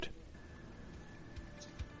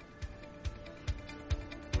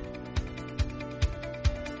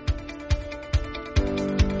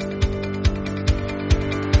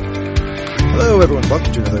Hello everyone,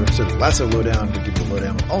 welcome to another episode of Lasso Lowdown. We give you a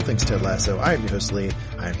lowdown on all things Ted Lasso. I am your host Lee.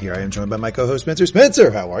 I am joined by my co-host Spencer. Spencer,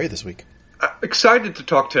 how are you this week? Excited to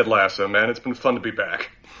talk Ted Lasso, man. It's been fun to be back.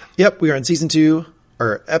 Yep, we are in season 2,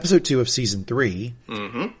 or episode 2 of season 3.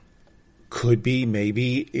 Mm-hmm. Could be,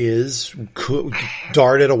 maybe, could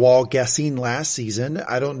dart at a wall guessing last season.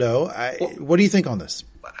 I don't know. What do you think on this?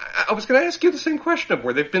 I was going to ask you the same question of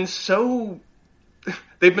where they've been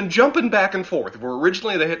jumping back and forth. Where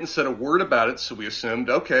originally they hadn't said a word about it, so we assumed,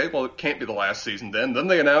 okay, well, it can't be the last season then. Then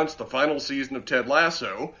they announced the final season of Ted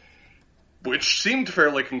Lasso, which seemed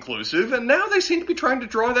fairly conclusive, and now they seem to be trying to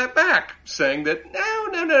draw that back, saying that,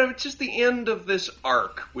 no, it's just the end of this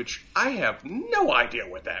arc, which I have no idea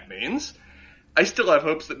what that means. I still have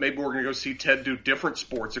hopes that maybe we're going to go see Ted do different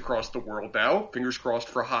sports across the world now. Fingers crossed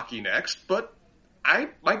for hockey next, but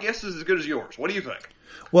my guess is as good as yours. What do you think?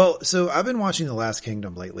 Well, so I've been watching The Last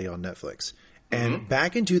Kingdom lately on Netflix. And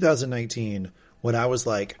back in 2019, when I was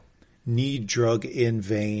like, need drug in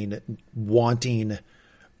vein, wanting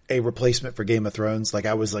a replacement for Game of Thrones, like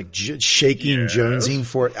I was like shaking, jonesing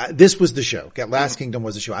for it. This was the show. Last Kingdom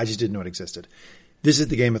was the show. I just didn't know it existed. This is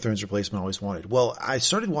the Game of Thrones replacement I always wanted. Well, I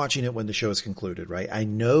started watching it when the show is concluded, right? I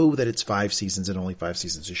know that it's 5 seasons and only 5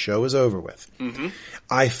 seasons. The show is over with. Mm-hmm.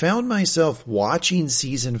 I found myself watching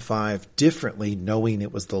season 5 differently, knowing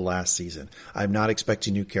it was the last season. I'm not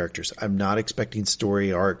expecting new characters. I'm not expecting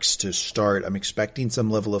story arcs to start. I'm expecting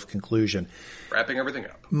some level of conclusion. Wrapping everything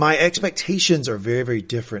up. My expectations are very, very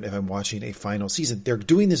different if I'm watching a final season. They're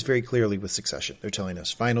doing this very clearly with Succession. They're telling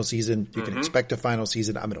us final season. You can expect a final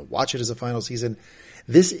season. I'm going to watch it as a final season.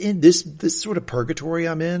 This sort of purgatory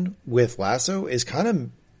I'm in with Lasso is kind of.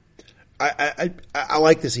 I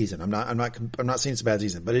like the season. I'm not saying it's a bad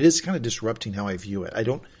season, but it is kind of disrupting how I view it. I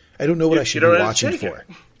don't know what I should be watching for.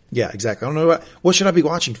 Yeah, exactly. I don't know what should I be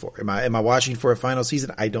watching for. Am I watching for a final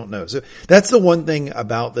season? I don't know. So that's the one thing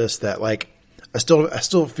about this that like. I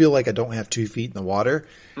still feel like I don't have 2 feet in the water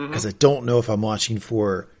because I don't know if I'm watching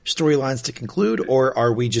for storylines to conclude or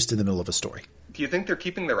are we just in the middle of a story. Do you think they're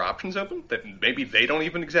keeping their options open? That maybe they don't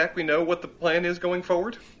even exactly know what the plan is going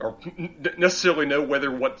forward? Or necessarily know whether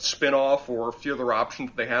what spin-off or further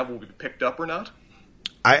options they have will be picked up or not?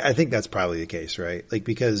 I think that's probably the case, right? Like,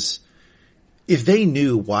 because if they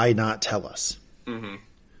knew, why not tell us? Mm-hmm.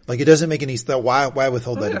 Like, it doesn't make any sense. Why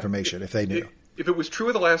withhold that information if they knew? If it was true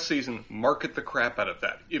of the last season, market the crap out of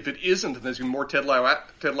that. If it isn't, and there's going to be more Ted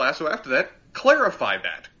Lasso after that, clarify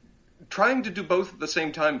that. Trying to do both at the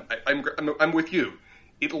same time, I'm with you.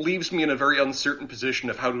 It leaves me in a very uncertain position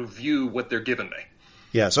of how to view what they're giving me.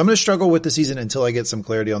 Yeah, so I'm going to struggle with the season until I get some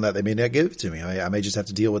clarity on that. They may not give it to me. I may just have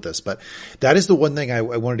to deal with this. But that is the one thing I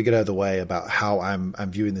wanted to get out of the way about how I'm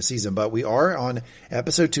viewing the season. But we are on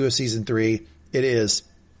episode 2 of season 3. It is,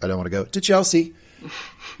 I don't want to go to Chelsea.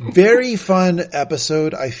 Very fun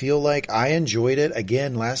episode. I feel like I enjoyed it.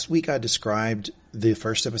 Again, last week I described the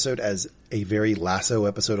first episode as a very Lasso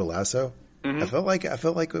episode of Lasso. Mm-hmm. I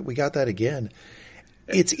felt like we got that again.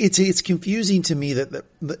 It's confusing to me that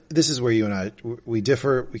this is where you and I we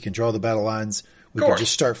differ. We can draw the battle lines. We can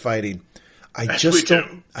just start fighting. I just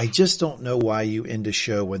don't know why you end a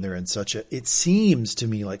show when they're in it seems to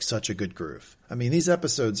me like such a good groove. I mean, these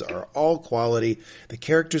episodes are all quality. The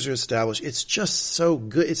characters are established. It's just so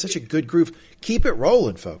good. It's such a good groove. Keep it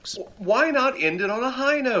rolling, folks. Why not end it on a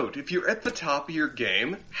high note? If you're at the top of your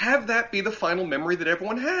game, have that be the final memory that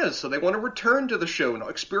everyone has. So they want to return to the show and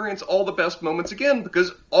experience all the best moments again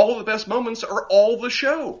because all of the best moments are all the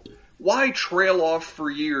show. Why trail off for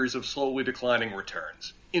years of slowly declining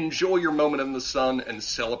returns? Enjoy your moment in the sun and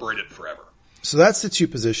celebrate it forever. So that's the 2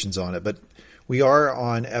 positions on it, but we are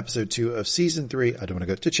on episode 2 of season 3. I don't want to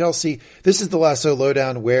go to Chelsea. This is the Lasso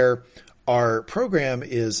Lowdown where our program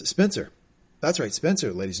is Spencer. That's right,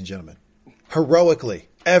 Spencer, ladies and gentlemen. Heroically,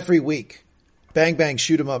 every week, bang, bang,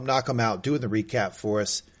 shoot him up, knock him out, doing the recap for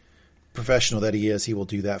us. Professional that he is, he will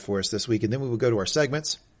do that for us this week. And then we will go to our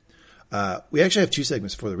segments. We actually have 2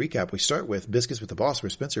 segments for the recap. We start with Biscuits with the Boss, where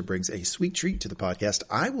Spencer brings a sweet treat to the podcast.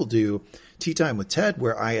 I will do Tea Time with Ted,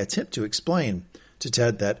 where I attempt to explain to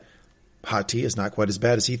Ted that hot tea is not quite as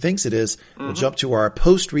bad as he thinks it is. Mm-hmm. We'll jump to our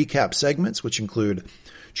post-recap segments, which include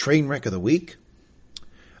Trainwreck of the Week,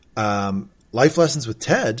 Life Lessons with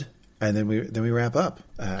Ted, and then we wrap up.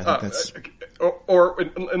 I think that's...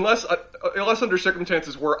 Unless under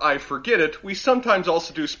circumstances where I forget it, we sometimes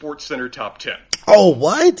also do Sportscenter Top 10. Oh,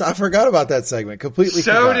 what? I forgot about that segment. Completely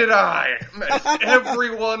so forgot. Did I.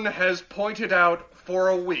 Everyone has pointed out for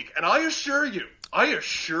a week. And I assure you,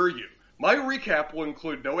 my recap will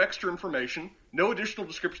include no extra information, no additional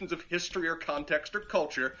descriptions of history or context or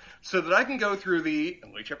culture, so that I can go through and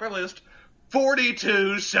let me check my list,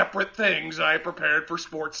 42 separate things I prepared for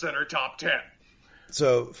Sportscenter Top 10.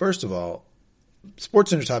 So, first of all,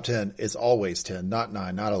 SportsCenter Top 10 is always 10, not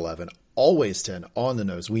 9, not 11. Always 10 on the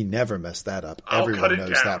nose. We never mess that up. Everyone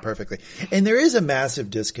knows that perfectly. And there is a massive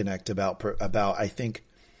disconnect about I think,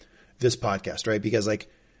 this podcast, right? Because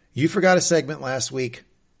like you forgot a segment last week.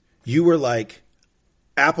 You were like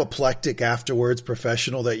apoplectic afterwards,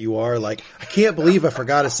 professional that you are. Like, I can't believe I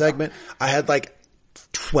forgot a segment. I had like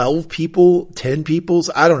 12 people, 10 people,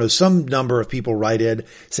 I don't know, some number of people write in,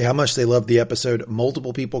 say how much they loved the episode.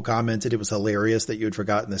 Multiple people commented it was hilarious that you had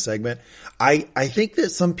forgotten the segment. I think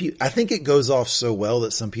that I think it goes off so well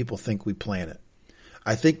that some people think we plan it.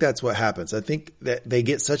 I think that's what happens. I think that they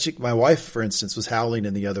get my wife, for instance, was howling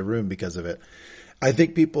in the other room because of it. I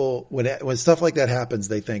think people, when stuff like that happens,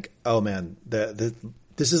 they think, oh man,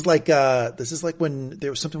 this is like when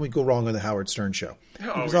there was something would go wrong on the Howard Stern show.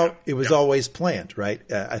 It was always planned, right?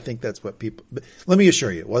 I think that's what people, but let me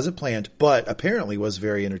assure you, it wasn't planned, but apparently was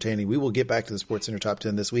very entertaining. We will get back to the SportsCenter Top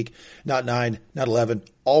 10 this week. Not 9, not 11,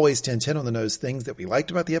 always 10 on the nose, things that we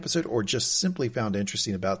liked about the episode or just simply found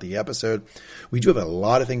interesting about the episode. We do have a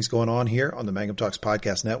lot of things going on here on the Mangum Talks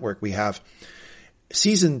Podcast Network. We have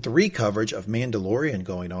Season 3 coverage of Mandalorian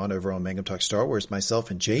going on over on Mangum Talk Star Wars. Myself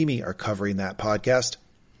and Jamie are covering that podcast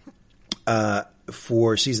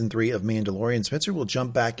for Season 3 of Mandalorian. Spencer will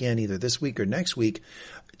jump back in either this week or next week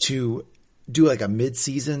to do like a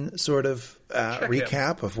mid-season sort of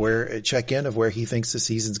recap of check-in of where he thinks the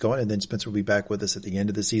season's going. And then Spencer will be back with us at the end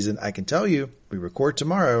of the season. I can tell you, we record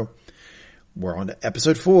tomorrow. We're on to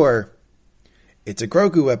episode 4. It's a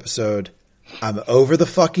Grogu episode. I'm over the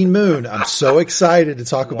fucking moon. I'm so excited to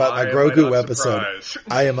talk about my Grogu episode.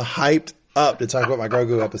 I am hyped up to talk about my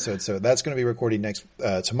Grogu episode. So that's going to be recording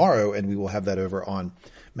tomorrow, and we will have that over on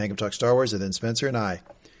Mangum Talk Star Wars. And then Spencer and I,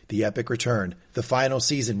 the epic return, the final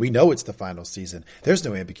season. We know it's the final season. There's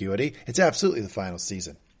no ambiguity. It's absolutely the final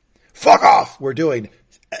season. Fuck off! We're doing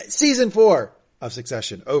Season 4 of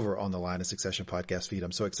Succession over on the Line of Succession podcast feed.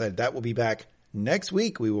 I'm so excited. That will be back next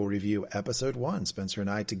week. We will review episode 1, Spencer and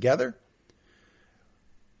I together.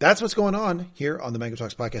 That's what's going on here on the Mangum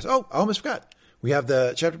Talks podcast. Oh, I almost forgot. We have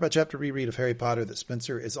the chapter by chapter reread of Harry Potter that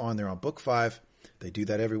Spencer is on there on book 5. They do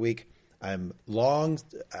that every week. I'm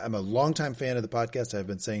a longtime fan of the podcast. I've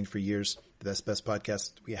been saying for years that's the best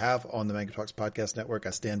podcast we have on the Mangum Talks podcast network. I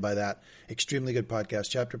stand by that. Extremely good podcast,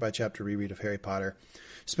 chapter by chapter reread of Harry Potter.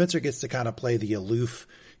 Spencer gets to kind of play the aloof,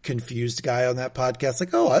 confused guy on that podcast.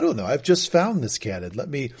 Like, oh, I don't know. I've just found this canon.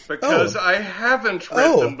 Because I haven't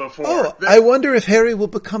read them before. I wonder if Harry will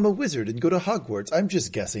become a wizard and go to Hogwarts. I'm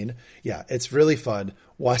just guessing. Yeah, it's really fun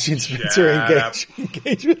watching Spencer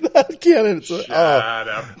engage with that canon.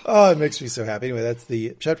 It makes me so happy. Anyway, that's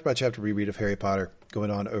the chapter by chapter reread of Harry Potter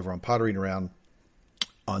going on over on Pottering Around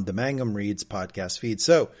on the Mangum Reads podcast feed.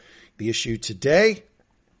 So the issue today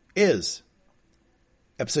is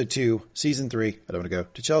Episode 2, Season 3. I don't want to go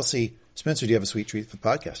to Chelsea. Spencer, do you have a sweet treat for the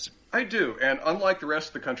podcast? I do, and unlike the rest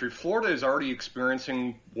of the country, Florida is already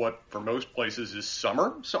experiencing what, for most places, is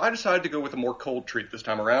summer, so I decided to go with a more cold treat this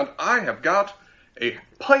time around. I have got a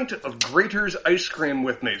pint of Graeter's ice cream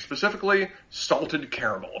with me, specifically salted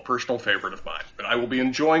caramel, a personal favorite of mine. But I will be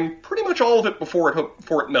enjoying pretty much all of it before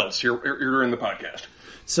it melts here during the podcast.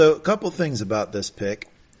 So, a couple things about this pick.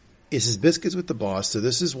 This is Biscuits with the Boss, so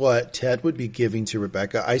this is what Ted would be giving to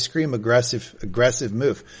Rebecca. Ice cream aggressive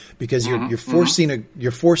move, because you're forcing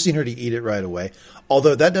her to eat it right away.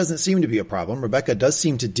 Although that doesn't seem to be a problem. Rebecca does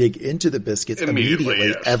seem to dig into the biscuits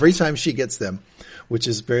immediately every time she gets them, which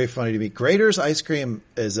is very funny to me. Graeter's ice cream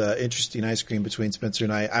is an interesting ice cream between Spencer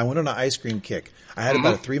and I. I went on an ice cream kick. I had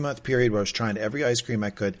about a 3-month period where I was trying every ice cream I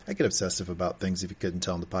could. I get obsessive about things if you couldn't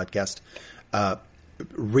tell in the podcast.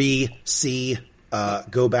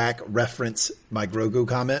 Go back, reference my Grogu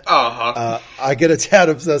comment. I get a tad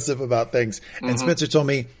obsessive about things. And Spencer told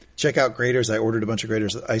me, check out Graeter's. I ordered a bunch of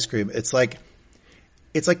Graeter's ice cream. It's like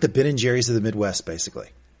the Ben & Jerry's of the Midwest, basically.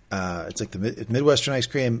 It's like the Midwestern ice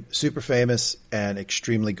cream, super famous and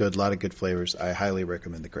extremely good. A lot of good flavors. I highly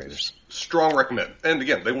recommend the Graeter's. Strong recommend. And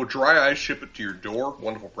again, they will dry ice ship it to your door.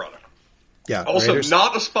 Wonderful product. Yeah. Also, Graeter's,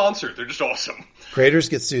 not a sponsor. They're just awesome. Graeter's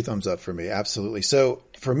gets 2 thumbs up for me. Absolutely. So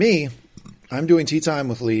for me, I'm doing tea time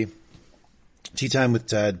with Lee, tea time with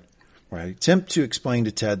Ted, where I attempt to explain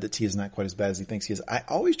to Ted that tea is not quite as bad as he thinks he is. I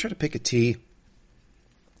always try to pick a tea,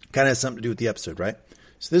 kind of has something to do with the episode, right?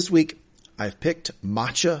 So this week, I've picked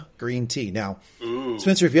matcha green tea. Now,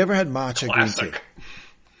 Spencer, have you ever had matcha green tea?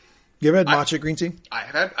 You ever had matcha green tea? I've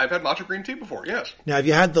had matcha green tea before, yes. Now, have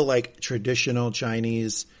you had the traditional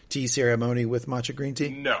Chinese tea ceremony with matcha green tea?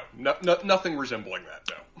 No, nothing resembling that,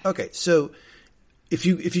 no. Okay, so if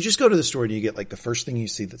you just go to the store and you get like the first thing you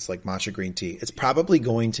see that's like matcha green tea, it's probably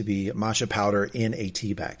going to be matcha powder in a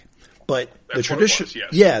tea bag. But the tradition,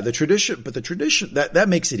 the tradition that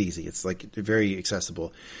makes it easy. It's like very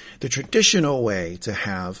accessible. The traditional way to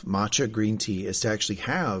have matcha green tea is to actually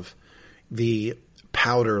have the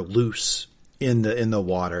powder loose in the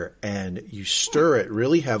water, and you stir it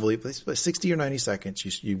really heavily, 60 or 90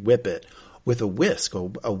 seconds. You whip it with a whisk,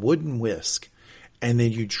 a wooden whisk, and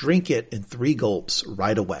then you drink it in 3 gulps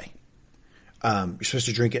right away. You're supposed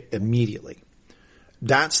to drink it immediately.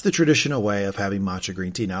 That's the traditional way of having matcha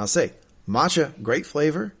green tea. Now I'll say, matcha, great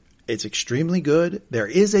flavor. It's extremely good. There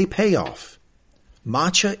is a payoff.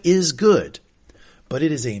 Matcha is good, but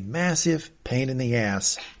it is a massive pain in the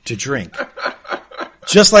ass to drink.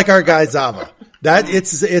 Just like our guy Zava.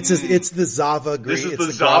 It's the Zava green. This is it's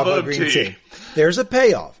the Zava green tea. There's a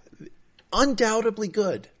payoff. Undoubtedly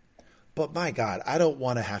good. But my God, I don't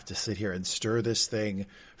want to have to sit here and stir this thing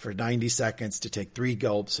for 90 seconds to take 3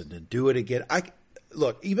 gulps and then do it again.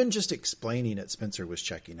 Look, even just explaining it, Spencer was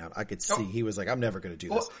checking out. I could see he was like, I'm never going to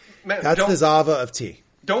do this. Man, that's the Zava of tea.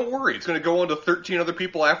 Don't worry. It's going to go on to 13 other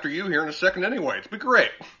people after you here in a second anyway. It's be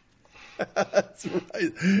great. That's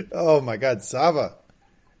right. Oh my God, Zava.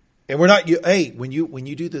 And we're not, when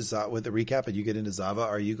you do this with the recap and you get into Zava,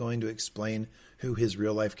 are you going to explain who his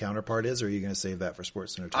real life counterpart is, or are you going to save that for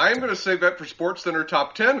Sportscenter? I am going to save that for Sportscenter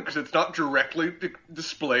Top 10 because it's not directly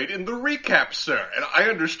displayed in the recap, sir. And I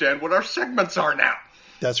understand what our segments are now.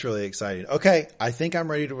 That's really exciting. Okay, I think I'm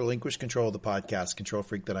ready to relinquish control of the podcast, control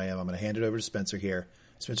freak that I am. I'm going to hand it over to Spencer here.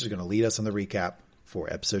 Spencer's going to lead us on the recap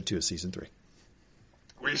for episode 2 of season 3.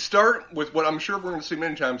 We start with what I'm sure we're going to see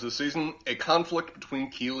many times this season, a conflict between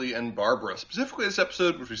Keely and Barbara. Specifically this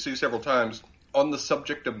episode, which we see several times, on the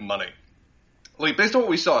subject of money. Like, based on what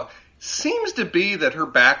we saw, seems to be that her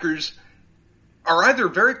backers are either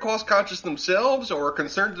very cost-conscious themselves or are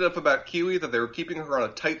concerned enough about Keely that they're keeping her on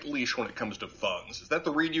a tight leash when it comes to funds. Is that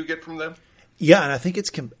the read you get from them? Yeah, and I think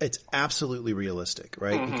it's absolutely realistic,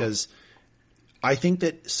 right? Mm-hmm. Because I think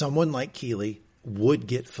that someone like Keely would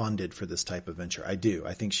get funded for this type of venture. I do.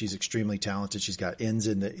 I think she's extremely talented. She's got ends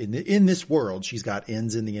in this world. She's got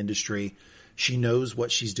ends in the industry. She knows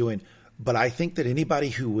what she's doing. But I think that anybody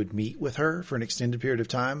who would meet with her for an extended period of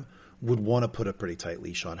time would want to put a pretty tight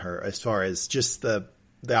leash on her as far as just the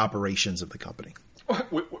operations of the company.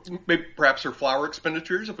 Maybe perhaps her flower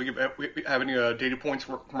expenditures, if we have any data points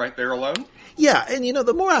from right there alone. Yeah, and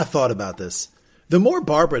the more I thought about this, the more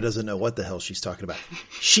Barbara doesn't know what the hell she's talking about.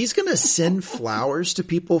 She's going to send flowers to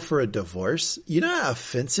people for a divorce. You know how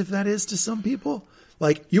offensive that is to some people?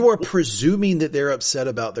 Like, you are presuming that they're upset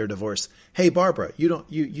about their divorce. Hey, Barbara,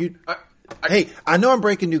 hey, I know I'm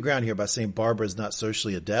breaking new ground here by saying Barbara's not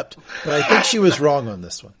socially adept, but I think she was wrong on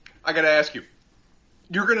this one. I got to ask you.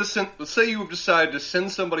 You're going to send, let's say you have decided to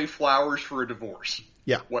send somebody flowers for a divorce.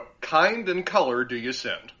 Yeah. What kind and color do you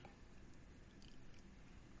send?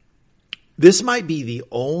 This might be the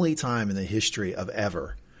only time in the history of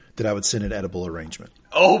ever that I would send an edible arrangement.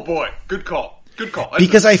 Oh boy. Good call. Good call.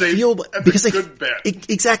 Because I feel, good bet.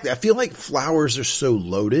 Exactly. I feel like flowers are so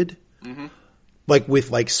loaded, like with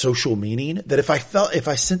like social meaning, that if I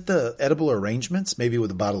sent the edible arrangements, maybe with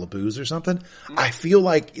a bottle of booze or something, I feel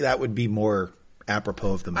like that would be more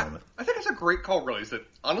apropos of the moment. I think it's a great call, really, is that,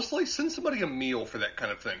 honestly, send somebody a meal for that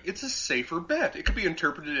kind of thing. It's a safer bet. It could be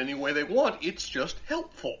interpreted any way they want. It's just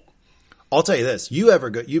helpful. I'll tell you this.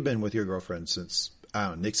 You've been with your girlfriend since, I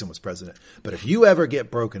don't know, Nixon was president. But if you ever get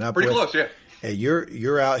broken up Pretty close, yeah. And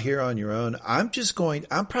you're out here on your own, I'm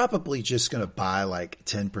probably just going to buy like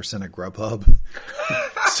 10% of Grubhub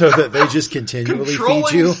so that they just continually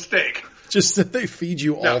feed you. Steak. Just that they feed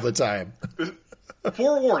you all the time.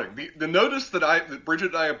 Forewarning, the notice that Bridget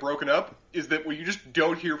and I have broken up is that you just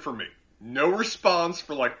don't hear from me. No response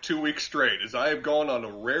for like 2 weeks straight, as I have gone on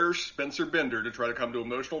a rare Spencer bender to try to come to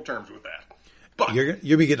emotional terms with that. But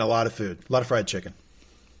you'll be getting a lot of food, a lot of fried chicken.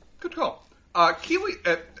 Good call. Keely,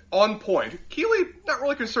 on point. Keely, not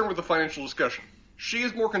really concerned with the financial discussion. She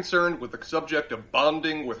is more concerned with the subject of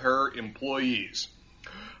bonding with her employees.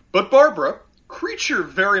 But Barbara, creature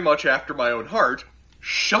very much after my own heart,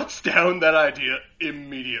 shuts down that idea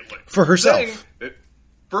immediately. For herself.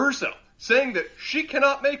 Saying that she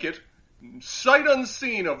cannot make it, sight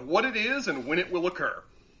unseen of what it is and when it will occur.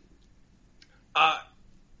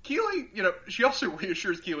 Keely, she also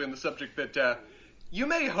reassures Keely on the subject that you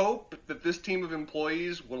may hope that this team of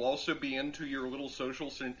employees will also be into your little social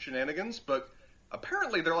shenanigans, but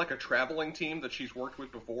apparently they're like a traveling team that she's worked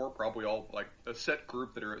with before, probably all like a set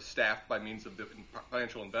group that are staffed by means of the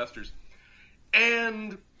financial investors.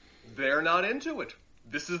 And they're not into it.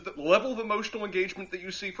 This is the level of emotional engagement that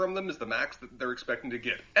you see from them is the max that they're expecting to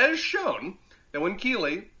get. As shown, that when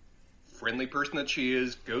Keeley, friendly person that she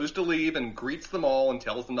is, goes to leave and greets them all and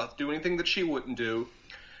tells them not to do anything that she wouldn't do,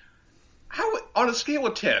 how, on a scale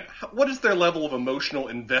of 10, what is their level of emotional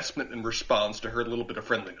investment and response to her little bit of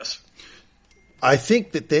friendliness? I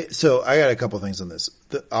think that so I got a couple things on this.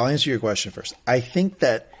 I'll answer your question first. I think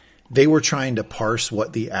that they were trying to parse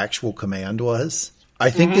what the actual command was. I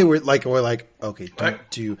think they were like, okay, don't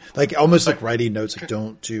do, like almost like writing notes, like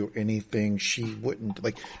don't do anything she wouldn't,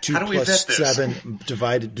 like 2 plus 7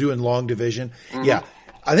 divided, doing long division. Mm-hmm. Yeah.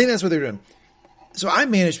 I think that's what they're doing. So I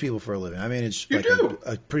manage people for a living. I manage like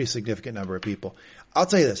a pretty significant number of people. I'll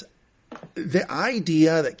tell you this. The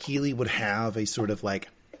idea that Keeley would have a sort of like,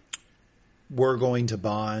 we're going to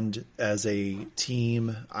bond as a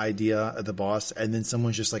team idea at the boss, and then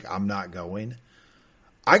someone's just like, I'm not going.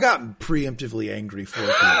 I got preemptively angry for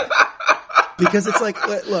it because it's like,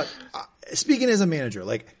 look, speaking as a manager,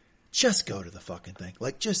 like just go to the fucking thing.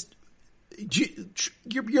 Like just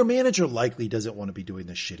your manager likely doesn't want to be doing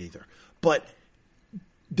this shit either, but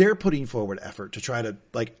they're putting forward effort to try to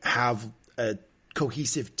like have a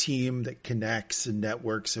cohesive team that connects and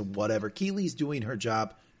networks and whatever. Keeley's doing her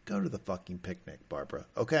job. Go to the fucking picnic, Barbara.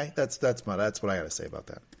 Okay? That's what I got to say about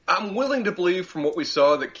that. I'm willing to believe from what we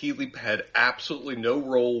saw that Keeley had absolutely no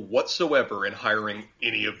role whatsoever in hiring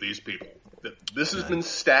any of these people. That this has been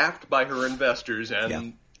staffed by her investors,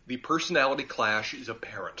 and the personality clash is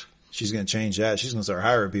apparent. She's going to change that. She's going to start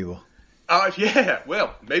hiring people. Yeah.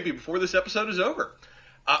 Well, maybe before this episode is over.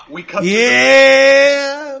 We cut.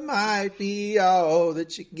 Might be all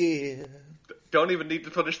that you give. Don't even need to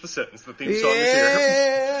finish the sentence. The theme song is here.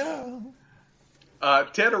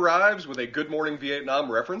 Ted arrives with a Good Morning Vietnam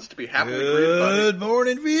reference to be happily greeted by Good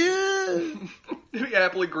Morning Vietnam. to be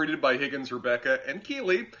happily greeted by Higgins, Rebecca, and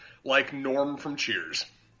Keeley, like Norm from Cheers.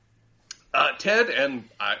 Ted, and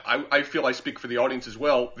I feel I speak for the audience as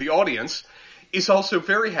well, the audience is also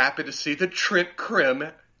very happy to see that Trent Krim,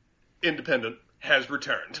 independent, has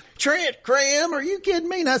returned. Trent Krim, are you kidding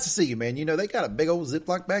me? Nice to see you, man. You know, they got a big old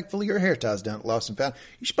Ziploc bag full of your hair ties down at Lost and Found.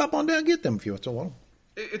 You should pop on down and get them if you want to.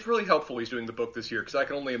 It's really helpful he's doing the book this year, because I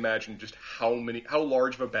can only imagine just how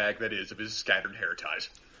large of a bag that is of his scattered hair ties.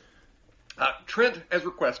 Trent has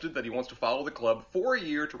requested that he wants to follow the club for a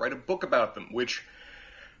year to write a book about them, which,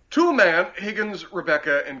 to a man, Higgins,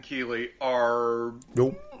 Rebecca, and Keeley are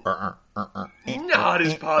not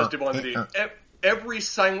as positive on the deal. Every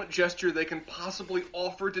silent gesture they can possibly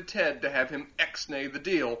offer to Ted to have him ex-nay the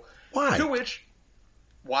deal. Why? To which,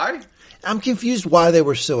 why? I'm confused why they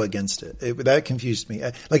were so against it. That confused me.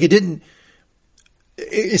 Like it didn't,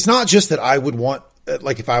 it's not just that I would want,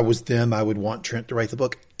 like if I was them, I would want Trent to write the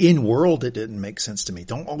book. In world, it didn't make sense to me.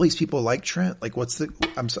 Don't all these people like Trent? Like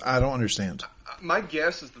I don't understand. My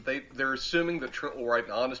guess is that they're assuming that Trent will write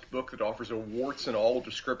an honest book that offers a warts and all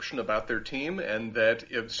description about their team, and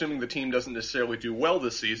that assuming the team doesn't necessarily do well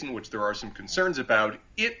this season, which there are some concerns about,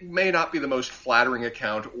 it may not be the most flattering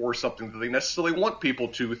account or something that they necessarily want people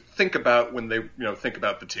to think about when they think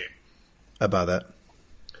about the team. About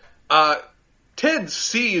that. Ted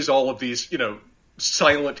sees all of these,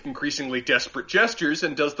 silent, increasingly desperate gestures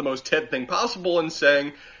and does the most Ted thing possible in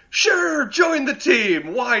saying, sure, join the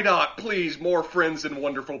team. Why not? Please, more friends and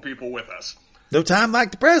wonderful people with us. No time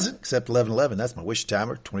like the present, except 11:11. That's my wish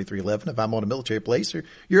timer, 23:11 if I'm on a military place or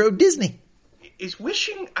Euro Disney. Is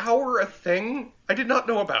wishing hour a thing? I did not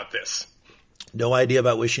know about this. No idea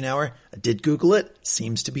about wishing hour. I did Google it.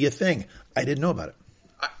 Seems to be a thing. I didn't know about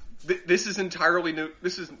it. This is entirely new.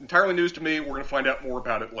 This is entirely news to me. We're going to find out more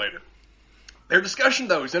about it later. Their discussion,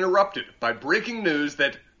 though, is interrupted by breaking news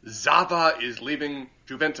that Zava is leaving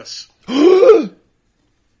Juventus. Well,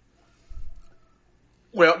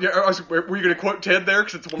 yeah, were you going to quote Ted there?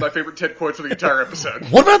 Because it's one of my favorite Ted quotes of the entire episode.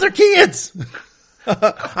 What about their kids?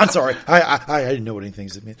 I'm sorry. I didn't know what anything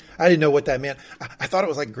meant. I didn't know what that meant. I thought it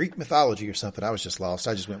was like Greek mythology or something. I was just lost.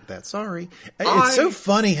 I just went with that. Sorry. It's so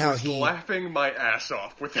funny how he... laughing my ass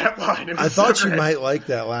off with that line. I thought you might like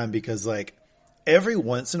that line because, like, every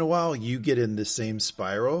once in a while you get in the same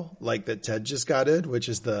spiral like that Ted just got in, which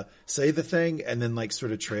is the say the thing and then like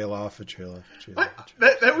sort of trail off.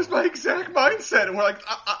 That was my exact mindset. And we're like,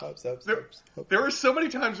 there are so many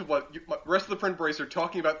times of what the rest of the friend brace are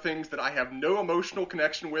talking about things that I have no emotional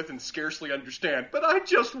connection with and scarcely understand, but I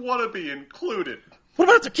just want to be included. What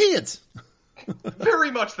about the kids? Very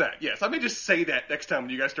much that, yes. I may just say that next time when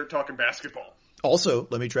you guys start talking basketball. Also,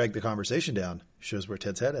 let me drag the conversation down. Shows where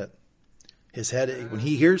Ted's head at. His head, when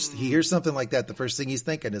he hears something like that, the first thing he's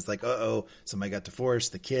thinking is like, "Uh-oh, somebody got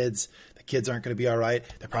divorced. The kids aren't going to be all right.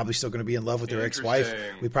 They're probably still going to be in love with their ex-wife.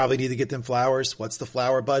 We probably need to get them flowers. What's the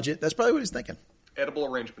flower budget?" That's probably what he's thinking. Edible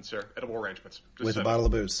arrangements, sir. Edible arrangements. Just with a bottle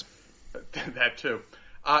of booze. That too.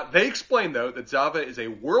 They explain, though, that Zava is a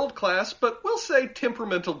world-class, but we'll say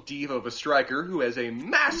temperamental diva of a striker who has a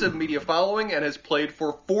massive media following and has played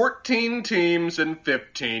for 14 teams in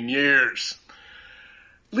 15 years,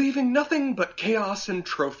 leaving nothing but chaos and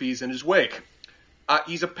trophies in his wake.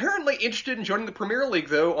 He's apparently interested in joining the Premier League,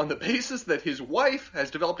 though, on the basis that his wife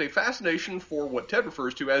has developed a fascination for what Ted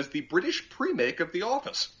refers to as the British pre-make of The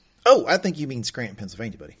Office. Oh, I think you mean Scranton,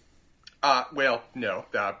 Pennsylvania, buddy. Well, no.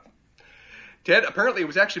 Ted, apparently it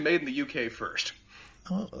was actually made in the UK first.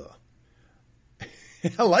 Oh.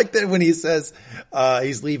 I like that when he says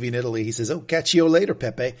he's leaving Italy, he says, "Oh, catch you later,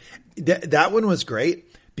 Pepe." That one was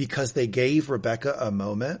great because they gave Rebecca a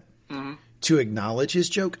moment to acknowledge his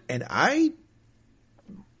joke. And I,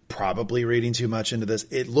 probably reading too much into this,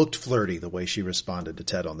 it looked flirty the way she responded to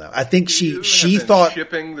Ted on that. I think she thought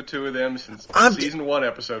shipping the two of them since season 1,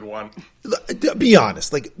 episode 1. Be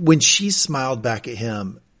honest, like when she smiled back at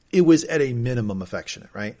him, it was at a minimum affectionate,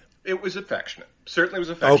 right? It was affectionate. Certainly was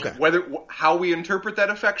affectionate. Okay. How we interpret that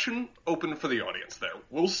affection, open for the audience there.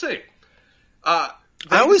 We'll see. I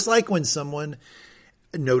always like when someone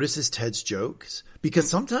notices Ted's jokes, because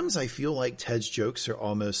sometimes I feel like Ted's jokes are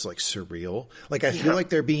almost like surreal. Like I feel like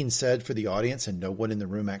they're being said for the audience and no one in the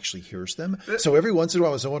room actually hears them. So every once in a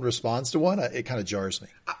while when someone responds to one, it kind of jars me.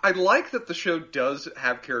 I like that the show does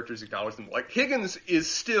have characters acknowledge them. Like Higgins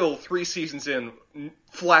is still 3 seasons in,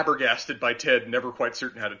 flabbergasted by Ted, never quite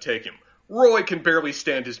certain how to take him. Roy can barely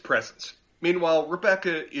stand his presence. Meanwhile,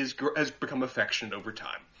 Rebecca has become affectionate over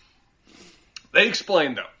time. They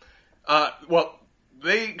explain, though.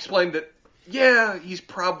 They explained that, he's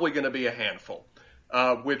probably going to be a handful.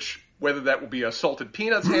 Which, whether that will be a salted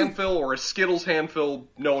peanuts handful or a Skittles handful,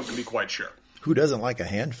 no one can be quite sure. Who doesn't like a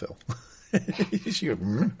handful?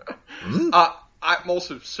 I'm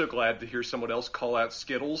also so glad to hear someone else call out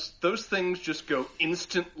Skittles. Those things just go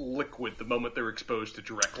instant liquid the moment they're exposed to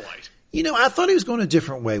direct light. You know, I thought he was going a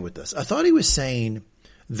different way with this. I thought he was saying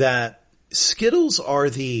that Skittles are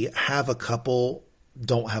the have a couple,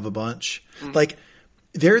 don't have a bunch. Like,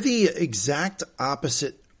 they're the exact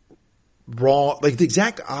opposite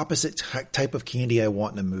type of candy I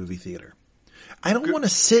want in a movie theater. I don't want to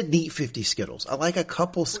sit and eat 50 Skittles. I like a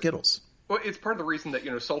couple Skittles. Well, it's part of the reason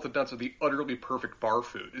that, salted nuts are the utterly perfect bar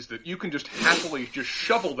food, is that you can just happily just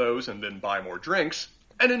shovel those and then buy more drinks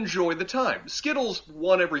and enjoy the time. Skittles,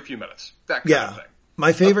 one every few minutes. That kind of thing.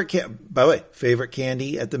 My favorite by the way, favorite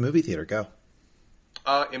candy at the movie theater, go.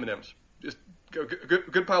 M&M's. Just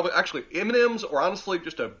good pile of, actually, M&M's, or honestly,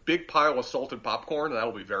 just a big pile of salted popcorn, and I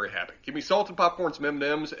will be very happy. Give me salted popcorn, some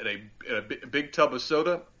M&M's, and a big tub of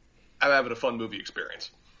soda. I'm having a fun movie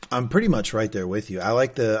experience. I'm pretty much right there with you. I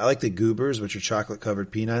like the Goobers, which are chocolate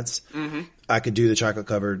covered peanuts. Mm-hmm. I could do the chocolate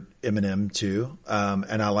covered M&M too,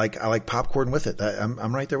 and I like popcorn with it.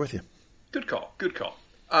 I'm right there with you. Good call.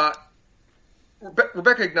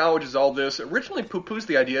 Rebecca acknowledges all this, originally poo-poos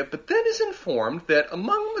the idea, but then is informed that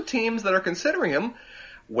among the teams that are considering him,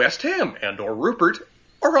 West Ham and/or Rupert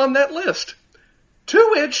are on that list. To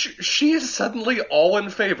which she is suddenly all in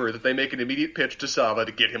favor that they make an immediate pitch to Sava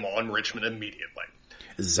to get him on Richmond immediately.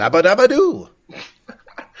 Zabadabadoo!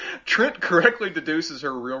 Trent correctly deduces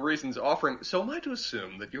her real reasons, offering, "So am I to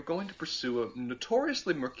assume that you're going to pursue a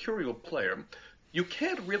notoriously mercurial player you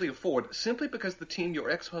can't really afford simply because the team your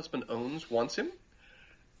ex-husband owns wants him?"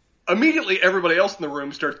 Immediately, everybody else in the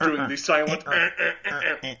room starts doing the silent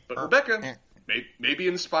But Rebecca, maybe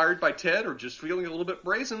inspired by Ted or just feeling a little bit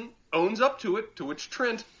brazen, owns up to it, to which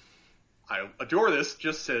Trent, I adore this,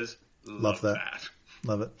 just says, love that.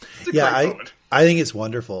 Love it. It's a great moment. I think it's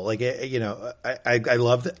wonderful. Like, I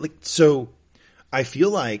love that. Like, so I feel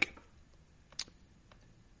like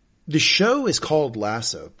the show is called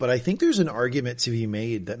Lasso, but I think there's an argument to be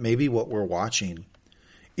made that maybe what we're watching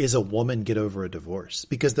is a woman get over a divorce,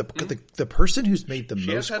 because the person who's made the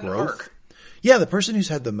most growth. Yeah, the person who's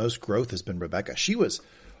had the most growth has been Rebecca. She was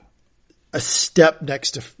a step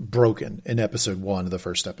next to broken in episode 1 of the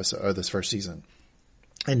first episode, or this first season.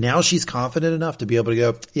 And now she's confident enough to be able to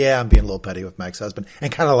go, yeah, I'm being a little petty with my ex-husband,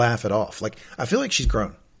 and kind of laugh it off. Like, I feel like she's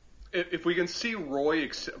grown. If we can see Roy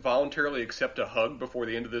voluntarily accept a hug before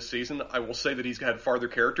the end of this season, I will say that he's had farther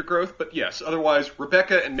character growth. But yes, otherwise,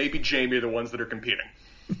 Rebecca and maybe Jamie are the ones that are competing.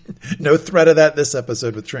 No threat of that this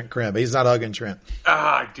episode with Trent Cram. He's not hugging Trent.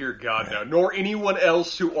 Ah, dear God, no. Nor anyone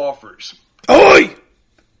else who offers. Oi!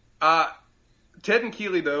 Ted and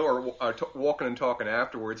Keely, though, are walking and talking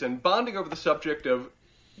afterwards and bonding over the subject of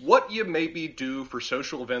what you maybe do for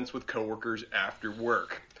social events with coworkers after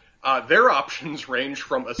work. Their options range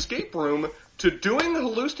from escape room to doing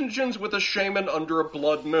hallucinogens with a shaman under a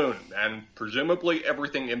blood moon, and presumably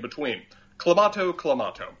everything in between. Clamato,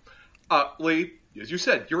 clamato. Lee, as you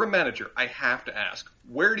said, you're a manager. I have to ask,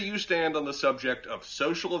 where do you stand on the subject of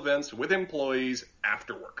social events with employees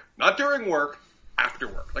after work? Not during work, after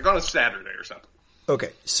work, like on a Saturday or something.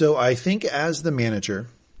 Okay, so I think as the manager,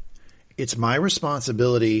 it's my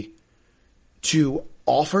responsibility to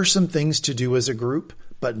offer some things to do as a group,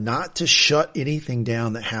 but not to shut anything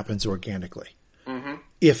down that happens organically. Mm-hmm.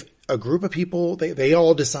 If a group of people, they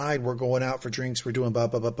all decide we're going out for drinks, we're doing blah,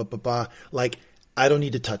 blah, blah, blah, blah, blah, like, I don't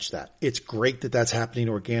need to touch that. It's great that that's happening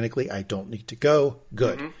organically. I don't need to go.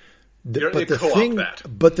 Good. Mm-hmm. You don't need to co-opt that.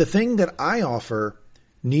 But the thing that I offer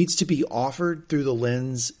needs to be offered through the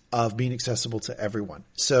lens of being accessible to everyone.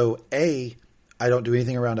 So I don't do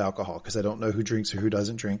anything around alcohol because I don't know who drinks or who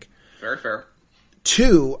doesn't drink. Very fair.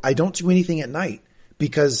 2, I don't do anything at night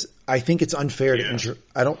because I think it's unfair to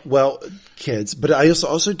kids, but I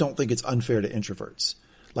also don't think it's unfair to introverts.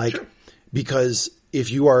 Like, sure. Because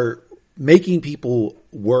if you are making people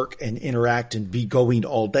work and interact and be going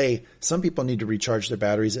all day, some people need to recharge their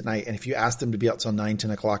batteries at night. And if you ask them to be out till 9,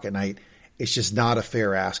 10 o'clock at night, it's just not a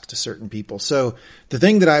fair ask to certain people. So the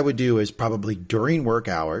thing that I would do is probably during work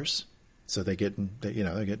hours, so they can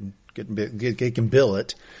bill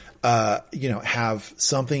it. Have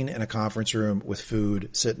something in a conference room with food,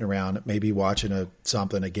 sitting around, maybe watching a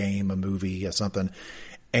game, a movie, something,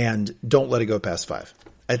 and don't let it go past 5.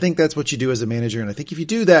 I think that's what you do as a manager, and I think if you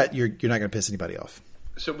do that, you're not going to piss anybody off.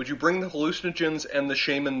 So would you bring the hallucinogens and the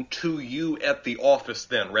shaman to you at the office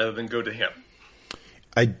then, rather than go to him?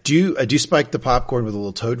 I do spike the popcorn with a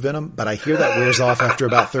little toad venom, but I hear that wears off after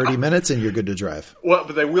about 30 minutes, and you're good to drive. Well,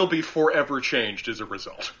 but they will be forever changed as a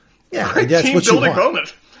result. Yeah, that's team what you building want.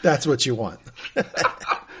 Moment. That's what you want.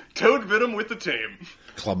 Toad venom with the team.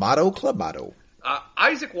 Clamato.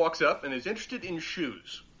 Isaac walks up and is interested in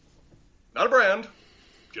shoes. Not a brand,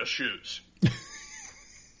 just shoes.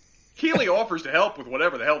 Keely offers to help with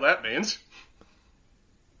whatever the hell that means,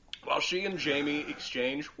 while she and Jamie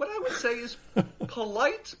exchange what I would say is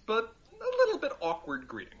polite but a little bit awkward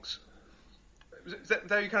greetings. Is that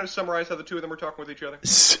how you kind of summarize how the two of them are talking with each other?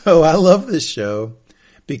 So I love this show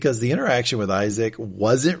because the interaction with Isaac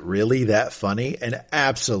wasn't really that funny and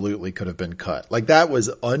absolutely could have been cut. Like, that was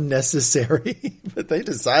unnecessary, but they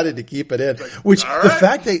decided to keep it in, which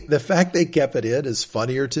the fact they kept it in is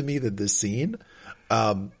funnier to me than this scene.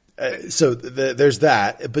 So there's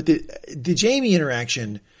that, but the Jamie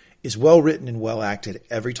interaction is well written and well acted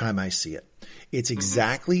every time I see it. It's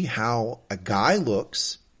exactly how a guy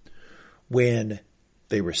looks when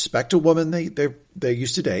they respect a woman they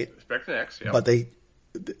used to date. Respect an ex, yeah. But they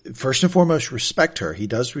first and foremost respect her. He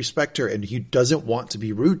does respect her, and he doesn't want to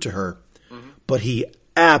be rude to her, but he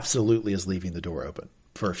absolutely is leaving the door open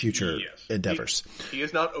for future endeavors. He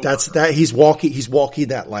is not over. That's that he's walking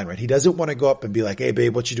that line, right? He doesn't want to go up and be like, "Hey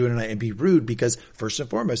babe, what you doing tonight?" and be rude, because first and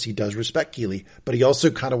foremost, he does respect Keely, but he also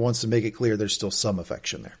kind of wants to make it clear there's still some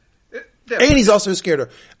affection there. And he's also scared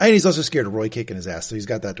of Roy kicking his ass, so he's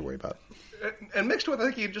got that to worry about. And mixed with, I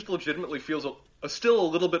think he just legitimately feels still a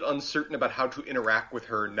little bit uncertain about how to interact with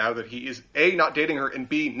her now that he is A, not dating her, and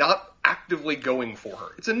B, not actively going for her.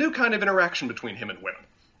 It's a new kind of interaction between him and women,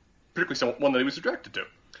 particularly one that he was attracted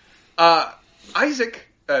to. Isaac,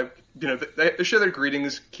 they share their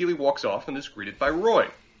greetings. Keely walks off and is greeted by Roy.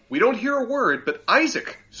 We don't hear a word, but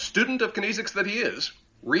Isaac, student of kinesics that he is,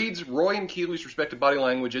 reads Roy and Keely's respective body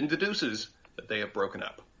language and deduces that they have broken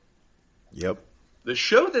up. Yep. The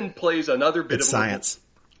show then plays another bit of science.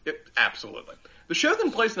 Absolutely. The show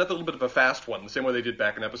then plays another little bit of a fast one, the same way they did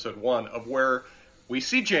back in episode 1, of where we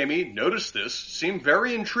see Jamie notice this, seem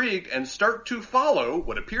very intrigued, and start to follow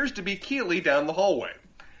what appears to be Keely down the hallway.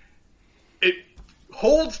 It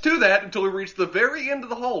holds to that until we reach the very end of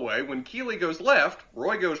the hallway, when Keely goes left,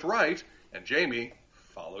 Roy goes right, and Jamie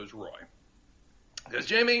follows Roy. Because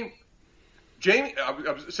Jamie, I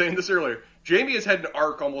was saying this earlier, Jamie has had an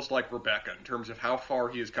arc almost like Rebecca in terms of how far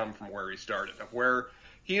he has come from where he started, of where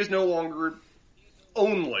he is no longer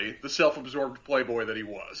only the self-absorbed playboy that he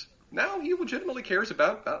was. Now he legitimately cares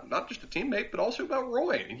about not just a teammate, but also about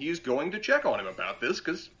Roy, and he is going to check on him about this,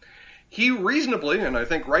 because he reasonably, and I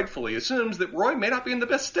think rightfully, assumes that Roy may not be in the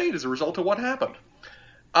best state as a result of what happened.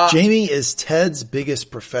 Jamie is Ted's biggest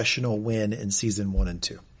professional win in season 1 and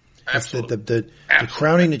 2. Absolutely. The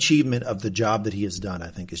crowning achievement of the job that he has done, I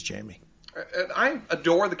think, is Jamie. And I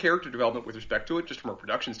adore the character development with respect to it, just from a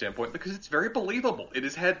production standpoint, because it's very believable. It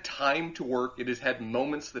has had time to work. It has had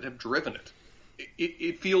moments that have driven it.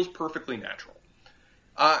 It feels perfectly natural.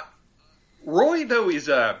 Roy, though, is,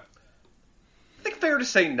 I think fair to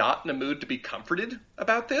say, not in a mood to be comforted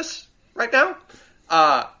about this right now.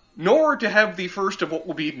 Nor to have the first of what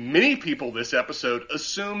will be many people this episode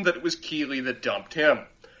assume that it was Keeley that dumped him.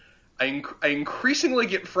 I increasingly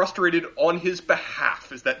get frustrated on his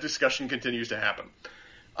behalf as that discussion continues to happen.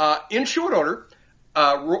 In short order,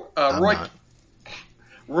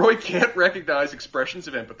 Roy can't recognize expressions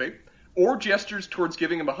of empathy or gestures towards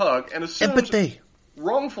giving him a hug and assumes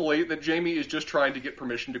wrongfully that Jamie is just trying to get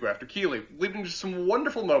permission to go after Keeley, leading to some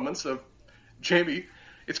wonderful moments of Jamie,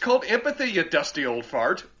 it's called empathy, you dusty old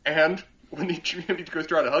fart, and when Jamie goes to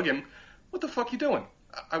try to hug him, what the fuck you doing?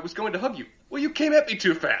 I was going to hug you. Well, you came at me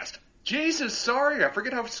too fast. Jesus, sorry, I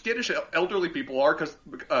forget how skittish elderly people are, because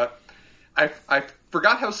I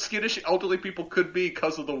forgot how skittish elderly people could be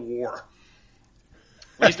because of the war.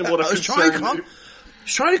 Reasonable to concern.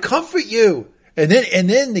 Trying to comfort you. And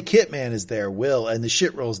then the Kit Man is there, Will, and the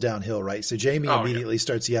shit rolls downhill, right? So Jamie immediately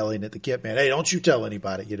starts yelling at the Kit Man, hey, don't you tell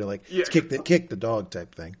anybody, kick the dog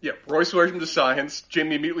type thing. Yeah, Roy swears him to science.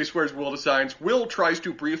 Jamie immediately swears Will to science. Will tries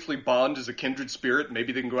to briefly bond as a kindred spirit.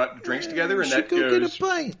 Maybe they can go out to drinks together, and that goes get a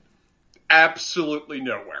pint. Absolutely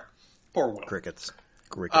nowhere. Poor Will. Crickets.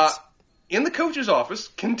 In the coach's office,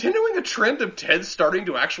 continuing a trend of Ted starting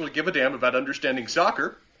to actually give a damn about understanding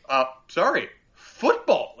soccer.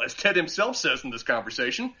 Football, as Ted himself says in this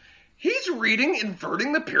conversation. He's reading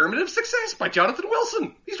Inverting the Pyramid of Success by Jonathan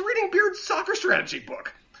Wilson. He's reading Beard's soccer strategy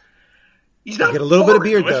book. We get a little bit of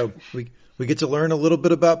Beard, though. We get to learn a little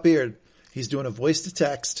bit about Beard. He's doing a voice to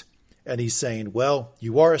text, and he's saying, well,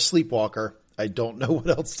 you are a sleepwalker. I don't know what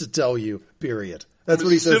else to tell you, period. That's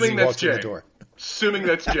what he says as he walks in the door. Assuming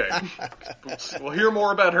that's Jay. We'll hear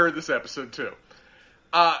more about her this episode, too.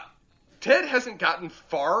 Ted hasn't gotten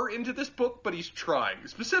far into this book, but he's trying.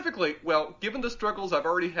 Specifically, given the struggles I've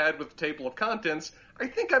already had with the table of contents, I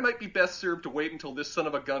think I might be best served to wait until this son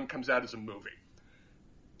of a gun comes out as a movie.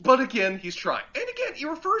 But again, he's trying. And again, he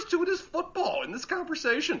refers to it as football in this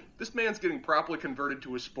conversation. This man's getting properly converted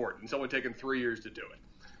to a sport, and it's only taken 3 years to do it.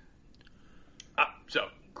 So,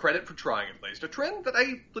 credit for trying at least. A trend that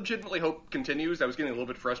I legitimately hope continues. I was getting a little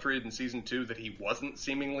bit frustrated in Season 2 that he wasn't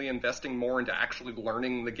seemingly investing more into actually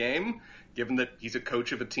learning the game, given that he's a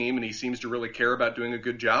coach of a team and he seems to really care about doing a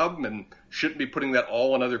good job and shouldn't be putting that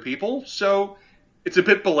all on other people. So, it's a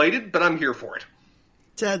bit belated, but I'm here for it.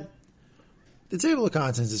 Ted, the table of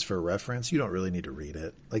contents is for reference. You don't really need to read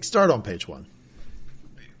it. Start on page 1.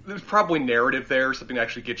 There's probably narrative there, something to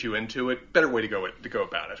actually get you into it. Better way to go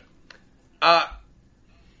about it.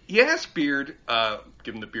 He asked Beard,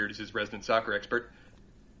 given that Beard is his resident soccer expert,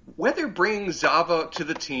 whether bringing Zava to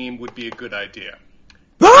the team would be a good idea.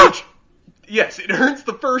 Which, yes, it earns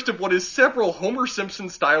the first of what is several Homer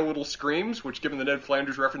Simpson-style little screams, which, given the Ned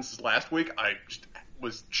Flanders references last week, I just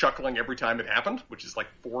was chuckling every time it happened, which is 4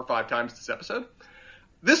 or 5 times this episode.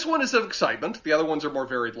 This one is of excitement. The other ones are more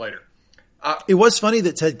varied later. It was funny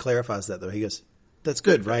that Ted clarifies that, though. He goes, that's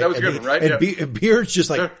good, right? That was good, right? And Beard's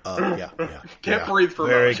just yeah. Can't breathe for a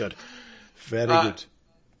Very moment. Good. Very good.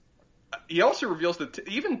 He also reveals that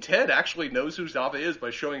even Ted actually knows who Zava is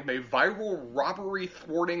by showing him a viral robbery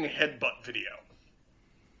thwarting headbutt video,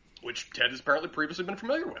 which Ted has apparently previously been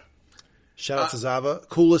familiar with. Shout out to Zava.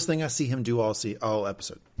 Coolest thing I see him do all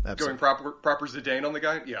episode. Going proper Zidane on the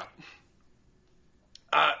guy? Yeah.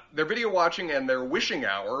 They're video watching and their wishing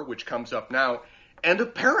hour, which comes up now, and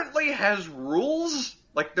apparently has rules.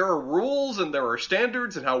 There are rules and there are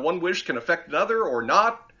standards and how one wish can affect another or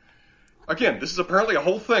not. Again, this is apparently a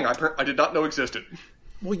whole thing I did not know existed.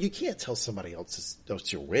 Well, you can't tell somebody else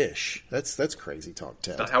that's your wish. That's crazy talk,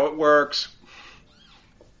 Ted. That's not how it works.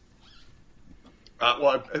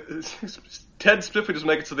 Ted specifically doesn't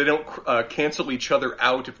make it so they don't cancel each other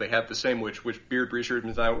out if they have the same wish, which Beard research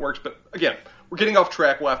is not how it works. But again, we're getting off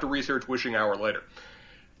track. We'll have to research wishing hour later.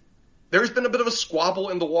 There's been a bit of a squabble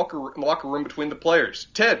in the locker room between the players.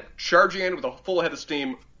 Ted, charging in with a full head of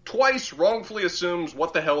steam, twice wrongfully assumes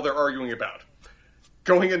what the hell they're arguing about.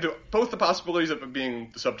 Going into both the possibilities of it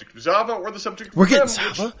being the subject of Zava or the subject of We're getting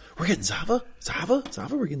Zava? We're getting Zava?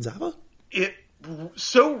 We're getting Zava? It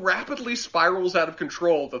so rapidly spirals out of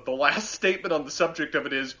control that the last statement on the subject of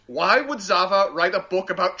it is, why would Zava write a book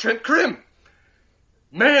about Trent Krim?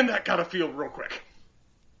 Man, that got afield real quick.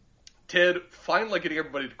 Ted, finally getting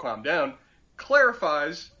everybody to calm down,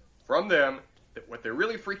 clarifies from them that what they're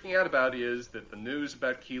really freaking out about is that the news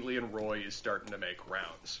about Keeley and Roy is starting to make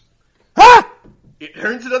rounds. Ah! It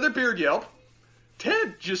earns another Beard yelp.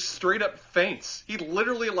 Ted just straight up faints. He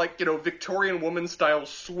literally, Victorian woman style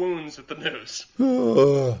swoons at the news.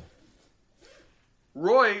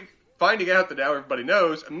 Roy, finding out that now everybody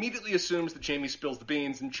knows, immediately assumes that Jamie spills the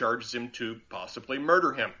beans and charges him to possibly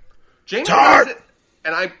murder him. Jamie does it,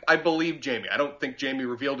 and I believe Jamie. I don't think Jamie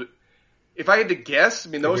revealed it. If I had to guess,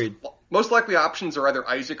 those most likely options are either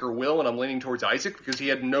Isaac or Will, and I'm leaning towards Isaac because he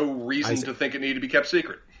had no reason to think it needed to be kept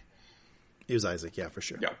secret. It was Isaac, yeah, for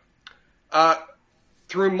sure. Yeah.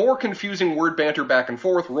 Through more confusing word banter back and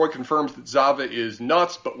forth, Roy confirms that Zava is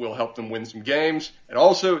nuts, but will help them win some games. And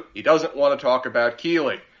also, he doesn't want to talk about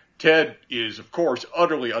Keeley. Ted is, of course,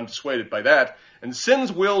 utterly undissuaded by that, and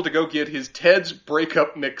sends Will to go get his Ted's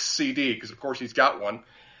Breakup Mix CD, because of course he's got one.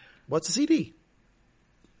 What's a CD?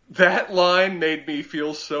 That line made me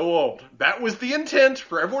feel so old. That was the intent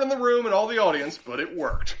for everyone in the room and all the audience, but it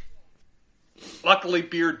worked. Luckily,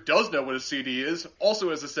 Beard does know what a CD is,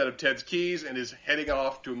 also has a set of Ted's keys, and is heading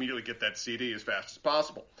off to immediately get that CD as fast as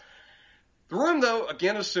possible. The room, though,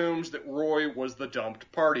 again assumes that Roy was the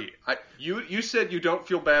dumped party. You said you don't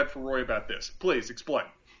feel bad for Roy about this. Please, explain.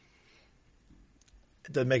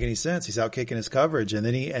 It doesn't make any sense. He's out kicking his coverage, and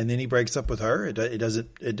then he breaks up with her.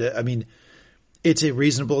 It's a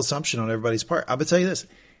reasonable assumption on everybody's part. I'm going to tell you this.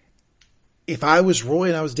 If I was Roy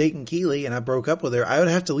and I was dating Keeley and I broke up with her, I would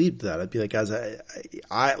have to lead to that. I'd be like, guys,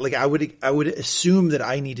 I would assume that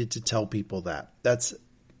I needed to tell people that. That's,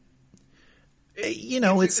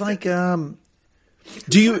 it's like,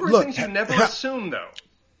 do you look? Things you never assume, though.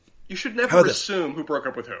 You should never assume who broke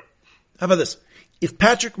up with who. How about this? If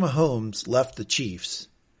Patrick Mahomes left the Chiefs,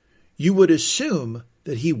 you would assume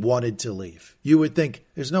that he wanted to leave. You would think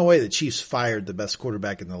there's no way the Chiefs fired the best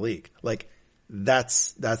quarterback in the league. Like,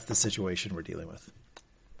 that's the situation we're dealing with.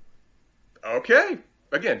 Okay.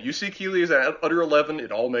 Again, you see Keeley is at under 11.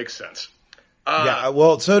 It all makes sense. Yeah,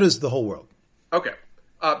 well, so does the whole world. Okay.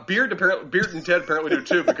 Beard and Ted apparently do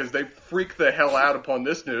too, because they freak the hell out upon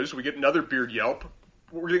this news. We get another Beard yelp.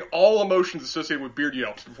 We're getting all emotions associated with Beard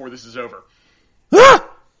yelps before this is over.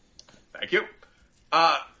 Thank you.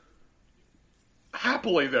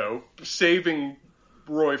 Happily, though, saving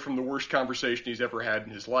Roy from the worst conversation he's ever had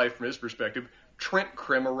in his life from his perspective, Trent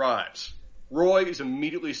Krim arrives. Roy is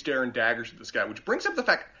immediately staring daggers at this guy, which brings up the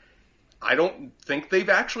fact I don't think they've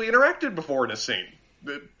actually interacted before in a scene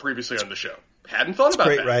previously on the show. Hadn't thought about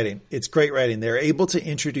that. It's great writing. It's great writing. They're able to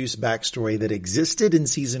introduce backstory that existed in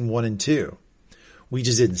season 1 and 2. We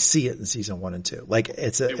just didn't see it in season 1 and 2. Like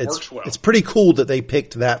it works well. It's pretty cool that they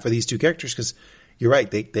picked that for these two characters because you're right.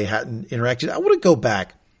 They hadn't interacted. I want to go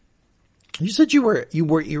back. You said you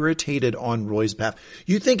were irritated on Roy's behalf.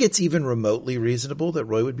 You think it's even remotely reasonable that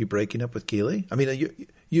Roy would be breaking up with Keeley? I mean,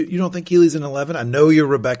 you don't think Keeley's an 11? I know you're a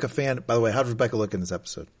Rebecca fan. By the way, how did Rebecca look in this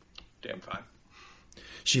episode? Damn fine.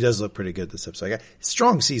 She does look pretty good this episode.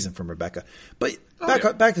 Strong season from Rebecca. But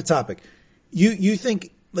back to topic. You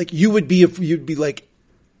think like you'd be like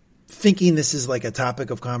thinking this is like a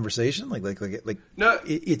topic of conversation? Like no,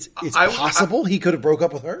 it's possible he could have broke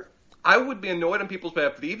up with her? I would be annoyed on people's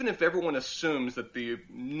behalf, but even if everyone assumes that the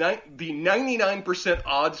 99%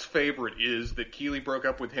 odds favorite is that Keeley broke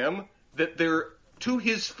up with him, that they're to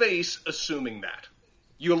his face assuming that.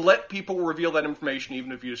 You let people reveal that information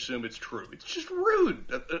even if you assume it's true. It's just rude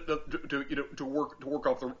to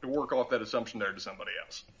work off that assumption there to somebody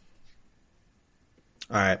else.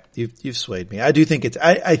 All right, you've swayed me. I do think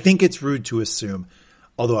I think it's rude to assume,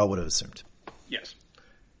 although I would have assumed. Yes.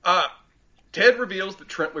 Ted reveals that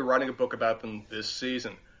Trent will be writing a book about them this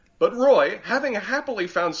season. But Roy, having happily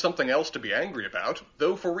found something else to be angry about,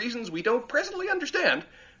 though for reasons we don't presently understand,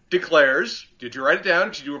 declares, did you write it down?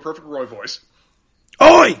 Did you do a perfect Roy voice?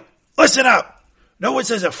 Oi! Listen up! No one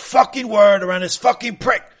says a fucking word around this fucking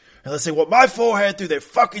prick unless they want my forehead through their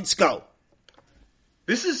fucking skull.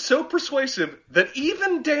 This is so persuasive that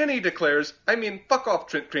even Danny declares, I mean, fuck off,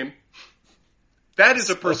 Trent Cream. That is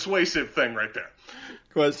a persuasive thing right there.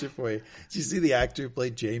 Question for you. Did you see the actor who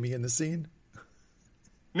played Jamie in the scene?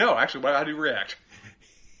 No, actually, how do you react?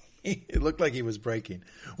 It looked like he was breaking.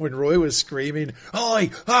 When Roy was screaming, "Oi,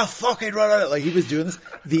 fucking run on it!" Like he was doing this.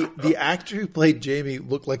 The actor who played Jamie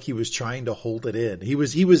looked like he was trying to hold it in. He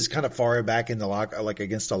was kind of far back in the locker, like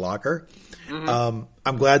against a locker. Mm-hmm.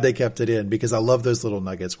 I'm glad they kept it in because I love those little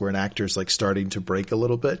nuggets where an actor's like starting to break a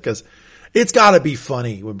little bit because it's got to be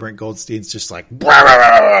funny when Brent Goldstein's just like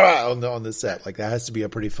on the set. Like that has to be a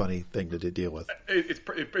pretty funny thing to deal with. It's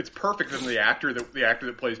perfect that the actor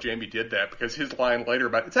that plays Jamie did that because his line later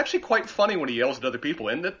about it's actually quite funny when he yells at other people,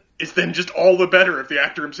 and that is then just all the better if the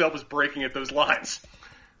actor himself is breaking at those lines.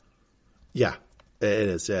 Yeah, it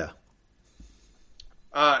is. Yeah.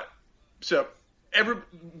 So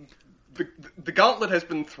the gauntlet has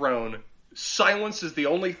been thrown. Silence is the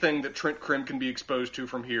only thing that Trent Crimm can be exposed to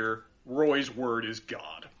from here. Roy's word is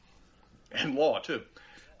God. And law, too.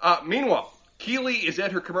 Meanwhile, Keely is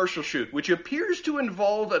at her commercial shoot, which appears to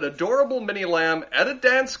involve an adorable mini lamb at a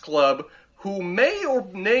dance club who may or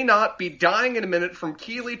may not be dying in a minute from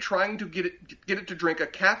Keely trying to get it to drink a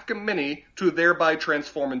Kafka mini to thereby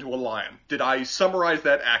transform into a lion. Did I summarize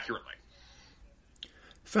that accurately?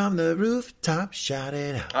 From the rooftop, shout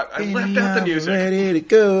it out. I left out the music. I'm ready to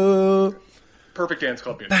go. Perfect dance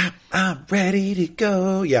club music. I'm ready to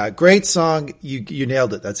go. Yeah, great song. You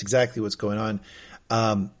nailed it. That's exactly what's going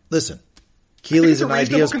on. Listen, Keely's an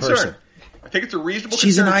ideas person. I think it's a reasonable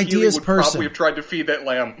She's concern. an ideas would person. Probably have tried to feed that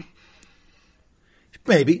lamb.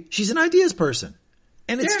 Maybe. She's an ideas person.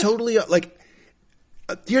 And it's totally like,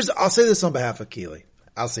 I'll say this on behalf of Keely.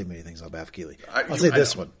 I'll say many things on behalf of Keely. I'll say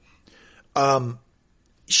this one.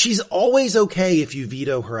 She's always okay if you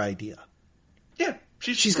veto her idea. Yeah.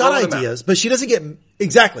 She's got ideas, but she doesn't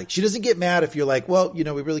get mad if you're like, well, we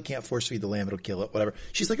really can't force feed the lamb. It'll kill it, whatever.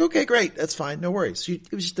 She's like, okay, great. That's fine. No worries.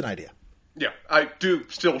 It was just an idea. Yeah, I do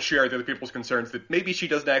still share the other people's concerns that maybe she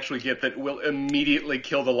doesn't actually get that it will immediately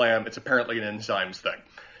kill the lamb. It's apparently an enzymes thing.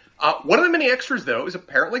 One of the many extras, though, is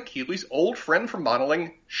apparently Keely's old friend from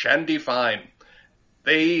modeling, Shandy Fine.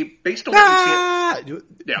 They, based on what we've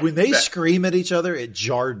seen... When they scream at each other, it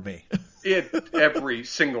jarred me. Every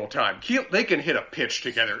single time. They can hit a pitch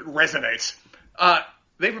together. It resonates.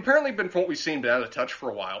 They've apparently been, from what we've seen, been out of touch for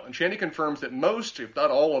a while, and Shandy confirms that most, if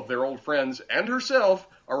not all, of their old friends and herself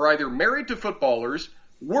are either married to footballers,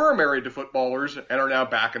 were married to footballers, and are now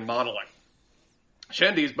back in modeling.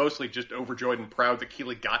 Shandy is mostly just overjoyed and proud that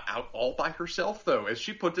Keely got out all by herself, though, as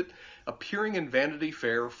she puts it, appearing in Vanity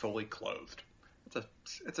Fair fully clothed.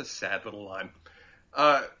 It's a sad little line.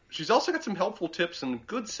 She's also got some helpful tips and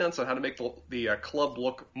good sense on how to make the club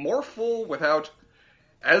look more full without,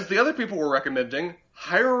 as the other people were recommending,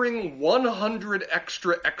 hiring 100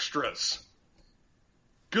 extra extras.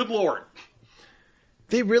 Good Lord.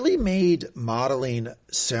 They really made modeling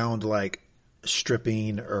sound like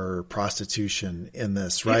stripping or prostitution in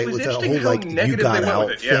this, right? With that whole, you got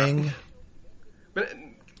out thing. But,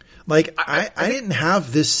 I didn't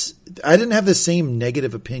have the same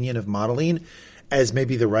negative opinion of modeling as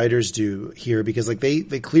maybe the writers do here, because they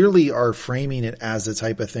clearly are framing it as the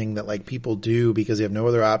type of thing that people do because they have no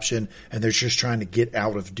other option and they're just trying to get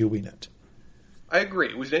out of doing it. I agree.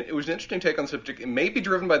 It was an interesting take on the subject. It may be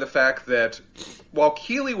driven by the fact that while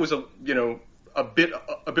Keely was a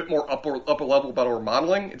bit more upper level about her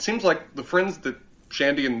modeling, it seems like the friends that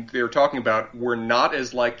Shandy and they were talking about were not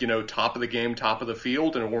as top of the game, top of the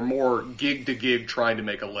field, and were more gig to gig trying to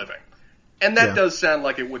make a living. And that does sound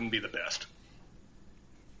like it wouldn't be the best.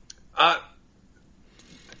 I'm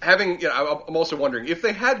also wondering, if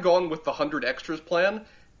they had gone with the 100 extras plan,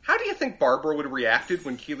 how do you think Barbara would have reacted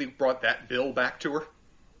when Keely brought that bill back to her?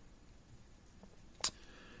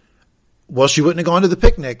 Well, she wouldn't have gone to the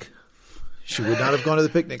picnic. She would not have gone to the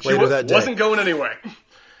picnic later that day. Wasn't going anyway.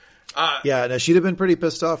 She'd have been pretty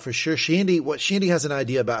pissed off for sure. Shandy has an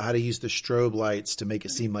idea about how to use the strobe lights to make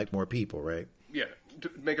it seem like more people, right? Yeah, to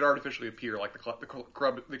make it artificially appear like the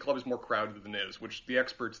club is more crowded than it is, which the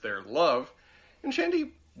experts there love. And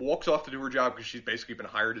Shandy walks off to do her job because she's basically been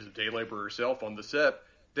hired as a day laborer herself on the set,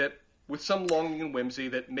 that with some longing and whimsy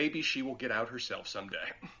that maybe she will get out herself someday.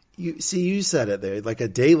 You said it there, like a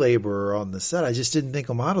day laborer on the set. I just didn't think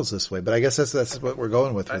of models this way, but I guess that's what we're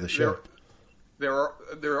going with for the show. There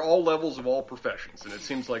are all levels of all professions, and it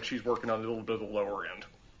seems like she's working on a little bit of the lower end.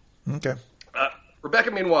 Okay.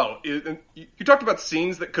 Rebecca, meanwhile, you talked about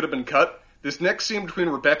scenes that could have been cut. This next scene between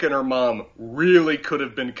Rebecca and her mom really could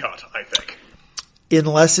have been cut, I think.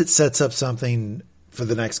 Unless it sets up something for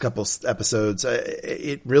the next couple episodes.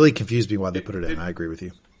 It really confused me why they put it in. I agree with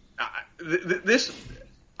you.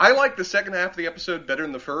 I like the second half of the episode better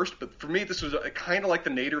than the first, but for me, this was kind of like the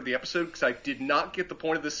nadir of the episode because I did not get the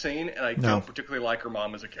point of this scene, and I don't particularly like her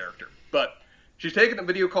mom as a character. But she's taking a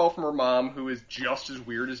video call from her mom, who is just as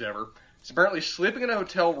weird as ever. She's apparently sleeping in a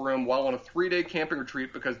hotel room while on a 3-day camping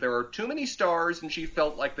retreat because there are too many stars, and she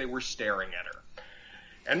felt like they were staring at her.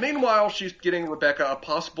 And meanwhile, she's getting Rebecca a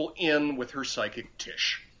possible in with her psychic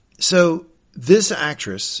Tish. So this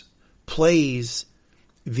actress plays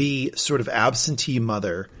the sort of absentee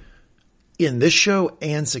mother in this show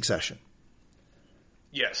and Succession.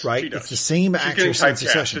 Yes, right? She does. It's the same actress in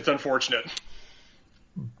Succession. It's unfortunate.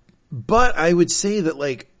 But I would say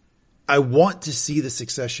that I want to see the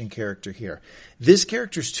Succession character here. This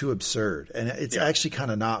character's too absurd, and it's actually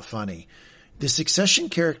kind of not funny. The Succession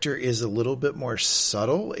character is a little bit more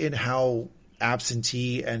subtle in how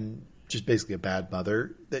absentee and just basically a bad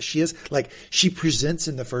mother that she is. Like, she presents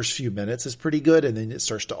in the first few minutes as pretty good, and then it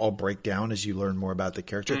starts to all break down as you learn more about the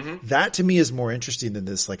character. Mm-hmm. That to me is more interesting than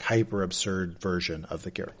this like hyper absurd version of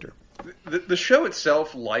the character. The show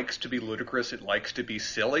itself likes to be ludicrous. It likes to be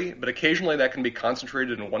silly, but occasionally that can be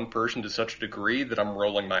concentrated in one person to such a degree that I'm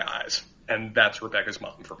rolling my eyes, and that's Rebecca's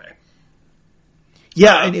mom for me.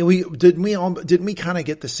 Yeah, and didn't we kind of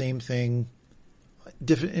get the same thing,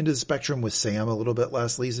 different end of the spectrum with Sam a little bit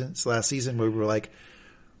last season, where we were like,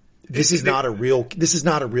 this is not a real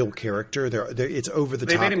character. It's over the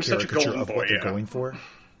top caricature of what they're going for.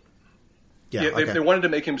 Yeah, they wanted to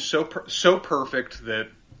make him so perfect that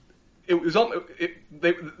it was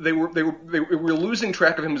they were losing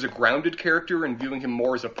track of him as a grounded character and viewing him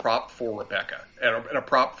more as a prop for Rebecca and a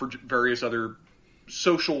prop for various other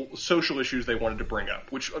social issues they wanted to bring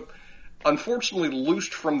up, which unfortunately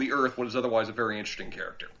loosed from the earth what is otherwise a very interesting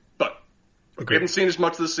character. But we haven't seen as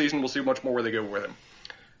much this season. We'll see much more where they go with him.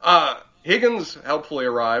 Higgins helpfully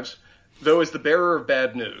arrives, though as the bearer of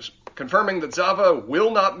bad news, confirming that Zava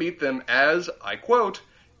will not meet them as, I quote,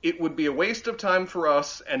 "It would be a waste of time for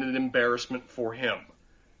us and an embarrassment for him."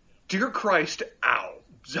 Dear Christ, ow.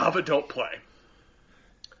 Zava, don't play.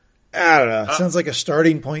 I don't know. Sounds like a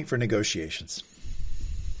starting point for negotiations.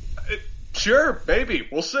 Sure, maybe.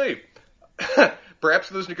 We'll see. Perhaps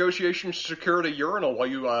those negotiations secured a urinal while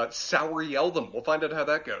you sour yell them. We'll find out how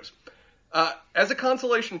that goes. As a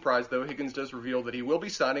consolation prize, though, Higgins does reveal that he will be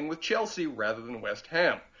signing with Chelsea rather than West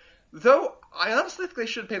Ham. Though, I honestly think they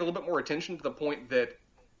should have paid a little bit more attention to the point that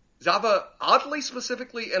Zava oddly,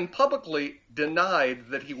 specifically, and publicly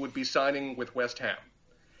denied that he would be signing with West Ham.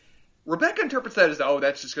 Rebecca interprets that as,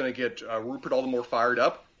 that's just going to get Rupert all the more fired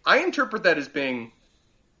up. I interpret that as being,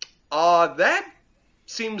 that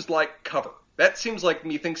seems like cover. That seems like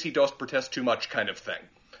me thinks he does protest too much kind of thing.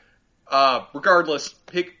 Regardless,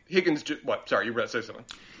 Higgins... What? Sorry, you were about to say something.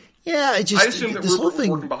 Yeah, I assume that Rupert was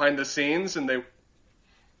working behind the scenes, and they...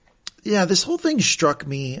 Yeah, this whole thing struck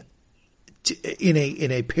me in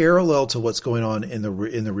a parallel to what's going on in the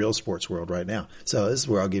real sports world right now. So this is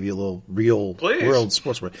where I'll give you a little real world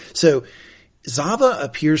sports world. So Zava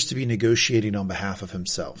appears to be negotiating on behalf of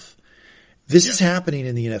himself. This is happening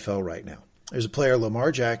in the NFL right now. There's a player,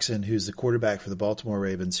 Lamar Jackson, who's the quarterback for the Baltimore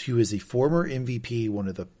Ravens, who is a former MVP, one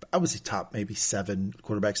of the, I would say top maybe 7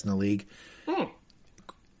 quarterbacks in the league.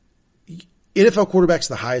 NFL quarterback's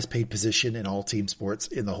the highest paid position in all team sports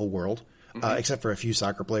in the whole world, except for a few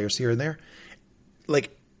soccer players here and there.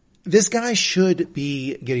 Like, this guy should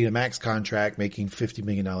be getting a max contract, making $50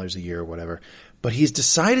 million a year or whatever, but he's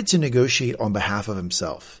decided to negotiate on behalf of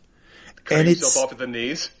himself. Cutting himself off at the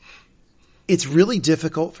knees. It's really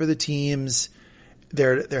difficult for the teams.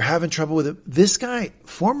 They're having trouble with it. This guy,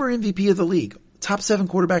 former MVP of the league, top 7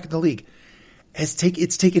 quarterback in the league, it's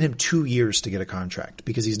taken him 2 years to get a contract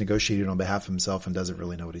because he's negotiating on behalf of himself and doesn't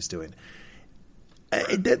really know what he's doing.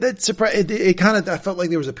 That surprised. It kind of, I felt like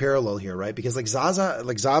there was a parallel here, right? Because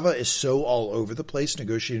Zava is so all over the place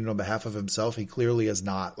negotiating on behalf of himself. He clearly is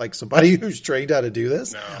not like somebody who's trained how to do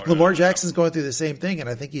this. Lamar Jackson's going through the same thing, and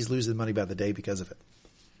I think he's losing money by the day because of it.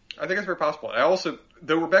 I think it's very possible. I also,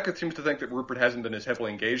 though Rebecca seems to think that Rupert hasn't been as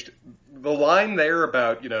heavily engaged, the line there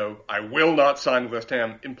about, I will not sign with West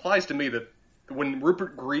Ham implies to me that when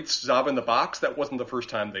Rupert greets Zava in the box, that wasn't the first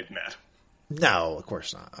time they'd met. No, of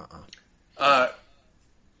course not.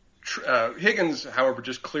 Higgins, however,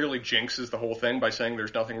 just clearly jinxes the whole thing by saying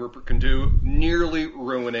there's nothing Rupert can do, nearly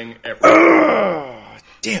ruining everything.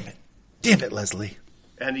 Damn it, Leslie.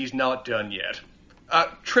 And he's not done yet.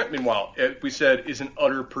 Trent, meanwhile, as we said, is an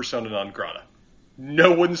utter persona non grata.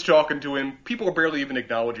 No one's talking to him. People are barely even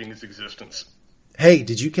acknowledging his existence. Hey,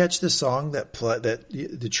 did you catch the song that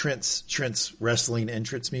the Trent's wrestling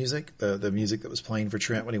entrance music, the music that was playing for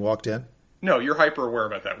Trent when he walked in? No, you're hyper aware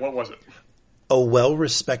about that. What was it? A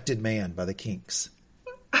Well-Respected Man by the Kinks.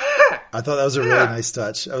 I thought that was a really nice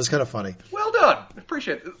touch. That was kind of funny. Well done.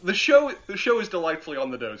 Appreciate it. The show is delightfully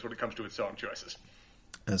on the nose when it comes to its song choices.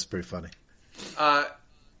 That's pretty funny.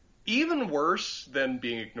 Even worse than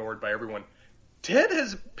being ignored by everyone, Ted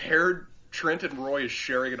has paired Trent and Roy as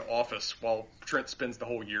sharing an office while Trent spends the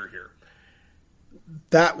whole year here.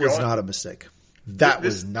 That was not a mistake. That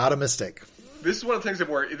was not a mistake. This is one of the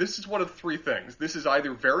things this is one of 3 things. This is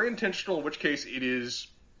either very intentional, in which case it is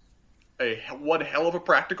one hell of a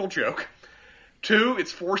practical joke. 2,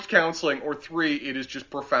 it's forced counseling. Or 3, it is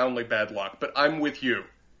just profoundly bad luck. But I'm with you.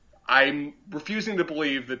 I'm refusing to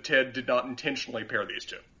believe that Ted did not intentionally pair these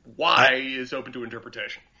 2. Why is open to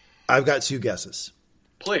interpretation. I've got 2 guesses.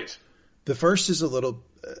 Please. The first is a little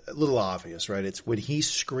obvious, right? It's when he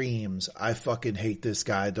screams, "I fucking hate this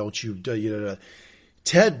guy, don't you?"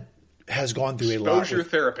 Ted has gone through a lot. Exposure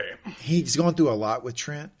therapy. He's gone through a lot with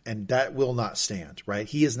Trent, and that will not stand, right?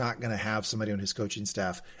 He is not going to have somebody on his coaching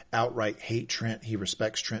staff outright hate Trent. He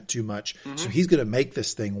respects Trent too much. So he's going to make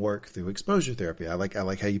this thing work through exposure therapy. I like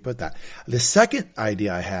how you put that. The second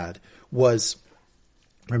idea I had was,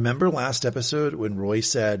 remember last episode when Roy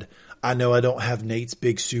said, I know I don't have Nate's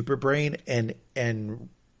big super brain, and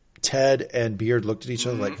Ted and Beard looked at each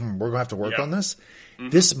other like, we're going to have to work on this.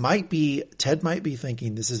 This might be, Ted might be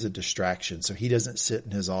thinking this is a distraction, so he doesn't sit in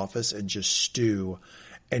his office and just stew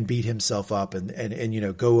and beat himself up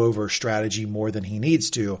and go over strategy more than he needs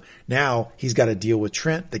to. Now he's got to deal with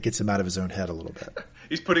Trent that gets him out of his own head a little bit.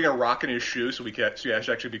 He's putting a rock in his shoe so he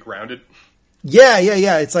actually be grounded. Yeah.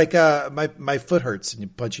 It's like my foot hurts and you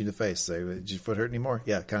punch you in the face. So, did your foot hurt anymore?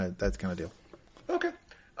 Yeah, that's kind of deal. Okay.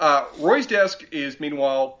 Roy's desk is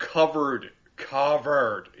meanwhile covered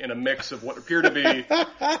in a mix of what appear to be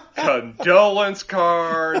condolence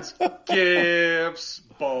cards, gifts,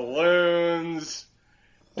 balloons.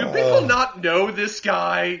 Do people not know this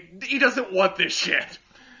guy? He doesn't want this shit.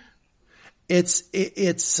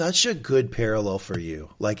 It's such a good parallel for you.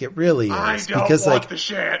 Like, it really is. I don't want the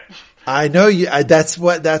shit. I know you. That's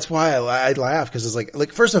why I laugh, because it's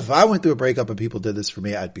like first off, if I went through a breakup and people did this for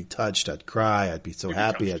me, I'd be touched, I'd cry, I'd be so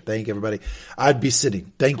happy, I'd thank everybody, I'd be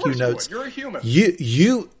sitting thank you notes. You're a human.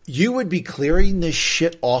 You would be clearing this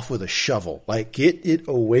shit off with a shovel. Like, get it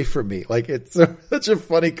away from me. Like, it's such a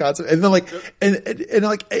funny concept. And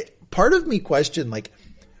then part of me questioned, like,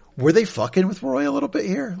 were they fucking with Roy a little bit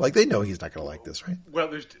here? Like, they know he's not going to like this, right? Well,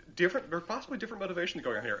 there's possibly different motivations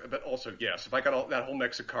going on here. But also, yes, if I got that whole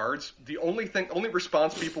mix of cards, the only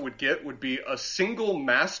response people would get would be a single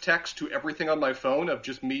mass text to everything on my phone of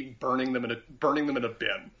just me burning them in a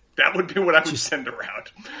bin. That would be what I would send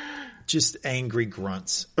around. Just angry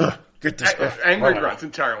grunts. Ugh, get this. Angry grunts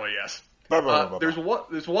entirely, yes.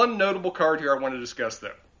 There's one notable card here I want to discuss,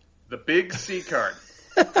 though. The big C card.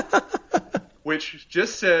 Which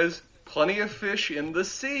just says, plenty of fish in the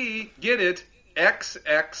sea, get it,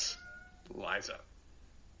 XX Liza.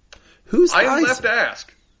 Who's Liza? I'm left to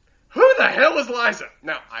ask, who the hell is Liza?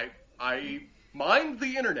 Now, I mind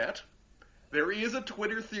the internet. There is a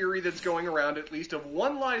Twitter theory that's going around, at least of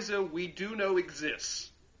one Liza we do know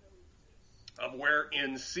exists. Of where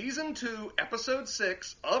in Season 2, Episode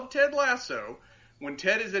 6 of Ted Lasso, when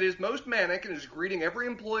Ted is at his most manic and is greeting every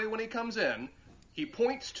employee when he comes in, he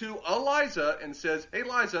points to a Liza and says, hey,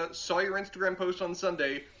 Liza, saw your Instagram post on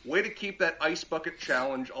Sunday. Way to keep that ice bucket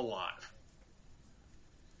challenge alive.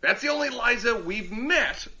 That's the only Liza we've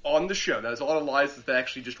met on the show. Now, there's a lot of Lizas that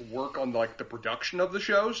actually just work on the production of the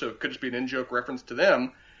show, so it could just be an in-joke reference to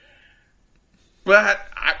them. But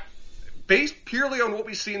based purely on what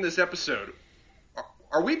we see in this episode,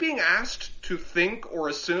 are we being asked to think or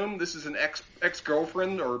assume this is an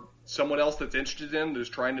ex-girlfriend or someone else that's interested in who's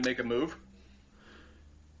trying to make a move?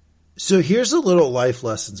 So here's a little life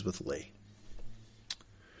lessons with Lee.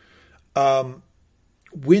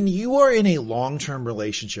 When you are in a long-term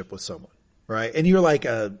relationship with someone, right? And you're like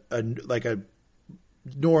a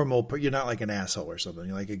normal, you're not like an asshole or something.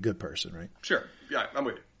 You're like a good person, right? Sure. Yeah, I'm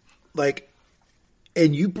with you. Like,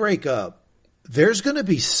 and you break up, there's going to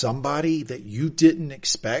be somebody that you didn't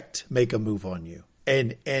expect make a move on you.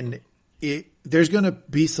 And there's going to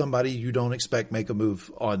be somebody you don't expect make a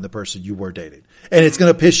move on the person you were dating. And it's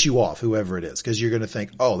going to piss you off, whoever it is, because you're going to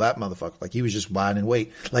think, oh, that motherfucker, like he was just lying in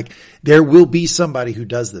wait. Like, there will be somebody who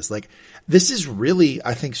does this. Like, this is really,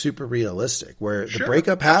 I think, super realistic, where the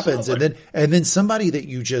breakup happens and then somebody that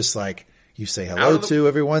you just like, you say hello to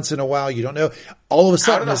every once in a while, you don't know, all of a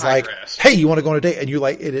sudden is like, hey, you want to go on a date? And you're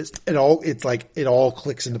like, it all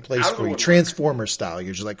clicks into place for you. Transformer style.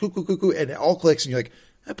 You're just like, coo, and it all clicks and you're like,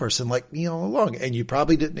 that person liked me all along, and you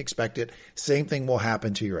probably didn't expect it. Same thing will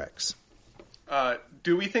happen to your ex.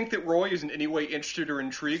 Do we think that Roy is in any way interested or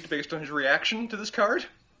intrigued based on his reaction to this card?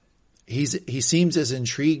 He seems as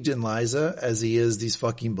intrigued in Liza as he is these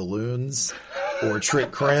fucking balloons or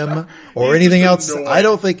trick creme or anything else. Annoyed.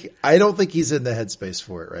 I don't think he's in the headspace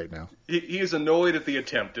for it right now. He is annoyed at the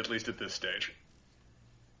attempt, at least at this stage.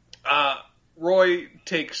 Roy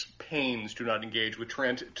takes pains to not engage with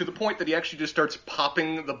Trent to the point that he actually just starts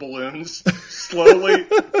popping the balloons slowly,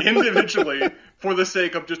 individually, for the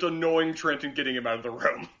sake of just annoying Trent and getting him out of the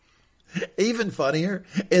room. Even funnier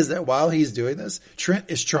is that while he's doing this,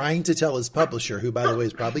 Trent is trying to tell his publisher, who, by the way,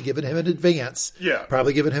 is probably giving him an advance. Yeah.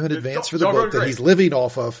 Probably giving him an advance for the book that he's living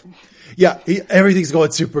off of. Yeah. Everything's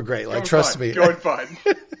going super great. Like, trust me. Going fine.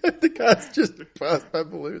 The guy's just passed by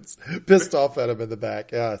balloons, pissed off at him in the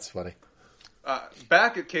back. Yeah, it's funny.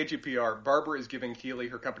 Back at KGPR, Barbara is giving Keely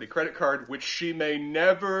her company credit card, which she may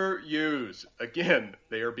never use. Again,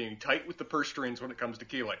 they are being tight with the purse strings when it comes to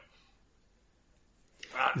Keely.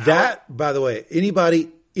 By the way,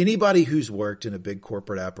 anybody who's worked in a big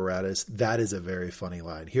corporate apparatus, that is a very funny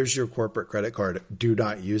line. Here's your corporate credit card. Do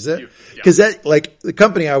not use it. Because that, like the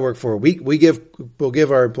company I work for, we'll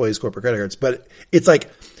give our employees corporate credit cards, but it's like,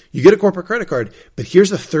 you get a corporate credit card, but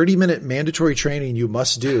here's a 30-minute mandatory training you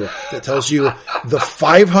must do that tells you the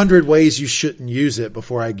 500 ways you shouldn't use it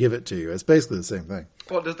before I give it to you. It's basically the same thing.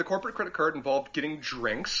 Well, does the corporate credit card involve getting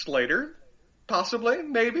drinks later? Possibly,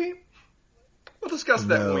 maybe. We'll discuss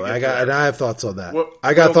that when we get there. And I have thoughts on that.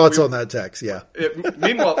 I got thoughts on that text, yeah.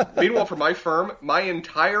 Meanwhile, for my firm, my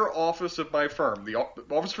entire office of my firm, the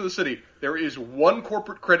office for the city, there is one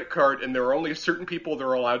corporate credit card, and there are only certain people that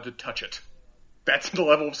are allowed to touch it. That's the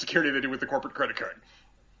level of security they do with the corporate credit card.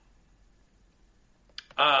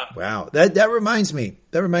 Wow, that reminds me.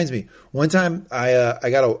 One time I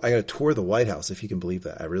got a tour of the White House, if you can believe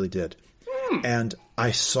that. I really did. And I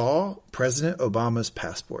saw President Obama's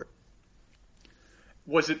passport.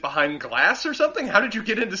 Was it behind glass or something? How did you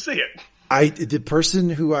get in to see it? The person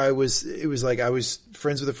who I was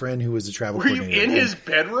friends with a friend who was a travel coordinator. Were you in his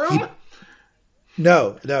bedroom?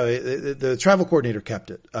 No, the travel coordinator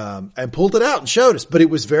kept it, and pulled it out and showed us, but it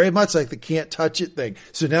was very much like the can't touch it thing.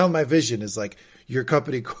 So now my vision is like your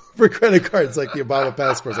company corporate credit card. It's like the Obama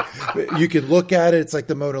passport. Like, you can look at it. It's like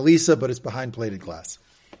the Mona Lisa, but it's behind plated glass.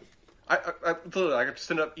 I have to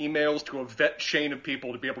send up emails to a vet chain of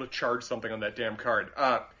people to be able to charge something on that damn card.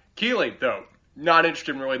 Keely, though, not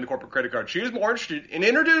interested in relating the corporate credit card. She is more interested in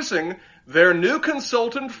introducing their new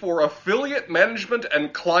consultant for affiliate management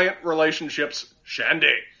and client relationships,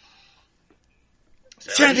 Shandy.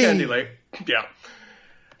 Shandy! Yeah.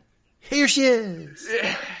 Here she is.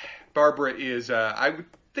 Barbara is, I would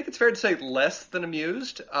think it's fair to say, less than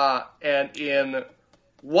amused. And in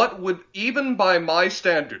what would, even by my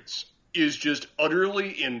standards, is just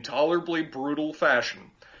utterly, intolerably brutal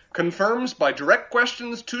fashion, confirms by direct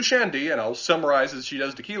questions to Shandy, and I'll summarize as she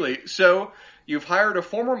does to Keely, so you've hired a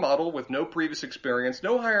former model with no previous experience,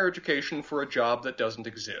 no higher education for a job that doesn't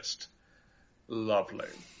exist. Lovely.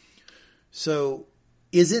 So,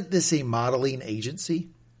 isn't this a modeling agency?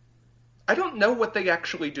 I don't know what they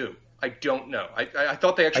actually do. I don't know. I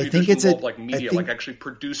thought they actually involved like media, like actually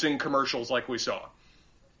producing commercials like we saw.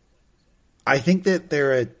 I think that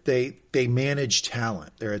they manage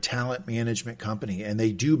talent. They're a talent management company, and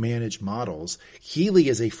they do manage models. Keely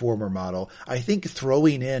is a former model. I think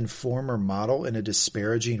throwing in former model in a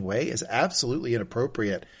disparaging way is absolutely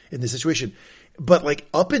inappropriate in this situation. But like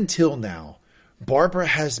up until now, Barbara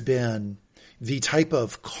has been the type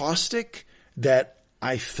of caustic that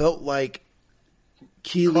I felt like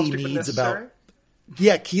Keely needs about.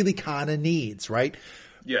 Yeah, Keely kind of needs, right?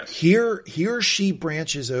 Yes. Here she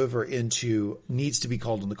branches over into needs to be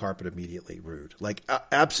called on the carpet immediately. Rude. Like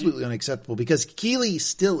absolutely unacceptable because Keely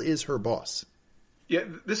still is her boss. Yeah,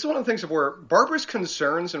 this is one of the things of where Barbara's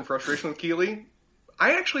concerns and frustration with Keely,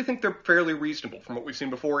 I actually think they're fairly reasonable from what we've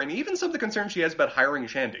seen before, and even some of the concerns she has about hiring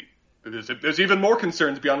Shandy. There's even more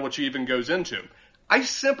concerns beyond what she even goes into. I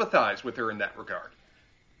sympathize with her in that regard.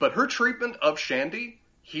 But her treatment of Shandy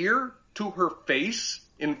here to her face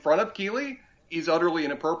in front of Keely is utterly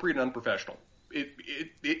inappropriate and unprofessional.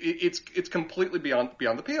 It's completely beyond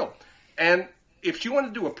the pale. And if she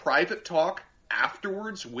wanted to do a private talk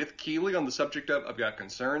afterwards with Keely on the subject of, I've got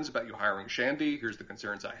concerns about you hiring Shandy, here's the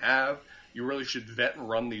concerns I have, you really should vet and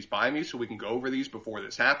run these by me so we can go over these before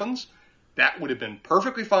this happens, that would have been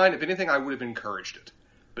perfectly fine. If anything, I would have encouraged it.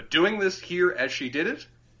 But doing this here as she did it,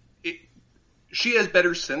 she has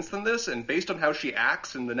better sense than this, and based on how she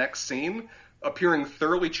acts in the next scene, appearing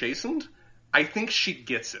thoroughly chastened, I think she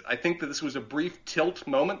gets it. I think that this was a brief tilt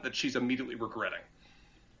moment that she's immediately regretting.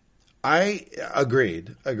 I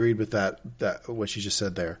agreed with that what she just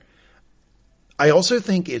said there. I also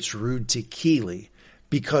think it's rude to Keely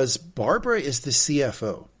because Barbara is the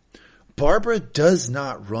CFO. Barbara does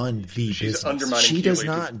not run the business. She does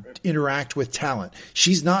not interact with talent.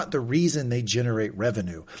 She's not the reason they generate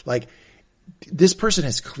revenue. Like, this person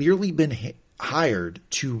has clearly been hired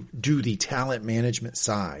to do the talent management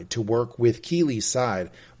side, to work with Keely's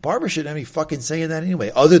side. Barbara shouldn't have any fucking say in that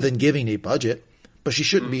anyway, other than giving a budget. But she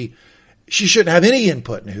shouldn't be. She shouldn't have any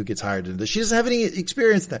input in who gets hired into this. She doesn't have any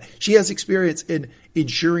experience in that. She has experience in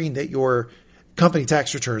ensuring that your company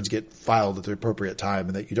tax returns get filed at the appropriate time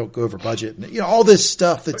and that you don't go over budget and, all this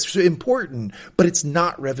stuff that's important, but it's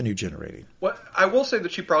not revenue generating. Well, I will say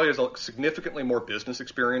that she probably has a significantly more business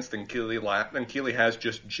experience than Keeley has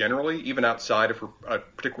just generally, even outside of her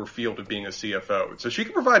particular field of being a CFO. So she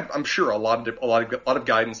can provide, I'm sure, a lot of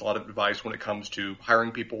guidance, a lot of advice when it comes to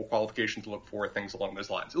hiring people, qualifications to look for, things along those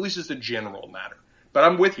lines. At least as a general matter. But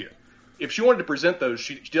I'm with you. If she wanted to present those,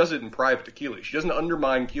 she does it in private to Keeley. She doesn't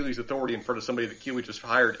undermine Keeley's authority in front of somebody that Keeley just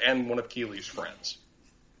hired and one of Keeley's friends.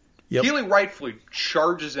 Yep. Keeley rightfully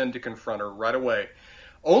charges in to confront her right away,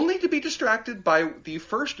 only to be distracted by the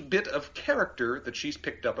first bit of character that she's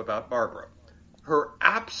picked up about Barbara. Her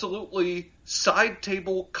absolutely side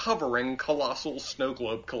table covering colossal snow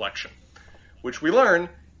globe collection, which we learn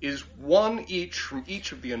is one each from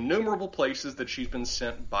each of the innumerable places that she's been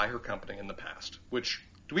sent by her company in the past, which...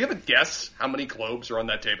 Do we have a guess how many globes are on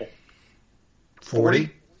that table? 40?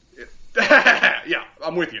 Yeah,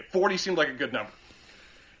 I'm with you. 40 seemed like a good number.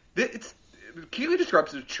 Keeley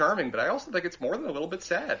describes it as charming, but I also think it's more than a little bit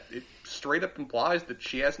sad. It straight up implies that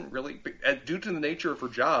she hasn't really, due to the nature of her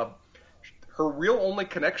job, her real only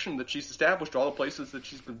connection that she's established to all the places that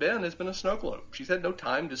she's been has been a snow globe. She's had no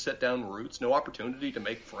time to set down roots, no opportunity to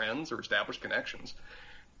make friends or establish connections.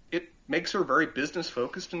 It makes her very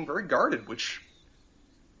business-focused and very guarded, which...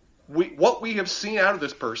 what we have seen out of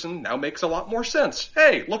this person now makes a lot more sense.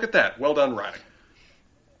 Hey, look at that. Well done writing.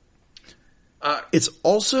 It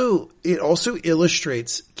also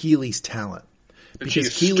illustrates Keeley's talent. Because she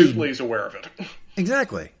astutely is aware of it.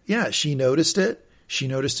 Exactly. Yeah, she noticed it. She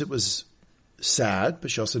noticed it was sad, but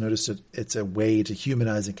she also noticed it's a way to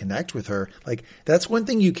humanize and connect with her. Like, that's one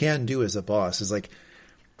thing you can do as a boss is like,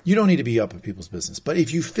 you don't need to be up in people's business, but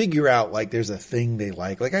if you figure out like there's a thing they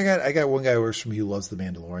like I got one guy who works for me who loves The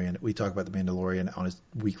Mandalorian. We talk about The Mandalorian on his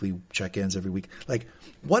weekly check-ins every week. Like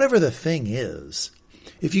whatever the thing is,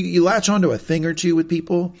 if you latch onto a thing or two with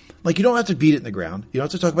people, like you don't have to beat it in the ground. You don't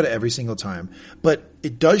have to talk about it every single time, but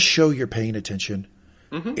it does show you're paying attention.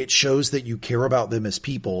 Mm-hmm. It shows that you care about them as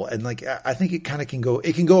people. And like, I think it kind of can go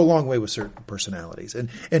a long way with certain personalities.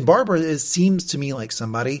 And Barbara seems to me like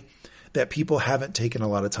somebody that people haven't taken a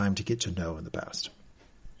lot of time to get to know in the past.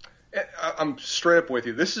 I'm straight up with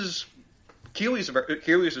you. Keeley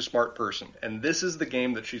is a smart person, and this is the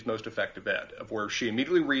game that she's most effective at, of where she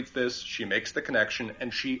immediately reads this, she makes the connection,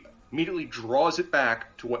 and she immediately draws it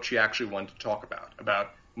back to what she actually wanted to talk about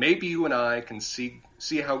maybe you and I can see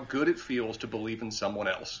how good it feels to believe in someone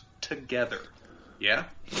else together. Yeah?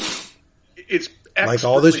 It's like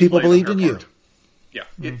all those people believed in you. Yeah,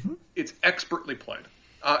 it's expertly played.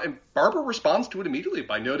 And Barbara responds to it immediately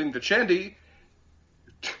by noting that Shandy,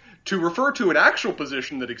 to refer to an actual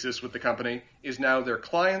position that exists with the company, is now their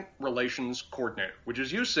client relations coordinator, which,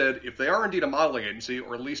 as you said, if they are indeed a modeling agency,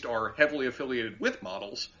 or at least are heavily affiliated with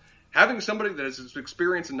models, having somebody that has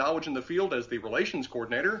experience and knowledge in the field as the relations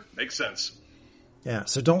coordinator makes sense. Yeah,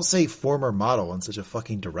 so don't say former model in such a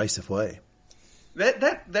fucking derisive way.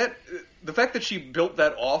 The fact that she built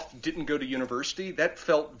that off, didn't go to university, that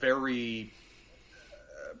felt very...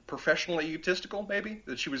 professionally egotistical, maybe?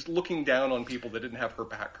 That she was looking down on people that didn't have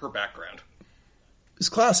her background. It's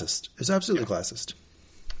classist. It's absolutely classist.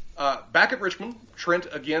 Back at Richmond, Trent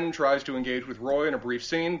again tries to engage with Roy in a brief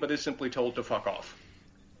scene, but is simply told to fuck off.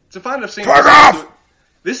 It's a fine enough scene. Fuck off!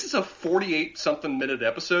 This is a 48-something minute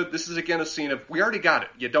episode. This is again a scene of, we already got it.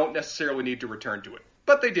 You don't necessarily need to return to it.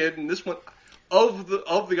 But they did, and this one, of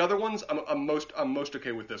the other ones, I'm most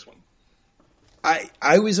okay with this one.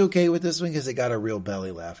 I was okay with this one because it got a real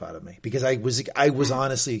belly laugh out of me, because I was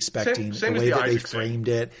honestly expecting same the way that they framed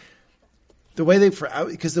it,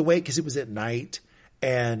 because it was at night,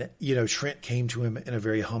 and Trent came to him in a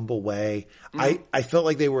very humble way. Mm-hmm. I felt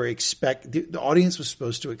like they were the audience was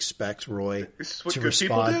supposed to expect Roy to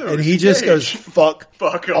respond, and he just goes fuck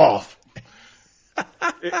off.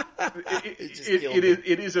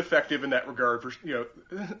 It is effective in that regard for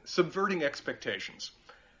subverting expectations.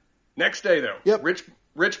 Next day, though, yep.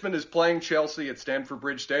 Richmond is playing Chelsea at Stamford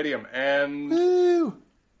Bridge Stadium, and Woo.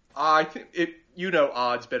 I think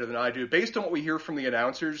odds better than I do. Based on what we hear from the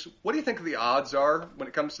announcers, what do you think the odds are when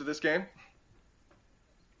it comes to this game?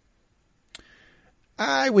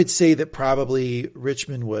 I would say that probably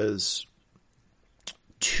Richmond was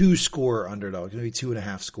 2-score underdogs, maybe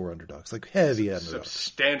 2.5 score underdogs, like heavy underdogs.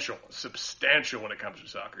 Substantial when it comes to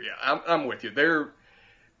soccer. Yeah, I'm with you.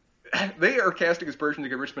 They are casting aspersions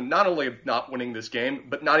against Richmond, not only of not winning this game,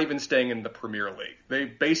 but not even staying in the Premier League.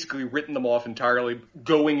 They've basically written them off entirely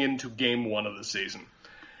going into game 1 of the season.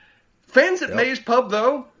 Fans at Mays Pub,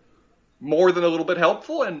 though, more than a little bit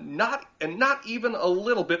helpful and not even a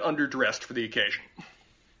little bit underdressed for the occasion.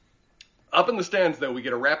 Up in the stands, though, we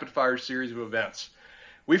get a rapid-fire series of events.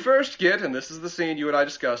 We first get, and this is the scene you and I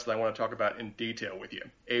discussed that I want to talk about in detail with you,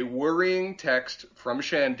 a worrying text from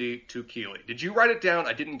Shandy to Keely. Did you write it down?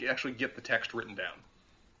 I didn't actually get the text written down.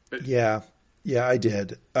 But... Yeah, I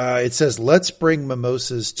did. It says, "Let's bring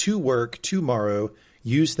mimosas to work tomorrow.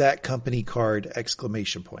 Use that company card!" !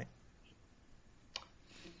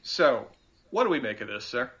 So, what do we make of this,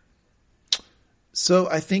 sir? So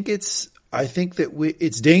I think it's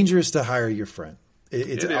dangerous to hire your friend.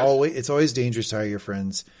 It's always dangerous to hire your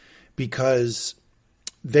friends because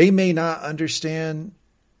they may not understand,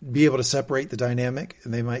 be able to separate the dynamic,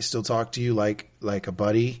 and they might still talk to you like a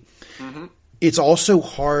buddy. Mm-hmm. It's also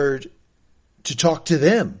hard to talk to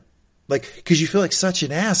them, because you feel like such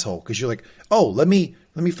an asshole because you're like, oh, let me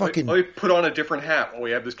fucking let me put on a different hat while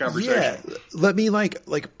we have this conversation. Yeah, let me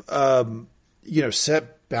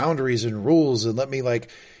set boundaries and rules, and let me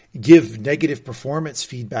give negative performance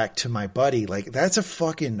feedback to my buddy. That's a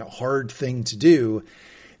fucking hard thing to do.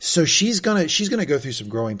 So she's gonna go through some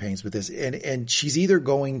growing pains with this, and she's either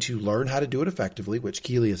going to learn how to do it effectively, which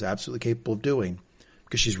Keely is absolutely capable of doing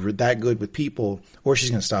because she's that good with people, or she's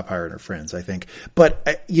going to stop hiring her friends, I think. But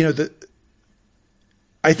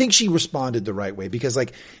I think she responded the right way because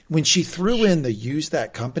when she threw in the use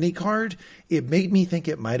that company card, it made me think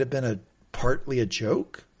it might have been partly a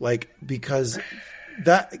joke, because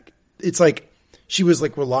that it's she was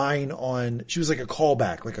relying on, she was a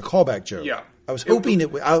callback joke. Yeah. I was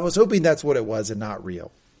hoping that's what it was and not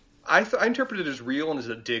real. I interpreted it as real and as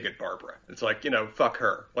a dig at Barbara. It's fuck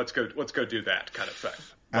her. Let's go do that kind of thing.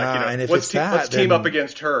 And if let's team up then,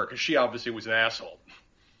 against her because she obviously was an asshole.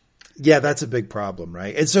 Yeah, that's a big problem,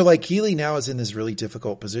 right? And so Keely now is in this really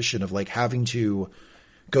difficult position of having to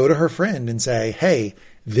go to her friend and say, hey,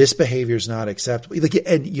 this behavior is not acceptable.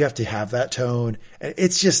 And you have to have that tone. And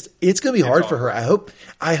it's going to be hard for her. I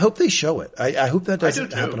hope they show it. I hope that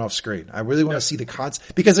doesn't happen off screen. I really want to see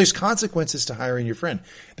because there's consequences to hiring your friend.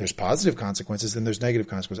 There's positive consequences and there's negative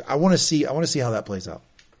consequences. I want to see how that plays out.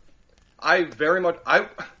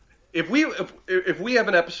 If we have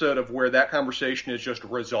an episode of where that conversation is just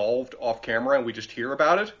resolved off camera and we just hear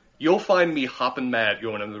about it, you'll find me hopping mad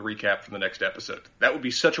going into the recap for the next episode. That would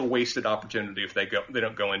be such a wasted opportunity if they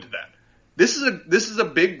don't go into that. This is a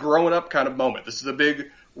big growing up kind of moment. This is a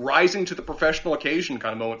big rising to the professional occasion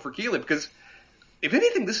kind of moment for Keely because if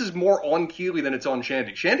anything, this is more on Keely than it's on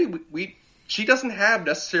Shandy. Shandy, she doesn't have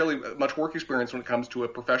necessarily much work experience when it comes to a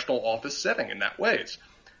professional office setting in that ways.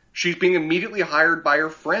 She's being immediately hired by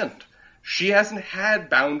her friend. She hasn't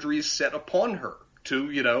had boundaries set upon her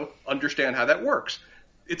to, understand how that works.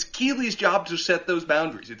 It's Keely's job to set those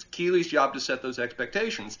boundaries. It's Keely's job to set those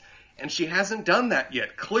expectations. And she hasn't done that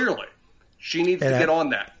yet, clearly. She needs to get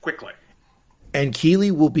on that quickly. And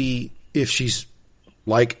Keely will be, if she's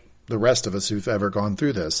like the rest of us who've ever gone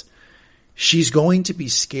through this, she's going to be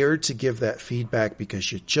scared to give that feedback because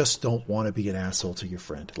you just don't want to be an asshole to your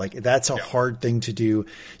friend. That's a hard thing to do.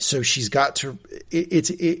 So she's got to,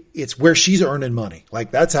 it's where she's earning money.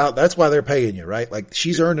 That's why they're paying you, right?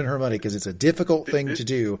 She's earning her money because it's a difficult thing to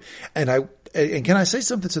do. And can I say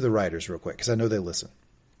something to the writers real quick? Cause I know they listen.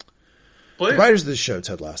 Please. The writers of this show,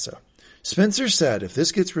 Ted Lasso. Spencer said, if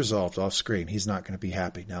this gets resolved off screen, he's not going to be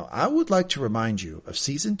happy. Now, I would like to remind you of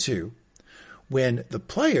season 2 when the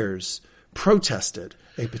players protested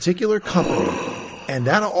a particular company and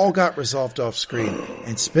that all got resolved off screen.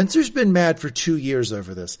 And Spencer's been mad for 2 years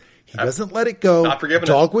over this. He doesn't let it go. Not forgiving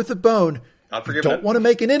Dog with a bone. Not forgiving Don't want to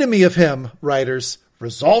make an enemy of him, writers.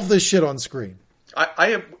 Resolve this shit on screen.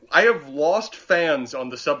 I have lost fans on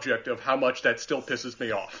the subject of how much that still pisses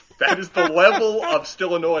me off. That is the level of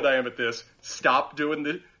still annoyed I am at this. Stop doing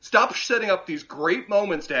this. Stop setting up these great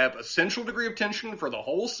moments to have a central degree of tension for the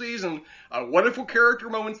whole season, wonderful character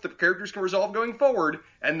moments that characters can resolve going forward,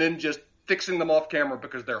 and then just fixing them off camera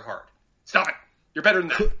because they're hard. Stop it. You're better than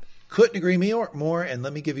that. Couldn't agree more, and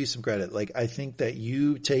let me give you some credit. I think that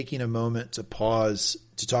you taking a moment to pause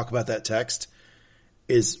to talk about that text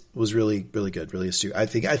was really, really good, really astute. I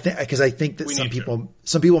think that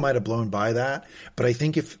some people might have blown by that, but I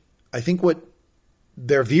think what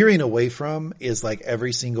they're veering away from is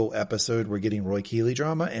every single episode we're getting Roy Keely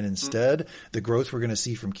drama, and instead the growth we're going to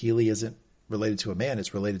see from Keely isn't related to a man;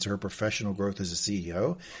 it's related to her professional growth as a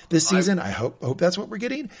CEO this season. I hope that's what we're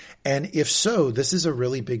getting, and if so, this is a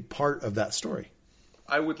really big part of that story.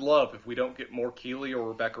 I would love if we don't get more Keely or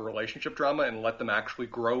Rebecca relationship drama and let them actually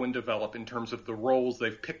grow and develop in terms of the roles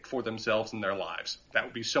they've picked for themselves in their lives. That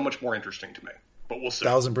would be so much more interesting to me. But we'll see.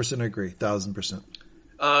 1,000% agree. 1,000%.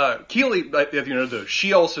 Keely, though,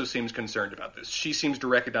 she also seems concerned about this. She seems to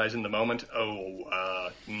recognize in the moment,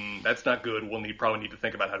 that's not good. We'll probably need to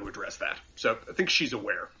think about how to address that. So I think she's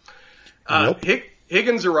aware.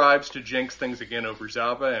 Higgins arrives to jinx things again over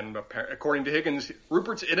Zava, and according to Higgins,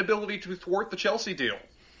 Rupert's inability to thwart the Chelsea deal,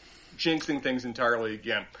 jinxing things entirely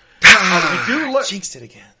again. Jinxed it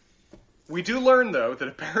again. We do learn, though, that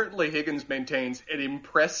apparently Higgins maintains an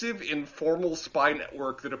impressive informal spy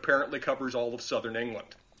network that apparently covers all of southern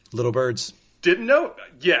England. Little birds. Didn't know?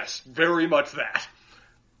 Yes, very much that.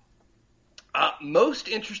 Most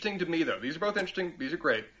interesting to me, though, these are both interesting, these are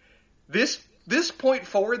great. This point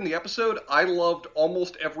forward in the episode, I loved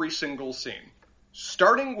almost every single scene.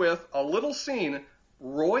 Starting with a little scene,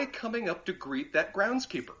 Roy coming up to greet that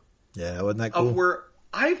groundskeeper. Yeah, wasn't that cool? Of where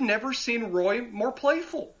I've never seen Roy more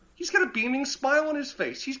playful. He's got a beaming smile on his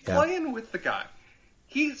face. He's playing with the guy.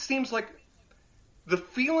 He seems like the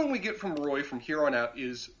feeling we get from Roy from here on out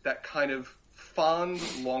is that kind of fond,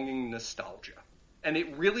 longing nostalgia. And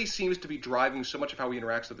it really seems to be driving so much of how he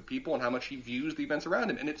interacts with the people and how much he views the events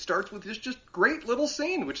around him. And it starts with this just great little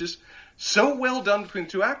scene, which is so well done between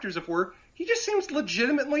two actors of where he just seems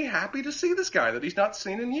legitimately happy to see this guy that he's not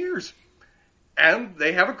seen in years. And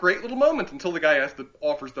they have a great little moment until the guy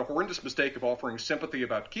offers the horrendous mistake of offering sympathy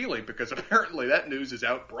about Keely, because apparently that news is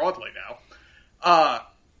out broadly now.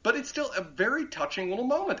 But it's still a very touching little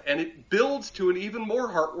moment, and it builds to an even more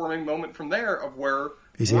heartwarming moment from there of where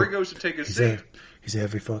Roy goes to take his seat. He's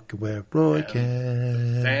every fucking where Roy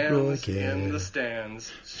can. Fans in the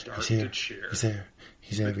stands start to cheer.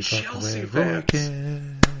 He's every fucking where Roy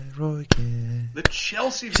can. Roy can. The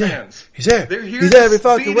Chelsea fans. He's there. They're here. He's every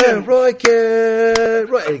fucking where Roy can.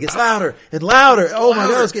 Roy. And it gets louder and louder. Oh my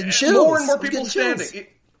God, it's getting chills. More and more people standing.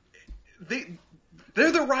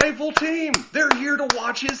 They're the rival team. They're here to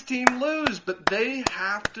watch his team lose, but they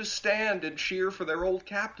have to stand and cheer for their old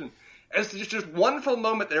captain. It's just wonderful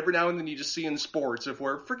moment that every now and then you just see in sports of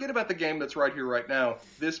where, forget about the game that's right here, right now.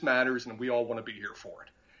 This matters, and we all want to be here for it.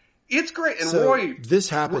 It's great. And so Roy... This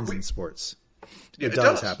happens in sports. It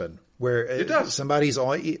does happen. Where it does. Somebody's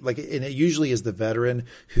and it usually is the veteran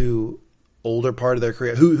who, older part of their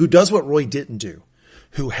career, who does what Roy didn't do,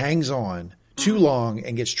 who hangs on too long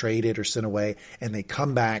and gets traded or sent away, and they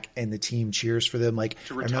come back and the team cheers for them. Like,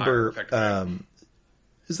 I remember,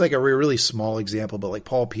 it's like a really small example, but like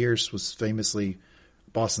Paul Pierce was famously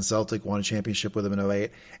Boston Celtic, won a championship with him in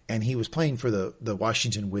 2008, and he was playing for the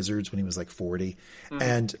Washington Wizards when he was like 40. Mm-hmm.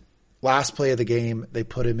 And last play of the game, they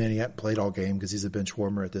put him in. He hadn't played all game because he's a bench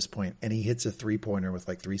warmer at this point, and he hits a 3-pointer with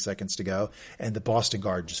like 3 seconds to go, and the Boston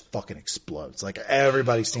guard just fucking explodes. Like,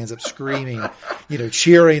 everybody stands up screaming,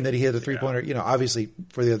 cheering that he hit a 3-pointer, obviously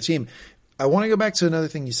for the other team. I want to go back to another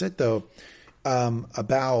thing you said though,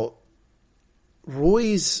 about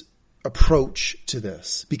Roy's approach to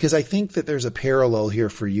this, because I think that there's a parallel here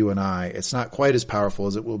for you and I. It's not quite as powerful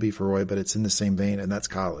as it will be for Roy, but it's in the same vein, and that's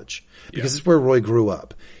college. Because it's where Roy grew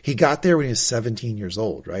up. He got there when he was 17 years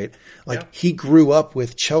old, right? Like, he grew up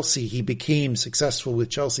with Chelsea. He became successful with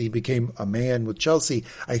Chelsea. He became a man with Chelsea.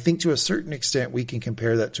 I think to a certain extent we can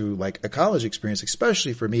compare that to like a college experience,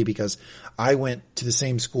 especially for me, because I went to the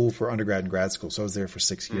same school for undergrad and grad school. So I was there for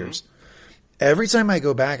 6 years. Every time I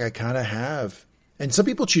go back, I kind of have, and some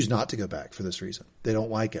people choose not to go back for this reason. They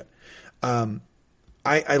don't like it.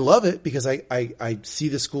 I love it because I see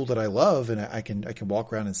the school that I love, and I can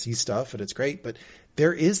walk around and see stuff, and it's great. But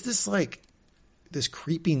there is this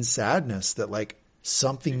creeping sadness that like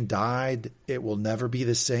something died. It will never be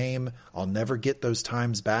the same. I'll never get those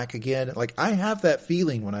times back again. Like, I have that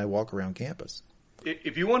feeling when I walk around campus.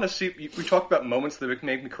 If you want to see, we talked about moments that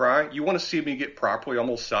make me cry. You want to see me get properly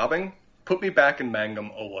almost sobbing? Put me back in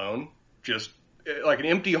Mangum alone. Just like an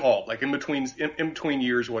empty hall, like in between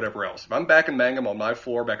years or whatever else. If I'm back in Mangum on my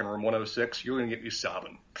floor, back in room 106, you're going to get me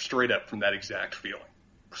sobbing straight up from that exact feeling.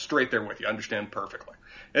 Straight there with you. I understand perfectly.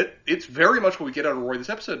 It's very much what we get out of Roy this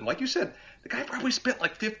episode. And like you said, the guy probably spent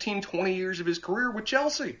like 15, 20 years of his career with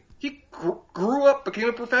Chelsea. He grew up, became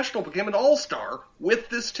a professional, became an all-star with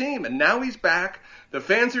this team. And now he's back. The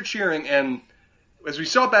fans are cheering. And as we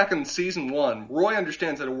saw back in season 1, Roy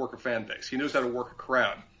understands how to work a fan base. He knows how to work a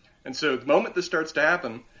crowd. And so the moment this starts to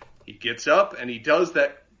happen, he gets up and he does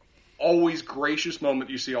that always gracious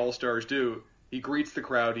moment you see all-stars do. He greets the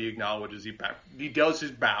crowd. He acknowledges. He does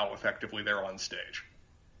his bow effectively there on stage.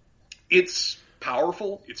 It's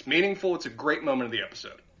powerful. It's meaningful. It's a great moment of the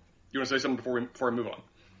episode. You want to say something before we move on?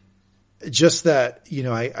 Just that,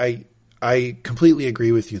 I completely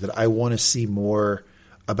agree with you that I want to see more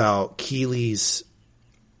about Keely's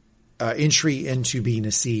entry into being a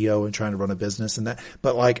CEO and trying to run a business and that.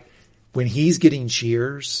 But like when he's getting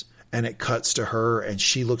cheers and it cuts to her and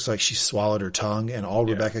she looks like she swallowed her tongue and all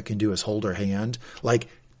Rebecca can do is hold her hand. Like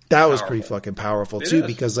that was pretty fucking powerful too,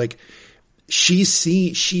 because like she's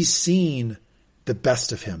seen the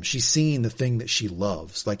best of him. She's seen the thing that she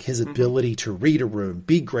loves, like his ability to read a room,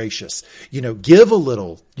 be gracious, give a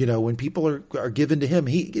little, when people are given to him.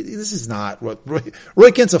 This is not what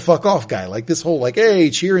Roy Kent's a fuck off guy. Like this whole, like, hey,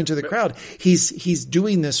 cheer into the crowd. He's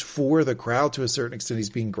doing this for the crowd to a certain extent. He's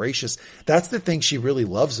being gracious. That's the thing she really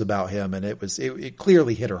loves about him. And it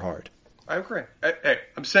clearly hit her hard. I agree. Hey,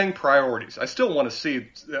 I'm saying priorities. I still want to see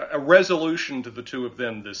a resolution to the two of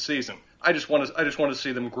them this season. I just want to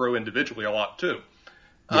see them grow individually a lot too.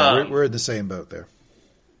 Yeah, we're in the same boat there.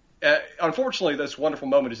 Unfortunately, this wonderful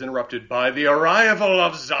moment is interrupted by the arrival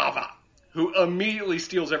of Zava, who immediately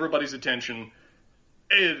steals everybody's attention.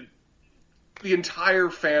 The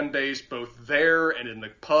entire fan base, both there and in the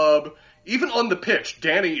pub, even on the pitch,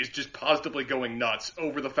 Danny is just positively going nuts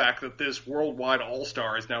over the fact that this worldwide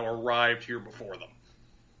all-star has now arrived here before them.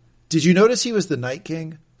 Did you notice he was the Night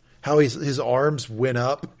King? How his arms went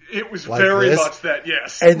up? It was like very this, much that,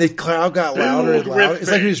 yes. And the crowd got louder and louder.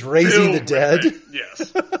 It's like he was raising the dead.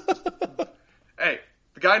 Yes. Hey,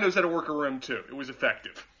 the guy knows how to work a room too. It was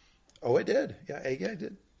effective. Oh, it did. Yeah, it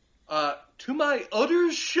did. To my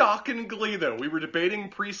utter shock and glee, though, we were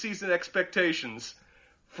debating preseason expectations.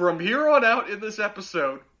 From here on out in this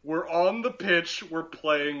episode, we're on the pitch, we're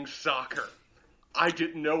playing soccer. I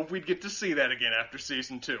didn't know if we'd get to see that again after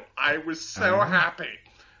season 2. I was so happy.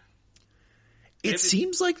 It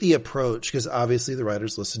seems like the approach, because obviously the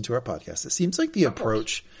writers listen to our podcast, it seems like the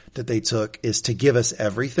approach that they took is to give us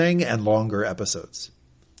everything and longer episodes.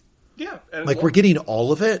 Yeah. And like we're getting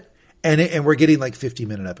all of it, and we're getting like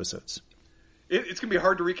 50-minute episodes. It's going to be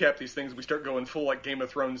hard to recap these things if we start going full like Game of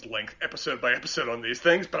Thrones length, episode by episode on these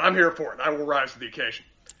things, but I'm here for it. I will rise to the occasion.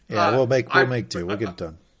 Yeah, we'll make do. We'll get it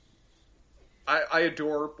done. I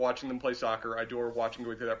adore watching them play soccer. I adore watching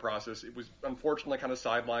going through that process. It was unfortunately kind of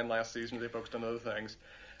sidelined last season. They focused on other things.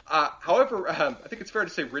 However, I think it's fair to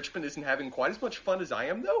say Richmond isn't having quite as much fun as I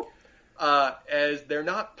am, though, as they're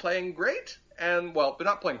not playing great. And, well, they're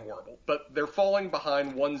not playing horrible, but they're falling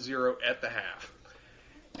behind 1-0 at the half.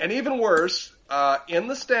 And even worse, in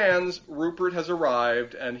the stands, Rupert has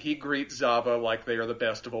arrived, and he greets Zava like they are the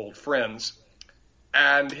best of old friends.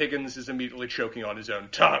 And Higgins is immediately choking on his own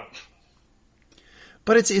tongue.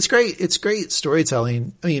 But it's great. It's great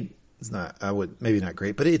storytelling. I mean, it's not. Maybe not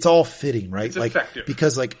great, but it's all fitting, right? It's like effective.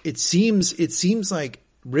 Because like it seems like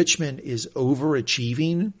Richmond is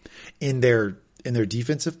overachieving in their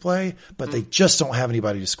defensive play, but they just don't have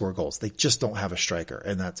anybody to score goals. They just don't have a striker,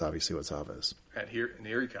 and that's obviously what Zava is. And here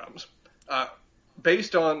he comes.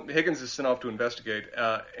 Based on Higgins is sent off to investigate,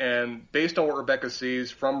 and based on what Rebecca sees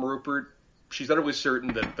from Rupert, she's utterly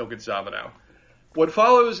certain that they'll get Zava now. What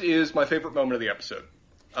follows is my favorite moment of the episode.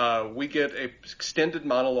 We get an extended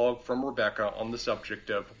monologue from Rebecca on the subject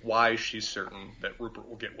of why she's certain that Rupert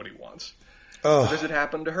will get what he wants. Oh. Because it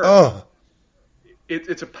happened to her. Oh.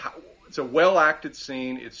 It's a well-acted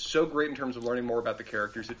scene. It's so great in terms of learning more about the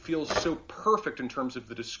characters. It feels so perfect in terms of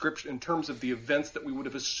the description, in terms of the events that we would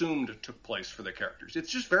have assumed took place for the characters.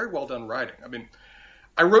 It's just very well done writing. I mean,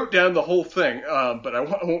 I wrote down the whole thing, but I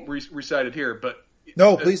won't recite it here. But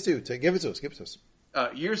no, please do. Give it to us.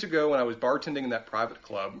 Years ago, when I was bartending in that private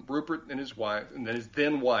club, Rupert and his wife, and then his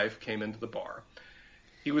then wife, came into the bar.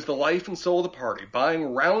 He was the life and soul of the party,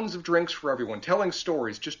 buying rounds of drinks for everyone, telling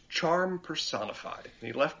stories, just charm personified. And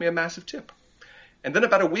he left me a massive tip. And then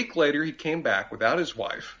about a week later, he came back without his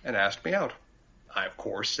wife and asked me out. I, of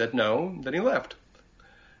course, said no, and then he left.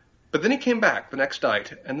 But then he came back the next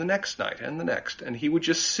night, and the next night, and the next, and he would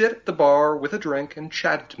just sit at the bar with a drink and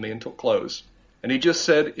chat to me until close. And he just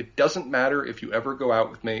said, it doesn't matter if you ever go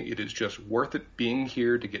out with me, it is just worth it being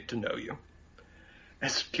here to get to know you.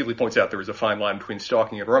 As Keeley points out, there is a fine line between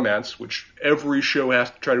stalking and romance, which every show has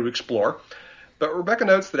to try to explore. But Rebecca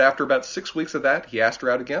notes that after about 6 weeks of that, he asked her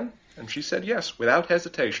out again, and she said yes, without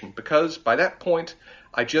hesitation, because by that point,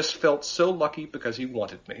 I just felt so lucky because he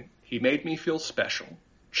wanted me. He made me feel special,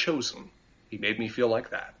 chosen. He made me feel like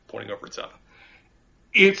that, pointing over at Zava.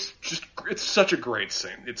 It's such a great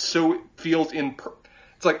scene. It's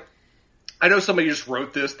like, I know somebody just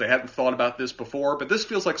wrote this, they hadn't thought about this before, but this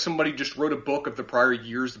feels like somebody just wrote a book of the prior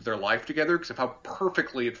years of their life together because of how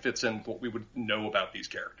perfectly it fits in what we would know about these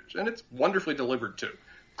characters. And it's wonderfully delivered, too.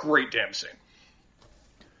 Great damn scene.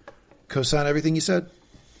 Co-sign everything you said?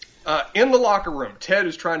 In the locker room, Ted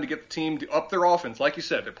is trying to get the team to up their offense. Like you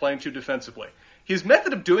said, they're playing too defensively. His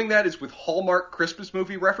method of doing that is with Hallmark Christmas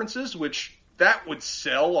movie references, which that would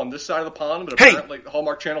sell on this side of the pond, but apparently the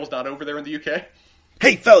Hallmark Channel is not over there in the UK.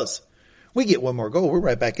 Hey, fellas! We get one more goal, we're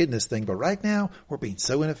right back in this thing. But right now, we're being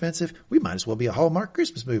so inoffensive, we might as well be a Hallmark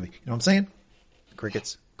Christmas movie. You know what I'm saying?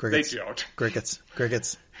 Crickets. They don't.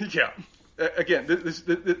 Crickets. Yeah. Again,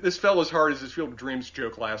 this fell as hard as his Field of Dreams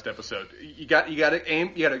joke last episode. You got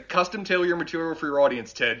to custom tailor your material for your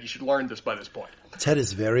audience, Ted. You should learn this by this point. Ted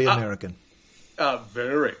is very American.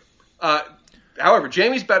 Very. However,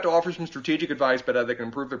 Jamie's about to offer some strategic advice about how they can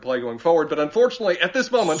improve their play going forward, but unfortunately, at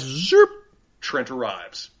this moment, Trent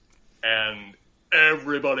arrives, and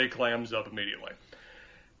everybody clams up immediately.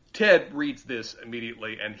 Ted reads this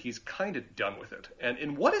immediately, and he's kind of done with it. And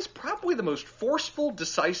in what is probably the most forceful,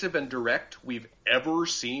 decisive, and direct we've ever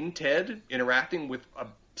seen Ted interacting with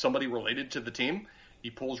somebody related to the team, he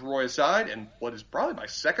pulls Roy aside, and what is probably my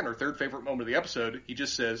second or third favorite moment of the episode, he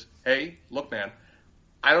just says, "Hey, look, man,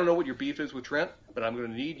 I don't know what your beef is with Trent, but I'm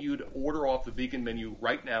going to need you to order off the vegan menu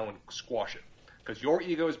right now and squash it. Because your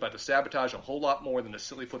ego is about to sabotage a whole lot more than a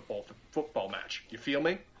silly football match. You feel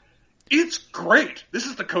me?" It's great. This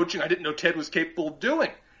is the coaching I didn't know Ted was capable of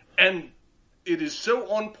doing. And it is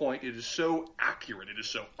so on point. It is so accurate. It is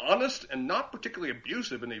so honest and not particularly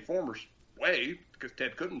abusive in a former way, because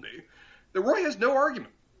Ted couldn't be, that Roy has no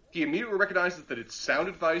argument. He immediately recognizes that it's sound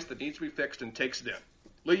advice that needs to be fixed and takes it in.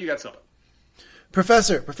 Lee, you got something.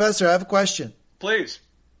 Professor, I have a question. Please.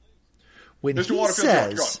 When Mr. he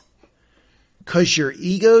says, because your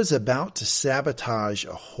ego's about to sabotage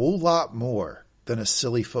a whole lot more than a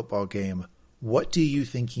silly football game, what do you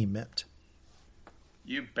think he meant?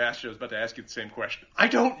 You bastard, I was about to ask you the same question. I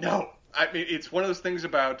don't know. I mean, it's one of those things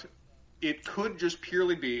about, it could just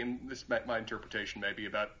purely be, and this is my interpretation maybe,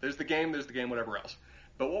 about there's the game, whatever else.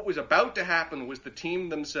 But what was about to happen was the team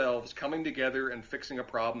themselves coming together and fixing a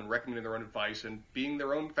problem and recommending their own advice and being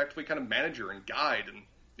their own effectively kind of manager and guide and,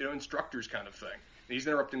 instructors kind of thing. And he's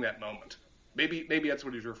interrupting that moment. Maybe that's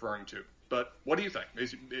what he's referring to. But what do you think?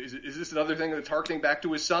 Is this another thing that's harkening back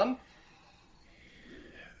to his son?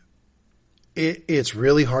 It's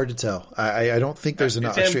really hard to tell. I don't think there's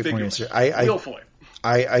a straightforward answer. Willfully.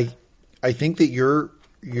 I think that your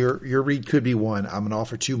read could be one. I'm going to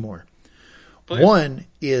offer two more. Please. One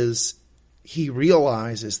is he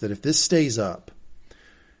realizes that if this stays up,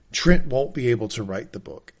 Trent won't be able to write the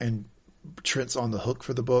book. And Trent's on the hook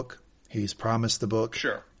for the book. He's promised the book.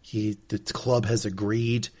 Sure. The club has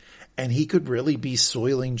agreed. And he could really be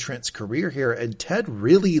soiling Trent's career here. And Ted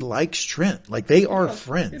really likes Trent. Like, they are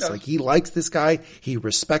friends. Like, he likes this guy. He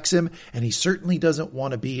respects him. And he certainly doesn't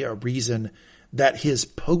want to be a reason that his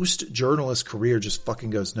post-journalist career just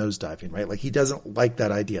fucking goes nosediving, right? Like, he doesn't like that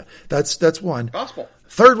idea. That's one. Possible.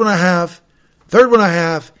 Third one I have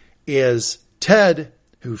is Ted,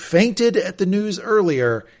 who fainted at the news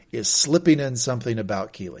earlier, is slipping in something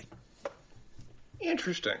about Keeley.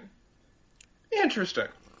 Interesting.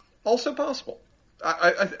 Also possible.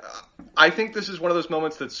 I think this is one of those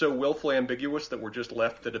moments that's so willfully ambiguous that we're just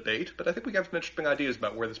left to debate, but I think we have some interesting ideas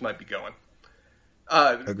about where this might be going.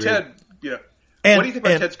 Ted, what do you think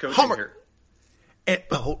about Ted's coaching here?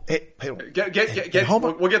 We'll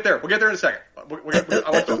get there. We'll get there in a second. I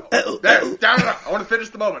want to finish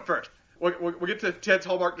the moment first. We'll get to Ted's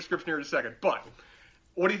hallmark description here in a second, but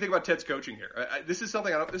what do you think about Ted's coaching here? This is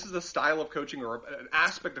this is a style of coaching or an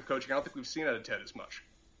aspect of coaching I don't think we've seen out of Ted as much.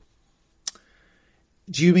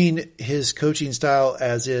 Do you mean his coaching style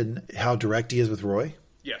as in how direct he is with Roy?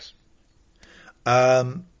 Yes.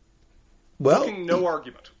 Well, no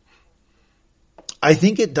argument. I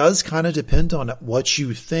think it does kind of depend on what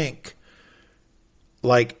you think,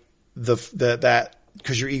 like that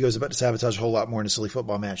because your ego is about to sabotage a whole lot more in a silly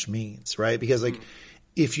football match means, right? Because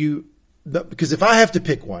because if I have to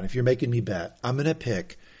pick one, if you're making me bet, I'm going to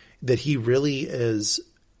pick that he really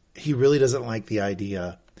doesn't like the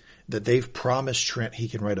idea that they've promised Trent he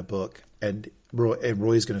can write a book and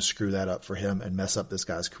Roy's going to screw that up for him and mess up this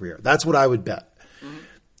guy's career. That's what I would bet. Mm-hmm.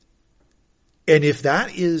 And if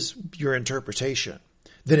that is your interpretation,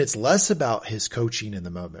 then it's less about his coaching in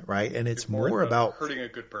the moment, right? And it's more about hurting a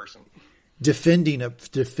good person, defending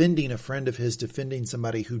a friend of his, defending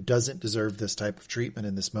somebody who doesn't deserve this type of treatment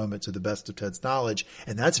in this moment to the best of Ted's knowledge.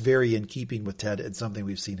 And that's very in keeping with Ted and something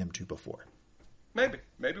we've seen him do before. Maybe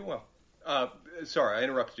well. Sorry, I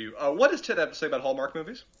interrupted you. What does Ted have to say about Hallmark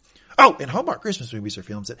movies? Oh, and Hallmark Christmas movies are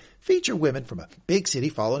films that feature women from a big city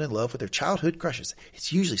falling in love with their childhood crushes.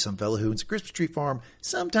 It's usually some fellow who owns a Christmas tree farm.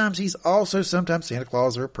 Sometimes Santa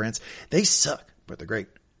Claus or a prince. They suck, but they're great.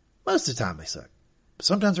 Most of the time they suck. But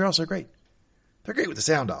sometimes they're also great. They're great with the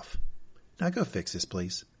sound off. Now go fix this,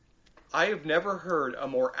 please. I have never heard a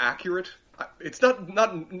more accurate... It's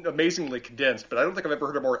not amazingly condensed, but I don't think I've ever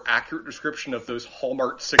heard a more accurate description of those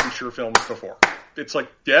Hallmark signature films before. it's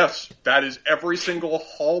like, yes, that is every single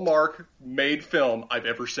Hallmark made film I've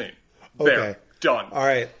ever seen. Okay. There. Done. All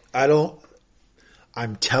right.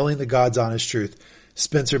 I'm telling the God's honest truth.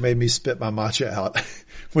 Spencer made me spit my matcha out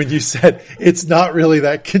when you said it's not really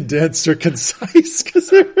that condensed or concise,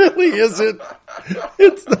 because it really isn't.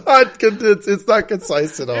 It's not condensed. It's not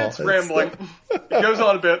concise at all. It's rambling. It goes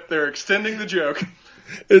on a bit. They're extending the joke.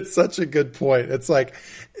 It's such a good point. It's like,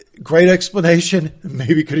 great explanation.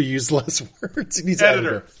 Maybe could have used less words. He needs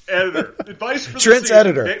editor. Advice for Trent's the season.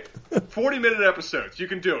 editor. Okay? 40-minute episodes. You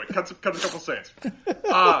can do it. Cut a couple scenes.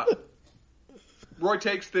 Roy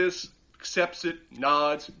takes this, accepts it,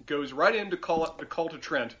 nods, goes right in to call to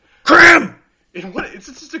Trent. Cram! It's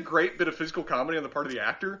just a great bit of physical comedy on the part of the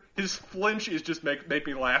actor. His flinch is just make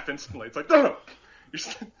me laugh instantly. It's like, no.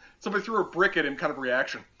 Somebody threw a brick at him kind of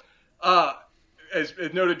reaction. As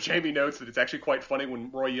noted, Jamie notes that it's actually quite funny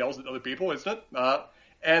when Roy yells at other people, isn't it?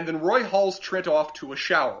 And then Roy hauls Trent off to a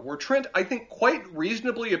shower, where Trent, I think, quite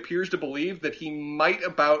reasonably appears to believe that he might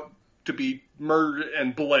about to be murdered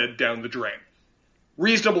and bled down the drain.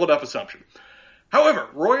 Reasonable enough assumption. However,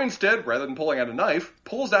 Roy instead, rather than pulling out a knife,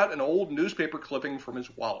 pulls out an old newspaper clipping from his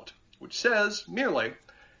wallet, which says, merely,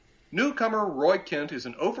 newcomer Roy Kent is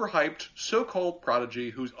an overhyped, so-called prodigy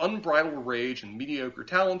whose unbridled rage and mediocre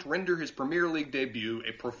talent render his Premier League debut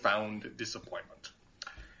a profound disappointment.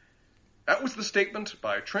 That was the statement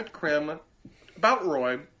by Trent Krim about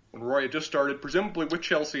Roy when Roy had just started, presumably with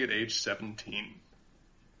Chelsea at age 17.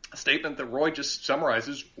 A statement that Roy just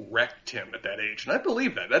summarizes wrecked him at that age. And I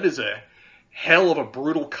believe that. That is a hell of a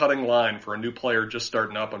brutal cutting line for a new player just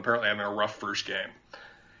starting up and apparently having a rough first game.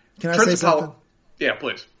 Can I say something? Yeah,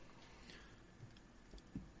 please.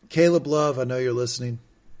 Caleb Love, I know you're listening.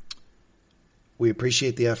 We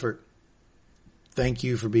appreciate the effort. Thank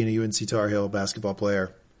you for being a UNC Tar Heel basketball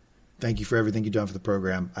player. Thank you for everything you've done for the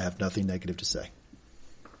program. I have nothing negative to say.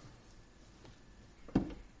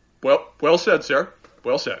 Well said, sir.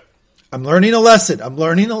 Well said. I'm learning a lesson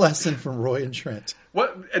from Roy and Trent.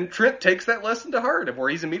 And Trent takes that lesson to heart, where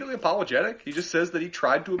he's immediately apologetic. He just says that he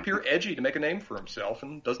tried to appear edgy to make a name for himself,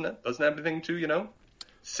 and doesn't have anything to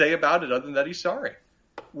say about it other than that he's sorry.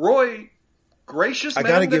 Roy, gracious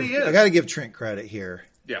man that he is. I got to give Trent credit here.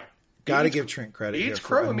 Yeah, got to give Trent credit. He here eats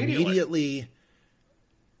crow immediately.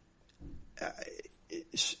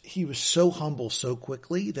 He was so humble so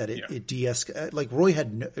quickly that it de-escalated. Like Roy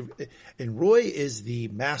and Roy is the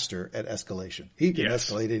master at escalation. He can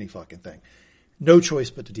escalate any fucking thing. No choice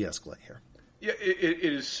but to de-escalate here. Yeah, it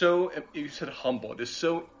is so, you said humble. It is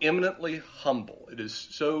so eminently humble. It is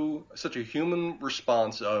such a human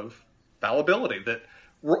response of fallibility that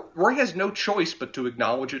Roy has no choice but to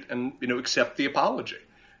acknowledge it and, accept the apology,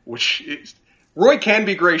 which is, Roy can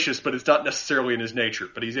be gracious, but it's not necessarily in his nature,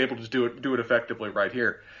 but he's able to do it effectively right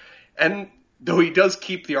here. And though he does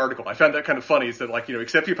keep the article, I found that kind of funny, is that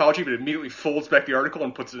accept the apology, but immediately folds back the article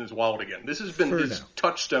and puts it in his wallet again. This has been his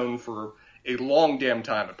touchstone for a long damn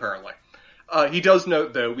time, apparently. He does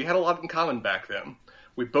note, though, we had a lot in common back then.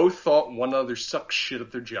 We both thought one another sucked shit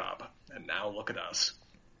at their job. And now look at us.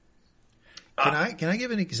 Can I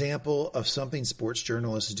give an example of something sports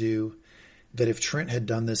journalists do that if Trent had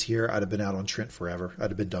done this here, I'd have been out on Trent forever.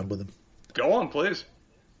 I'd have been done with him. Go on, please.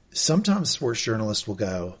 Sometimes sports journalists will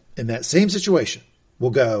go, in that same situation, will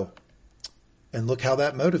go, and look how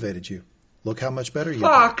that motivated you. Look how much better you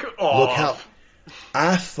are. Fuck off. Look how...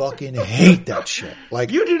 I fucking hate that shit.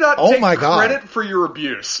 Like, you do not take credit for your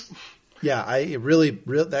abuse. Yeah,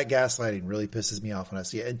 that gaslighting really pisses me off when I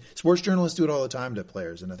see it. And sports journalists do it all the time to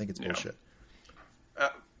players, and I think it's bullshit.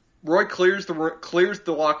 Roy clears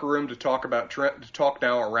the locker room to talk about Trent, to talk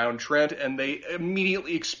now around Trent, and they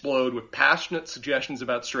immediately explode with passionate suggestions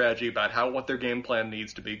about strategy, about what their game plan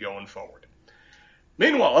needs to be going forward.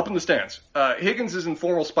 Meanwhile, up in the stands, Higgins'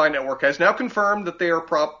 informal spy network has now confirmed that they are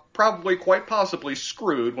probably, quite possibly,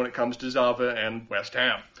 screwed when it comes to Zava and West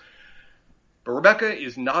Ham. But Rebecca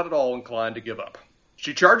is not at all inclined to give up.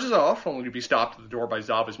 She charges off, only to be stopped at the door by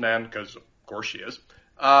Zava's man, because of course she is,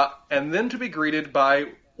 and then to be greeted by...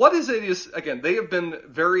 Again, they have been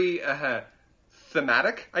very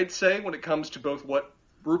thematic, I'd say, when it comes to both what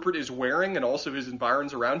Rupert is wearing and also his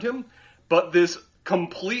environs around him. But this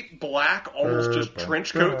complete black, almost just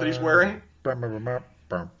trench coat that he's wearing...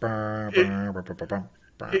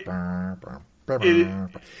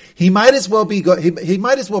 He might as well be... He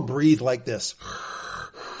might as well breathe like this.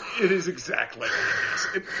 It is exactly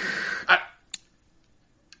what it is.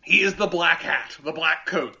 He is the black hat, the black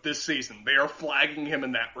coat this season. They are flagging him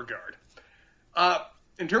in that regard.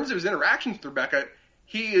 In terms of his interactions with Rebecca,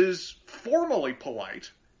 he is formally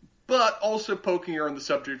polite, but also poking her on the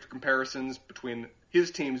subject of comparisons between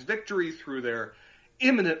his team's victory through their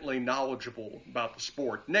eminently knowledgeable about the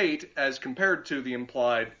sport Nate, as compared to the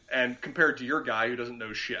implied and compared to your guy who doesn't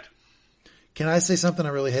know shit. Can I say something I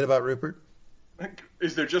really hate about Rupert?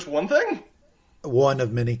 Is there just one thing? One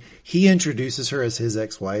of many. He introduces her as his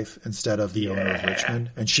ex-wife instead of the owner of Richmond.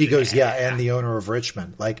 And she goes, and the owner of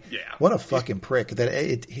Richmond. Like, what a fucking prick.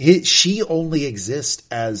 That she only exists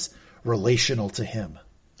as relational to him.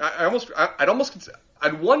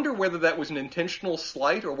 I'd wonder whether that was an intentional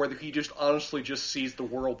slight or whether he just honestly just sees the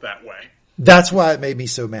world that way. That's why it made me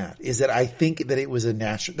so mad, is that I think that it was a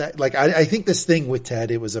natural, I think this thing with Ted,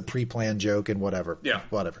 it was a pre-planned joke and whatever. Yeah.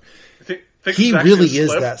 Whatever. He really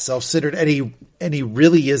is that self-centered, and he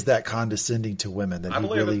really is that condescending to women that he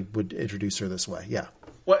really would introduce her this way. Yeah.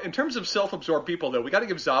 Well, in terms of self-absorbed people, though, we got to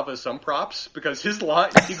give Zava some props because his line,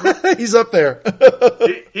 he's up there.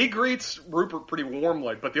 he greets Rupert pretty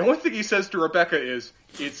warmly, but the only thing he says to Rebecca is,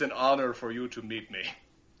 "It's an honor for you to meet me."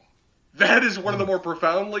 That is one of the more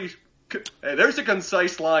profoundly. Hey, there's a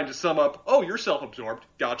concise line to sum up. Oh, you're self-absorbed.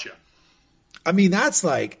 Gotcha. I mean, that's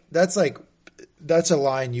a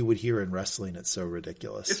line you would hear in wrestling. It's so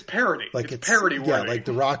ridiculous. It's parody. It's parody worthy. Yeah,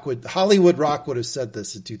 like Hollywood Rock would have said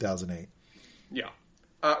this in 2008. Yeah.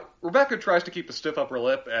 Rebecca tries to keep a stiff upper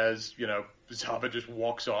lip as, Zava just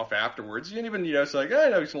walks off afterwards. And even, it's like, he's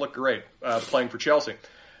going to look great playing for Chelsea.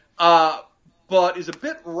 But is a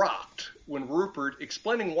bit rocked when Rupert,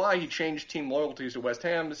 explaining why he changed team loyalties to West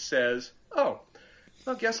Ham, says, "Oh,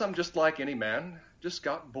 I guess I'm just like any man. Just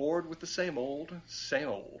got bored with the same old,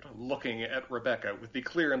 looking at Rebecca with the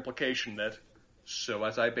clear implication that, so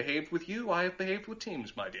as I behaved with you, I have behaved with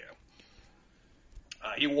teams, my dear."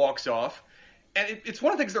 He walks off, and it's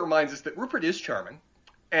one of the things that reminds us that Rupert is charming,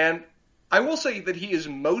 and I will say that he is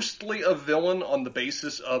mostly a villain on the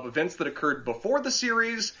basis of events that occurred before the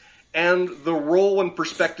series and the role and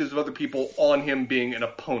perspectives of other people on him being an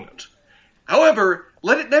opponent. However,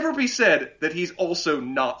 let it never be said that he's also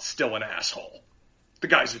not still an asshole. The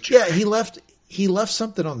guy's a jerk. Yeah, he left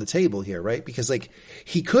something on the table here, right? Because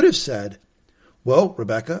he could have said, "Well,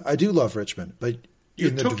 Rebecca, I do love Richmond, but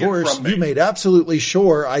in the divorce, you made absolutely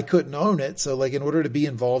sure I couldn't own it. So in order to be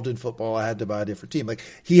involved in football, I had to buy a different team."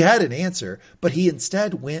 He had an answer, but he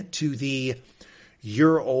instead went to the,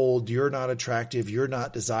 "You're old, you're not attractive, you're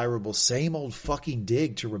not desirable," same old fucking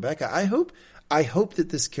dig to Rebecca. I hope that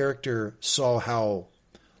this character saw how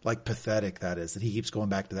pathetic that is, that he keeps going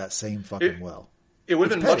back to that same fucking well. It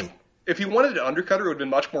would have been much, if he wanted to undercut her, it would have been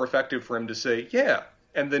much more effective for him to say, "Yeah,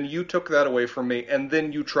 and then you took that away from me, and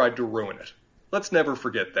then you tried to ruin it. Let's never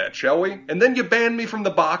forget that, shall we? And then you banned me from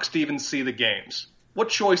the box to even see the games. What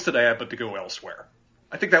choice did I have but to go elsewhere?"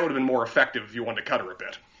 I think that would have been more effective if you wanted to cut her a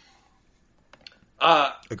bit.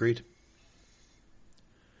 Agreed.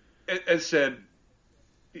 As said,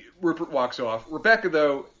 Rupert walks off. Rebecca,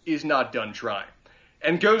 though, is not done trying,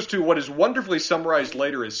 and goes to what is wonderfully summarized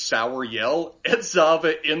later as sour yell at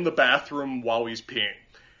Zava in the bathroom while he's peeing.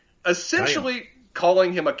 Essentially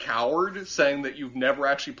calling him a coward, saying that you've never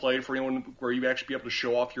actually played for anyone where you actually be able to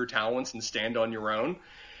show off your talents and stand on your own.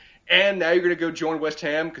 And now you're going to go join West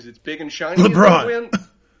Ham because it's big and shiny. LeBron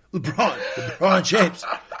James.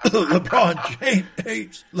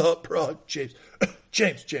 LeBron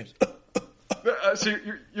James. James. So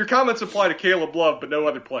your comments apply to Caleb Love, but no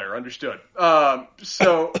other player. Understood.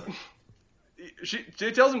 So she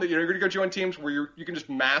tells him that you're going to go join teams where you can just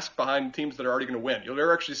mask behind teams that are already going to win. You'll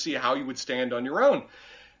never actually see how you would stand on your own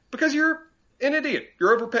because you're an idiot.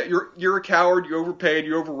 You're overpaid. You're a coward. You're overpaid.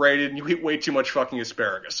 You're overrated, and you eat way too much fucking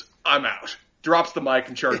asparagus. I'm out. Drops the mic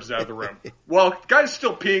and charges out of the room. Well, the guy's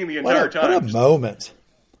still peeing the entire time. What a moment.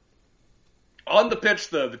 On the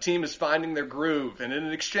pitch, though, the team is finding their groove, and in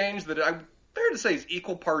an exchange that I'm fair to say is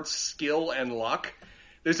equal parts skill and luck,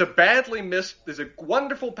 there's a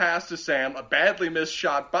wonderful pass to Sam, a badly missed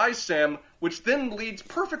shot by Sam, which then leads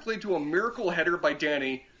perfectly to a miracle header by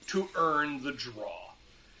Danny to earn the draw.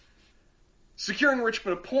 Securing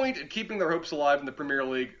Richmond a point and keeping their hopes alive in the Premier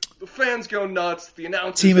League. The fans go nuts. The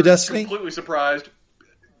announcers Team of Destiny? Completely surprised.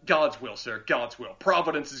 God's will, sir. God's will.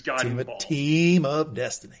 Providence is guiding the ball. Team of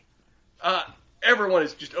Destiny. Everyone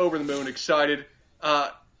is just over the moon excited,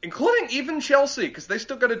 including even Chelsea, because they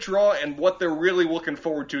still got a draw, and what they're really looking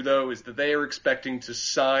forward to, though, is that they are expecting to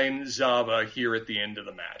sign Zava here at the end of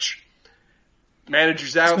the match.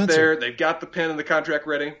 Manager's out there. They've got the pen and the contract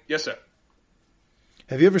ready. Yes, sir.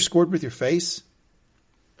 Have you ever scored with your face? Have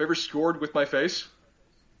you ever scored with my face?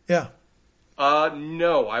 Yeah.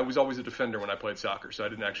 No. I was always a defender when I played soccer, so I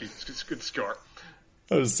didn't actually score.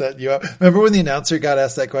 I was setting you up. Remember when the announcer got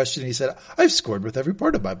asked that question? He said, "I've scored with every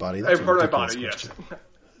part of my body." Every part of my body, yes.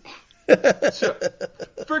 So,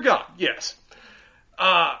 forgot, yes.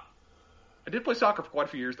 I did play soccer for quite a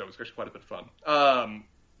few years, though. It was actually quite a bit of fun.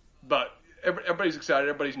 But everybody's excited.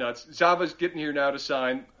 Everybody's nuts. Zava's getting here now to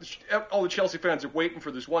sign. All the Chelsea fans are waiting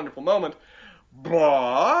for this wonderful moment.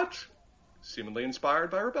 But, seemingly inspired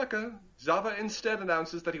by Rebecca, Zava instead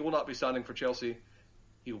announces that he will not be signing for Chelsea.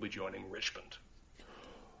 He will be joining Richmond.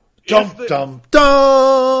 Dum.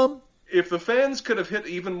 If the fans could have hit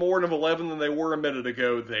even more of 11 than they were a minute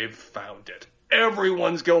ago, they've found it.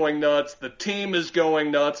 Everyone's going nuts. The team is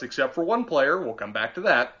going nuts, except for one player. We'll come back to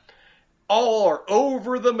that. All are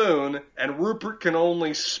over the moon, and Rupert can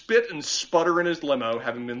only spit and sputter in his limo,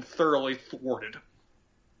 having been thoroughly thwarted.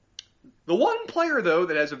 The one player, though,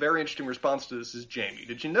 that has a very interesting response to this is Jamie.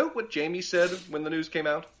 Did you note what Jamie said when the news came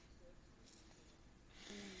out?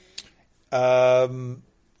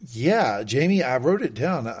 Yeah, Jamie, I wrote it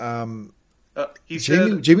down. He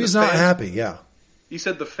said Jamie's not happy, yeah. He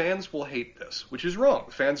said the fans will hate this, which is wrong.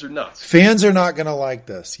 The fans are nuts. Fans are not going to like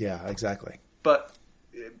this. Yeah, exactly. But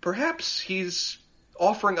perhaps he's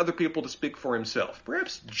offering other people to speak for himself.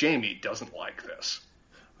 Perhaps Jamie doesn't like this.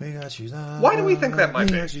 We got you, Zava. Why do we think that might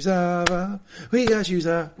be? We got you, Zava. We got you,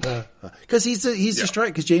 Zava. Because he's the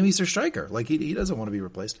striker. Because Jamie's their striker. Like he doesn't want to be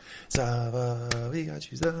replaced. Zava, we got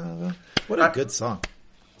you, Zava. What a good song.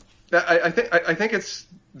 I think it's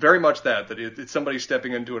very much that it's somebody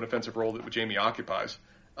stepping into an offensive role that Jamie occupies,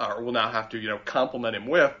 or will now have to compliment him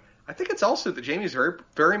with. I think it's also that Jamie very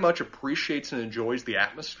very much appreciates and enjoys the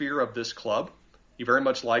atmosphere of this club. He very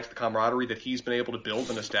much likes the camaraderie that he's been able to build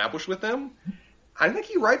and establish with them. I think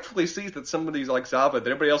he rightfully sees that somebody like Zava, that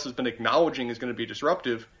everybody else has been acknowledging is going to be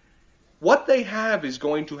disruptive, what they have is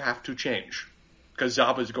going to have to change because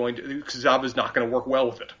Zava's not going to work well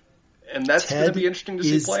with it. And that's going to be interesting to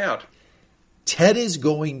see play out. Ted is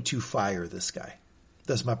going to fire this guy.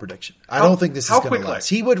 That's my prediction. I don't think this is going to last.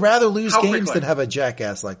 He would rather lose games than have a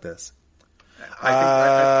jackass like this.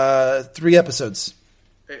 3 episodes.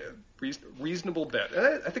 Reasonable bet.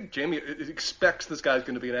 And I think Jamie expects this guy's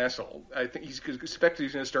going to be an asshole. I think he's going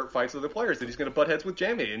to start fights with other players, that he's going to butt heads with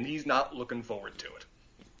Jamie, and he's not looking forward to it.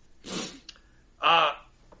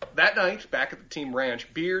 That night, back at the team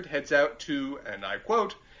ranch, Beard heads out to, and I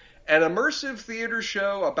quote, an immersive theater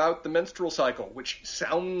show about the menstrual cycle, which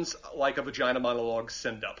sounds like a vagina monologue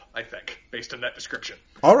send-up, I think, based on that description.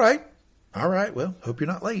 All right. Well, hope you're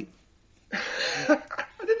not late. I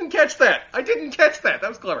didn't catch that. That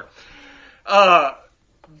was clever.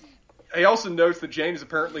 He also notes that Jane is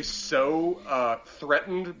apparently so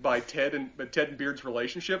threatened by Ted and Beard's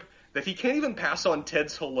relationship that he can't even pass on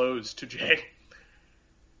Ted's hellos to Jane.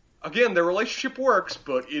 Again, their relationship works,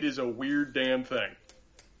 but it is a weird damn thing.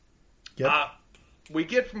 Yep. We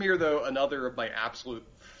get from here, though, another of my absolute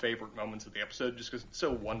favorite moments of the episode, just because it's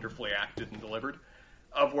so wonderfully acted and delivered,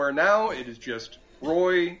 of where now it is just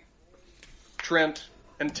Roy, Trent,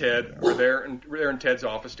 and Ted are there in Ted's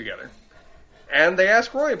office together. And they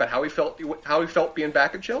ask Roy about how he felt being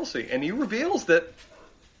back at Chelsea. And he reveals that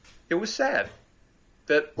it was sad.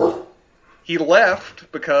 That he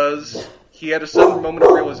left because he had a sudden moment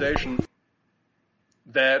of realization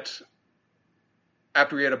that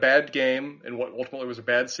after he had a bad game and what ultimately was a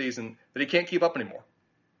bad season, that he can't keep up anymore.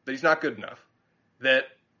 That he's not good enough. That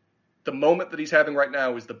the moment that he's having right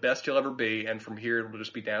now is the best he'll ever be, and from here it will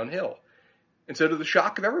just be downhill. And so to the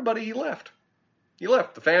shock of everybody, he left. He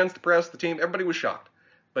left. The fans, the press, the team, everybody was shocked.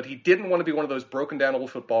 But he didn't want to be one of those broken down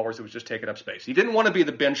old footballers that was just taking up space. He didn't want to be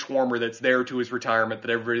the bench warmer that's there to his retirement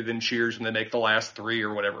that everybody then cheers when they make the last 3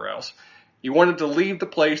 or whatever else. He wanted to leave the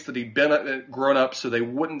place that he'd been grown up so they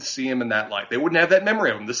wouldn't see him in that light. They wouldn't have that memory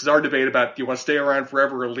of him. This is our debate about do you want to stay around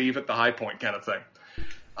forever or leave at the high point kind of thing.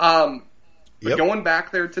 But going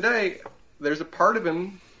back there today, there's a part of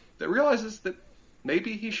him that realizes that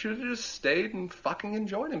maybe he should have just stayed and fucking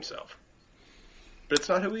enjoyed himself. But it's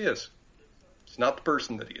not who he is. It's not the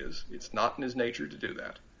person that he is. It's not in his nature to do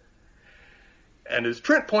that. And as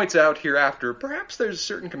Trent points out hereafter, perhaps there's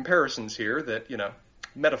certain comparisons here that,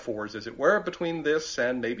 metaphors, as it were, between this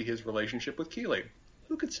and maybe his relationship with Keeley.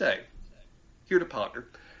 Who could say? Here to ponder.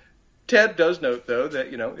 Ted does note, though,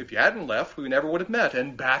 that, if you hadn't left, we never would have met,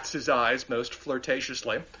 and bats his eyes most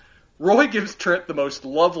flirtatiously. Roy gives Trent the most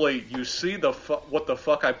lovely, you see what the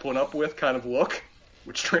fuck I put up with kind of look,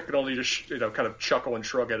 which Trent can only just, kind of chuckle and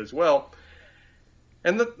shrug at as well.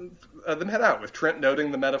 And them head out, with Trent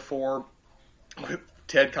noting the metaphor, with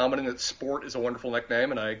Ted commenting that sport is a wonderful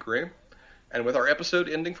nickname, and I agree. And with our episode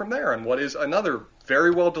ending from there on what is another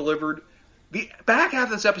very well delivered. The back half of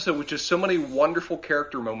this episode was just so many wonderful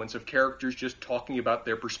character moments of characters just talking about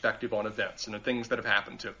their perspective on events and the things that have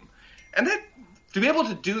happened to them. And that to be able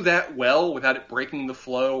to do that well without it breaking the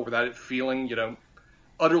flow, without it feeling,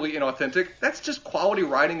 utterly inauthentic. That's just quality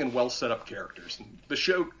writing and well set up characters. And the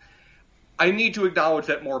show, I need to acknowledge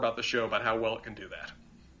that more about the show, about how well it can do that.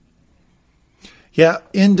 Yeah,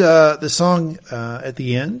 and the song at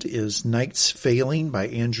the end is "Nights Failing" by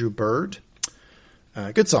Andrew Bird.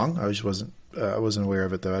 Good song. I wasn't aware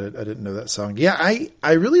of it though. I didn't know that song. Yeah,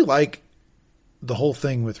 I really like the whole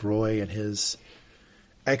thing with Roy and his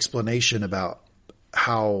explanation about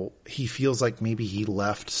how he feels like maybe he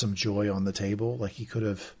left some joy on the table. Like he could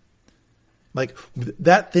have, like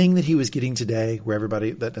that thing that he was getting today, where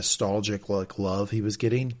everybody, that nostalgic like love he was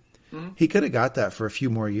getting. He could have got that for a few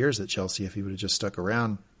more years at Chelsea if he would have just stuck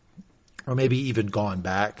around, or maybe even gone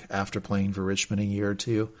back after playing for Richmond a year or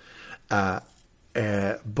two. But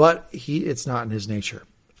it's not in his nature.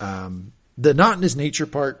 The not in his nature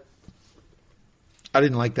part, I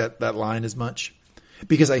didn't like that line as much,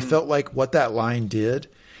 because I felt like what that line did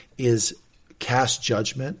is cast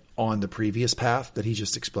judgment on the previous path that he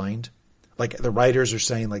just explained. Like the writers are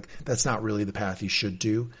saying, like, that's not really the path you should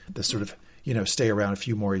do. The sort of, stay around a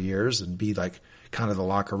few more years and be like kind of the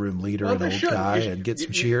locker room leader and old guy and get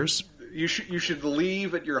some cheers. You should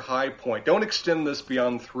leave at your high point. Don't extend this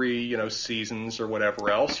beyond 3, seasons or whatever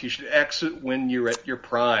else. You should exit when you're at your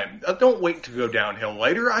prime. Don't wait to go downhill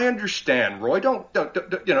later. I understand, Roy. Don't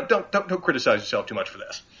criticize yourself too much for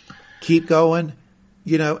this. Keep going,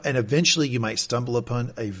 and eventually you might stumble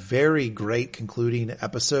upon a very great concluding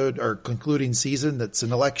episode or concluding season that's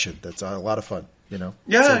an election. That's a lot of fun. You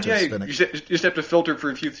just have to filter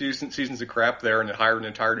for a few seasons of crap there and hire an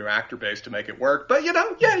entire new actor base to make it work. But,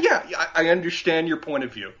 I understand your point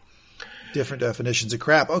of view. Different definitions of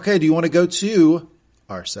crap. Okay, do you want to go to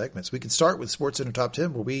our segments? We can start with Sportscenter Top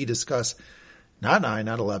 10, where we discuss not 9,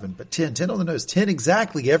 not 11, but 10. 10 on the nose. 10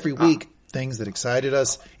 exactly every week. Things that excited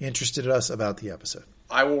us, interested us about the episode.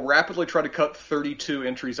 I will rapidly try to cut 32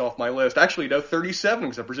 entries off my list. Actually, 37,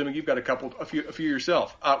 because I'm presuming you've got a few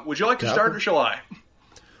yourself. Would you like to start, or shall I?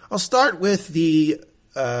 I'll start with the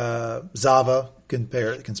Zava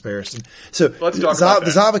comparison. So let's talk about that.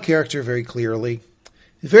 The Zava character very clearly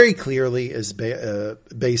is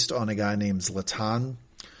based on a guy named Zlatan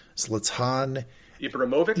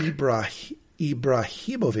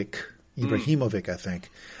Ibrahimovic, I think.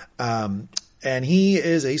 And he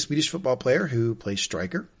is a Swedish football player who plays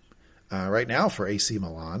striker right now for AC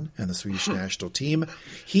Milan and the Swedish national team.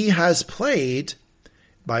 He has played,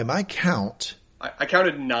 by my count... I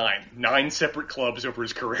counted 9 separate clubs over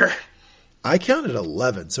his career. I counted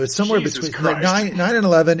 11. So it's somewhere between 9 and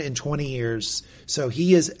 11 in 20 years. So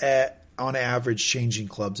he is on average changing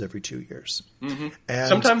clubs every 2 years. Mm-hmm. And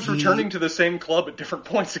sometimes returning to the same club at different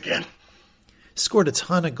points again. Scored a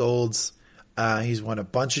ton of goals. He's won a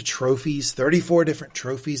bunch of trophies, 34 different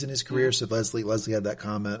trophies in his career. So Leslie had that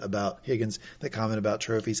comment about Higgins, that comment about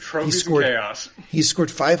trophies. Trophies and chaos. He's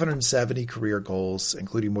scored 570 career goals,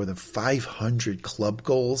 including more than 500 club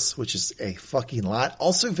goals, which is a fucking lot.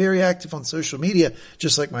 Also very active on social media,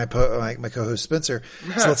 just like my co-host Spencer.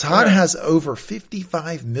 Zlatan has over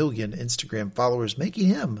 55 million Instagram followers, making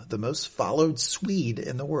him the most followed Swede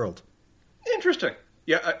in the world. Interesting.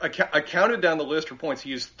 Yeah, I counted down the list for points.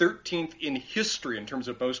 He is 13th in history in terms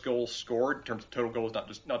of most goals scored, in terms of total goals,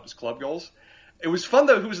 not just club goals. It was fun,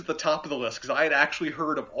 though, who was at the top of the list, because I had actually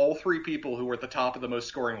heard of all 3 people who were at the top of the most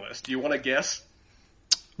scoring list. Do you want to guess?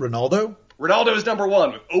 Ronaldo? Ronaldo is number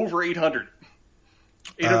 1 with over 800.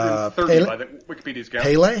 830 by the Wikipedia's count.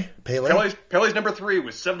 Pele's number 3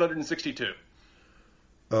 with 762.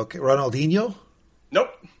 Okay. Ronaldinho? Nope.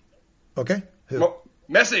 Okay. Who?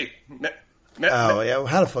 Messi. Yeah.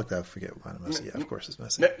 How the fuck did I forget Messi? Yeah, of course it's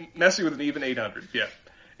Messi. Messi with an even 800. Yeah.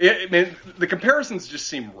 I mean, the comparisons just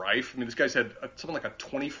seem rife. I mean, this guy's had something like a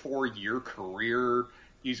 24-year career.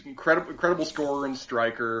 He's incredible scorer and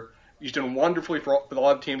striker. He's done wonderfully for a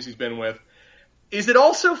lot of teams he's been with. Is it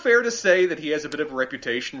also fair to say that he has a bit of a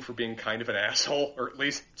reputation for being kind of an asshole, or at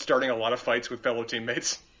least starting a lot of fights with fellow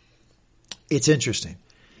teammates? It's interesting.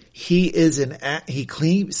 He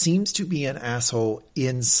seems to be an asshole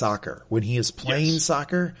in soccer when he is playing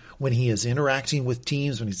soccer, when he is interacting with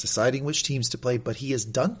teams, when he's deciding which teams to play. But he has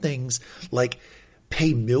done things like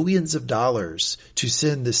pay millions of dollars to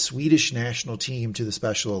send the Swedish national team to the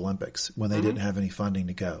Special Olympics when they didn't have any funding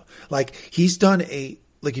to go. Like he's done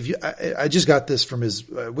I just got this from his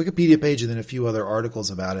Wikipedia page and then a few other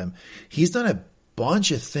articles about him. He's done a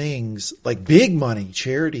bunch of things, like big money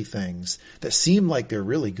charity things that seem like they're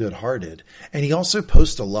really good hearted. And he also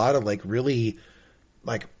posts a lot of really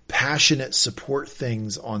passionate support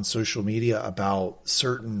things on social media about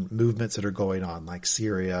certain movements that are going on, like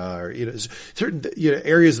Syria or, certain,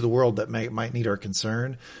 areas of the world that might need our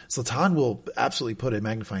concern. Zlatan will absolutely put a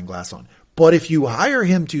magnifying glass on. But if you hire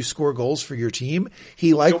him to score goals for your team,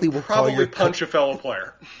 he likely will probably punch a fellow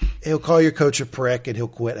player. He'll call your coach a prick and he'll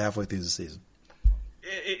quit halfway through the season.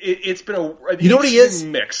 It's been a you know what he is?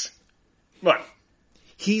 Mix. What?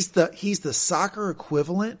 He's the soccer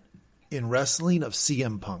equivalent in wrestling of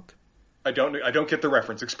CM Punk. I don't get the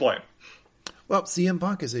reference. Explain. Well, CM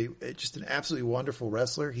Punk is just an absolutely wonderful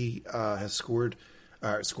wrestler. He has scored.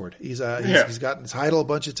 He's gotten the title a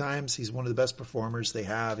bunch of times. He's one of the best performers they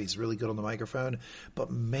have. He's really good on the microphone. But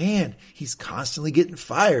man, he's constantly getting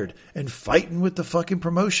fired and fighting with the fucking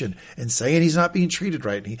promotion and saying he's not being treated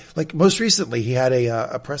right. And most recently, he had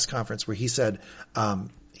a press conference where he said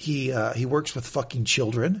he works with fucking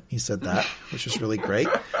children. He said that, which was really great.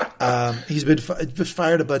 He's been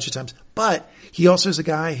fired a bunch of times, but he also is a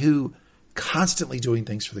guy who constantly doing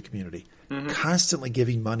things for the community. Constantly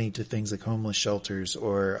giving money to things like homeless shelters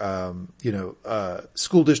or,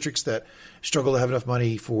 school districts that struggle to have enough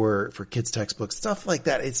money for kids' textbooks, stuff like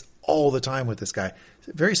that. It's all the time with this guy.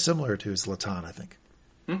 Very similar to Zlatan, I think.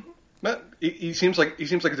 But he seems like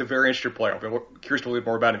he's a very interesting player. I'm curious to learn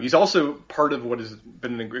more about him. He's also part of what has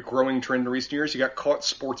been a growing trend in recent years. He got caught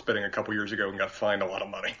sports betting a couple years ago and got fined a lot of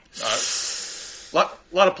money. A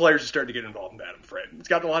lot of players are starting to get involved in that, I'm afraid. It's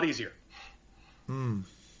gotten a lot easier.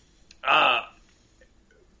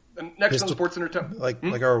 Next on Sportscenter,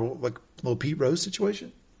 like our little Pete Rose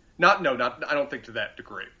situation. I don't think to that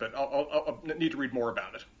degree, but I'll need to read more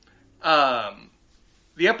about it.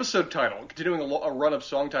 The episode title, continuing a run of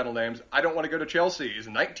song title names, "I Don't Want to Go to Chelsea," is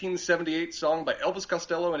a 1978 song by Elvis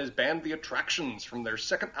Costello and his band The Attractions from their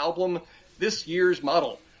second album, This Year's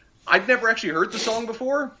Model. I'd never actually heard the song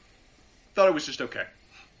before. Thought it was just okay.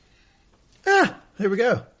 Here we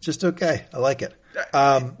go. Just okay. I like it.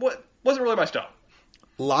 Wasn't really my stuff.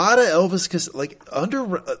 A lot of Elvis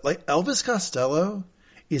Costello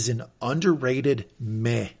is an underrated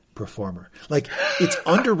meh performer. It's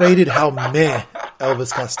underrated how meh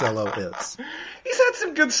Elvis Costello is. He's had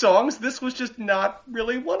some good songs. This was just not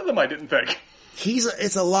really one of them, I didn't think.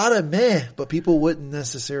 It's a lot of meh, but people wouldn't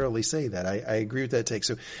necessarily say that. I agree with that take.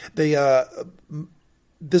 So a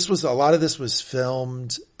lot of this was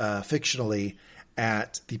filmed fictionally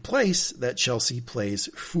at the place that Chelsea plays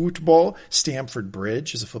football. Stamford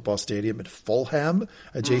Bridge is a football stadium in Fulham,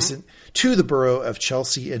 adjacent to the borough of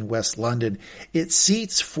Chelsea in West London. It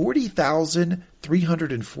seats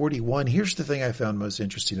 40,341. Here's the thing I found most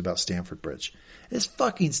interesting about Stamford Bridge. This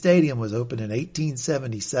fucking stadium was opened in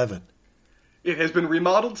 1877. It has been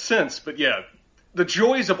remodeled since, but yeah, the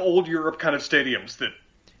joys of old Europe kind of stadiums that,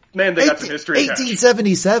 man, they got some history.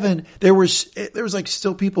 1877, there was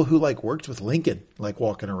still people who worked with Lincoln,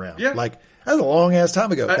 walking around. Yeah. That was a long ass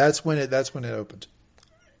time ago. That's when it opened.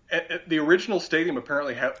 The original stadium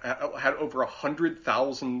apparently had over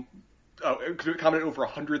 100,000, could accommodate over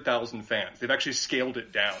 100,000 fans. They've actually scaled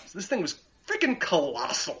it down. So this thing was freaking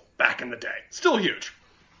colossal back in the day. Still huge.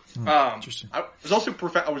 Interesting. I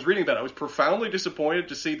was reading that. I was profoundly disappointed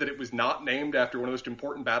to see that it was not named after one of the most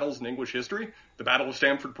important battles in English history, the Battle of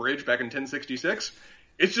Stamford Bridge back in 1066.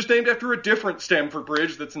 It's just named after a different Stamford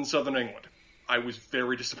Bridge that's in southern England. I was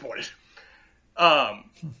very disappointed.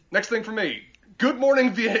 Next thing for me, Good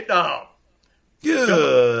Morning Vietnam.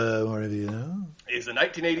 Good Morning Vietnam is a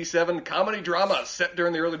 1987 comedy drama set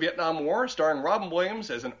during the early Vietnam War, starring Robin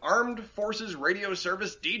Williams as an armed forces radio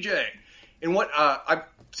service DJ. In what I've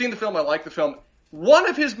seen the film, I like the film. One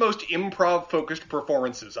of his most improv-focused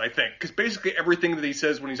performances, I think, because basically everything that he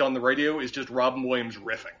says when he's on the radio is just Robin Williams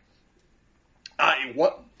riffing.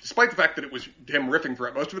 Despite the fact that it was him riffing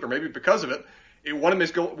throughout most of it, or maybe because of it, it won him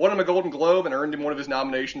a Golden Globe and earned him one of his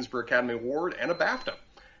nominations for Academy Award and a BAFTA.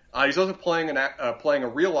 He's also playing a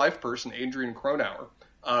real-life person, Adrian Cronauer,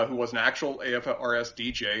 who was an actual AFRS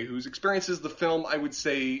DJ, whose experiences the film, I would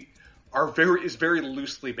say, is very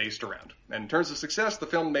loosely based around. And in terms of success, the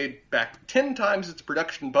film made back 10 times its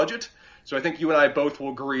production budget, so I think you and I both will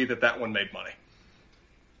agree that one made money.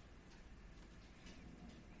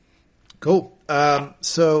 Cool.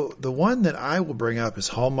 So the one that I will bring up is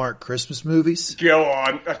Hallmark Christmas movies. Go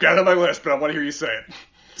on. I've got it on my list, but I want to hear you say it.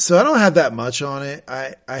 So I don't have that much on it.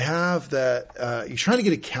 I have that, you're trying to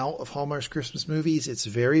get a count of Hallmark's Christmas movies. It's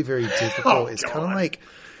very, very difficult. It's kind of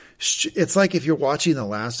it's like if you're watching The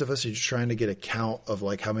Last of Us and you're trying to get a count of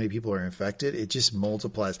how many people are infected, it just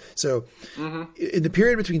multiplies. So in the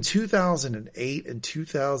period between 2008 and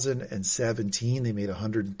 2017, they made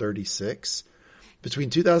 136.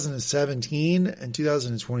 Between 2017 and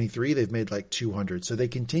 2023, they've made 200. So they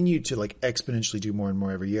continue to exponentially do more and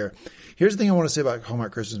more every year. Here's the thing I want to say about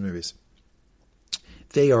Hallmark Christmas movies.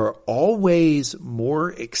 They are always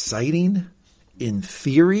more exciting in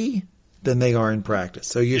theory than they are in practice.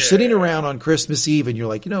 So you're sitting around on Christmas Eve and you're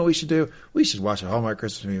like, you know what we should do? We should watch a Hallmark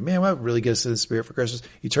Christmas movie. Man, what really gets us in the spirit for Christmas?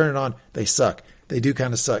 You turn it on, they suck. They do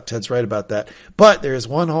kind of suck. Ted's right about that. But there is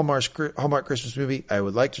one Hallmark Christmas movie I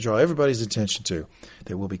would like to draw everybody's attention to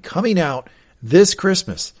that will be coming out this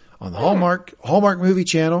Christmas on the Hallmark Movie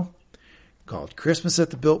Channel, called Christmas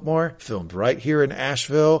at the Biltmore, filmed right here in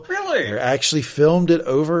Asheville. Really? They actually filmed it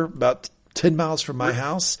over about 10 miles from my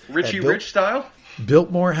house. Richie Rich style?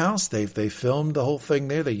 Biltmore House. They filmed the whole thing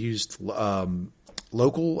there. They used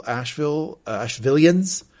local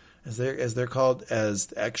Ashevilleans, as they're called,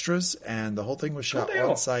 as extras, and the whole thing was shot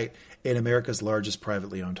on site in America's largest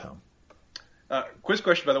privately owned home. Quiz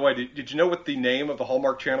question, by the way. Did you know what the name of the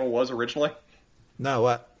Hallmark Channel was originally? No,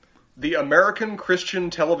 what? The American Christian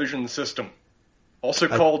Television System, also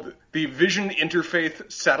called the Vision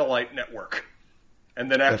Interfaith Satellite Network.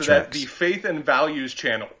 And then after that, the Faith and Values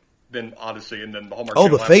Channel, then Odyssey, and then the Hallmark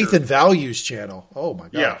Channel. Oh, the Faith and Values Channel. Oh, my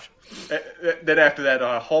gosh. Yeah. Then after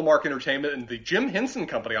that, Hallmark Entertainment and the Jim Henson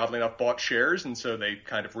Company, oddly enough, bought shares, and so they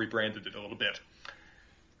kind of rebranded it a little bit.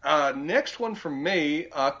 Next one from me.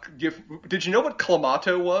 Did you know what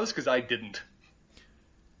Clamato was? Because I didn't.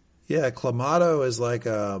 Yeah, Clamato is like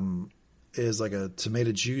a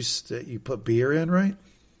tomato juice that you put beer in, right?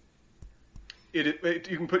 You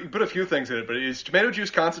can put a few things in it, but it is tomato juice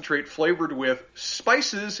concentrate flavored with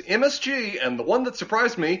spices, MSG, and the one that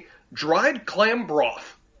surprised me, dried clam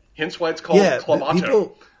broth. Hence why it's called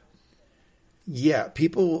Clamato.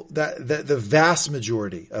 People that the vast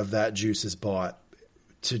majority of that juice is bought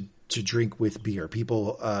to drink with beer.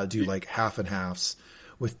 People do like half and halves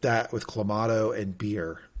with Clamato and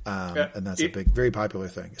beer. And that's a very popular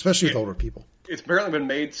thing, especially with older people. It's apparently been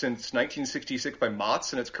made since 1966 by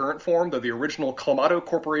Mott's in its current form, though the original Clamato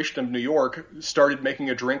Corporation of New York started making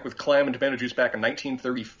a drink with clam and tomato juice back in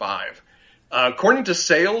 1935. According to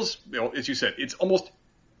sales, as you said, it's almost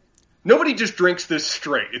nobody just drinks this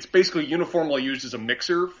straight. It's basically uniformly used as a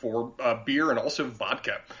mixer for beer and also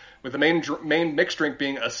vodka, with the main mixed drink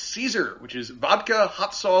being a Caesar, which is vodka,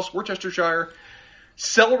 hot sauce, Worcestershire,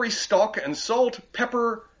 celery stalk and salt,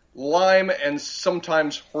 pepper, lime, and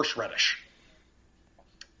sometimes horseradish.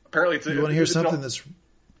 Apparently, you want to hear something that's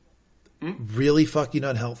really fucking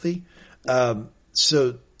unhealthy?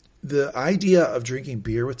 So the idea of drinking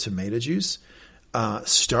beer with tomato juice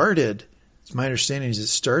started. My understanding is it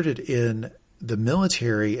started in the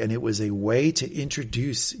military, and it was a way to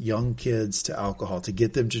introduce young kids to alcohol, to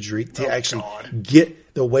get them to drink,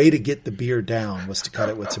 get the way to get the beer down was to cut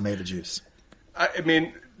it with tomato juice. I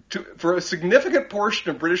mean, for a significant portion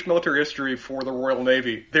of British military history for the Royal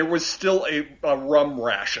Navy, there was still a rum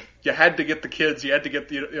ration. You had to get the kids, you had to get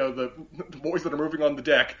the boys that are moving on the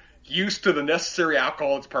deck used to the necessary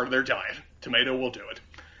alcohol. It's part of their diet. Tomato will do it.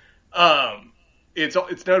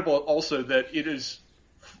 It's notable also that it is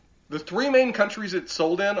the three main countries it's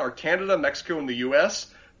sold in are Canada, Mexico, and the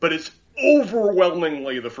U.S., but it's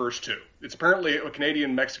overwhelmingly the first two. It's apparently a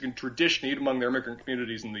Canadian-Mexican tradition even among their immigrant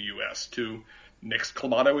communities in the U.S. to mix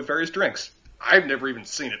Clamato with various drinks. I've never even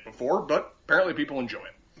seen it before, but apparently people enjoy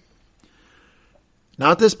it.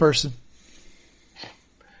 Not this person.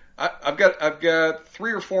 I've got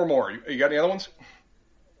 3 or 4 more. You got any other ones?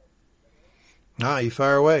 Nah, you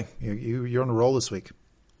fire away. You're on a roll this week.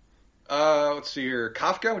 Let's see here.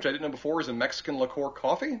 Kafka, which I didn't know before, is a Mexican liqueur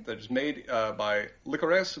coffee that is made by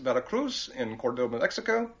Licores Veracruz in Cordoba,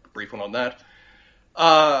 Mexico. Brief one on that.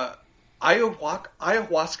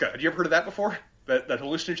 Ayahuasca. Had you ever heard of that before? That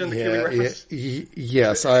hallucinogen that Keely referenced?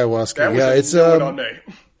 Yes, ayahuasca. That was on me.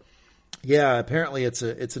 Yeah, apparently it's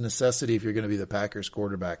a necessity if you're going to be the Packers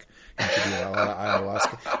quarterback. You have to do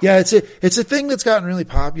ayahuasca. Yeah, it's a thing that's gotten really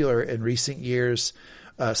popular in recent years.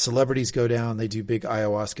 Celebrities go down, they do big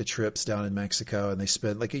ayahuasca trips down in Mexico, and they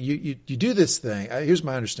spend like you do this thing. Here's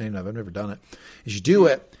my understanding of it. I've never done it. Is you do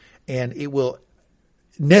it, and it will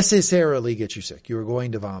necessarily get you sick. You are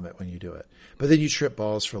going to vomit when you do it. But then you trip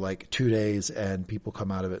balls for like 2 days, and people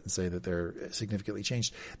come out of it and say that they're significantly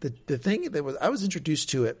changed. The thing that I was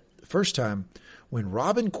introduced to it the first time when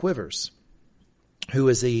Robin Quivers, who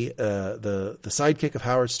is the sidekick of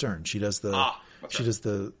Howard Stern. She does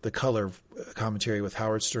the color commentary with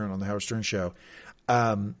Howard Stern on the Howard Stern show.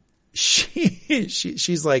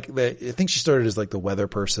 She's like I think she started as like the weather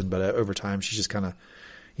person, but over time she's just kind of,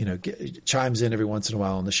 chimes in every once in a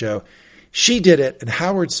while on the show. She did it, and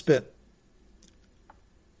Howard spent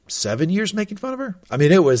 7 years making fun of her. I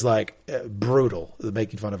mean, it was like brutal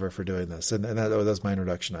making fun of her for doing this, and that was my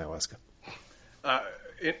introduction to ayahuasca.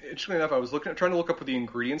 Interestingly enough, I was trying to look up what the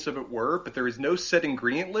ingredients of it were, but there is no set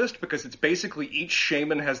ingredient list because it's basically each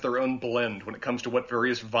shaman has their own blend when it comes to what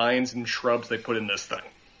various vines and shrubs they put in this thing.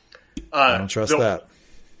 I don't trust that.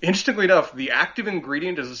 Interestingly enough, the active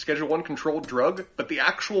ingredient is a Schedule I controlled drug, but the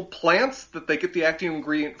actual plants that they get the active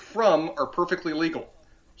ingredient from are perfectly legal.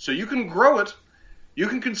 So you can grow it, you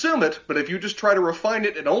can consume it, but if you just try to refine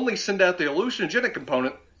it and only send out the hallucinogenic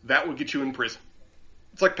component, that would get you in prison.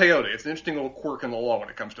 It's like peyote. It's an interesting little quirk in the law when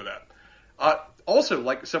it comes to that. Also,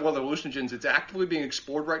 like several other hallucinogens, it's actively being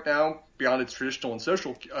explored right now beyond its traditional and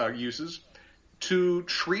social uses to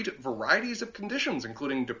treat varieties of conditions,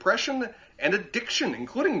 including depression and addiction,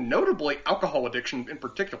 including notably alcohol addiction in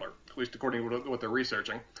particular, at least according to what they're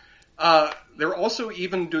researching. They're also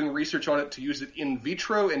even doing research on it to use it in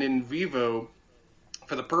vitro and in vivo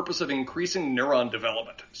for the purpose of increasing neuron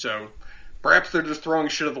development. So perhaps they're just throwing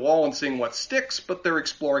shit at the wall and seeing what sticks, but they're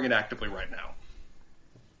exploring it actively right now.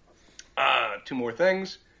 Two more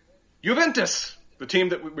things. Juventus, the team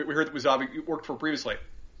that we heard that Wasabi worked for previously.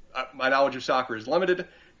 My knowledge of soccer is limited.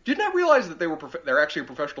 Did not realize that they're actually a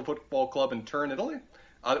professional football club in Turin, Italy.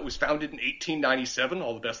 It was founded in 1897.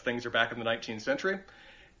 All the best things are back in the 19th century.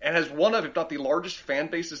 And has one of, if not the largest fan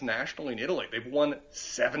bases nationally in Italy. They've won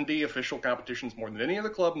 70 official competitions, more than any other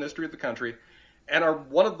club in the history of the country, and are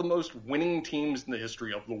one of the most winning teams in the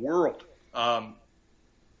history of the world.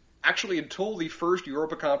 Actually, until the first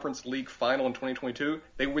Europa Conference League final in 2022,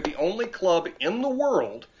 they were the only club in the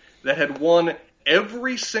world that had won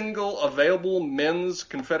every single available men's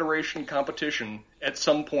confederation competition at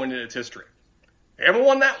some point in its history. They haven't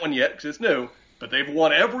won that one yet because it's new, but they've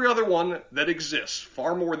won every other one that exists,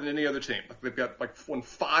 far more than any other team. They've got won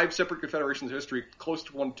 5 separate confederations in history. Close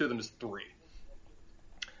to one to them is 3.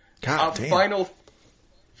 God damn.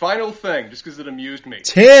 Final thing, just because it amused me.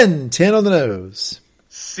 10 on the nose.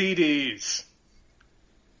 CDs.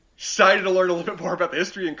 Excited to learn a little bit more about the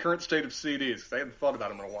history and current state of CDs, because I hadn't thought about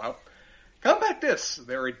them in a while. Compact discs.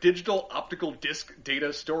 They're a digital optical disc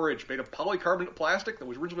data storage made of polycarbonate plastic that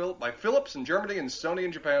was originally built by Philips in Germany and Sony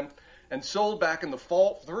in Japan, and sold back in the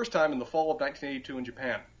fall, for the first time in the fall of 1982 in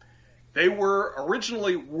Japan. They were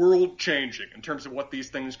originally world-changing in terms of what these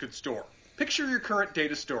things could store. Picture your current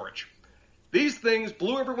data storage. These things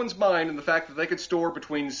blew everyone's mind in the fact that they could store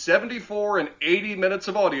between 74 and 80 minutes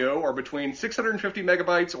of audio, or between 650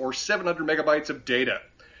 megabytes or 700 megabytes of data.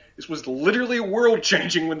 This was literally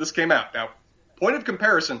world-changing when this came out. Now, point of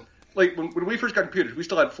comparison, like when we first got computers, we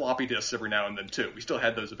still had floppy disks every now and then too. We still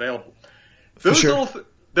had those available.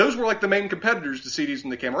 Those were like the main competitors to CDs when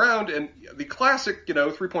they came around, and the classic,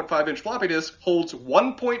 3.5-inch floppy disk holds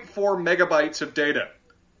 1.4 megabytes of data.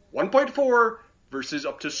 1.4 versus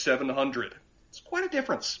up to 700. It's quite a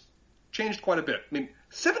difference. Changed quite a bit. I mean,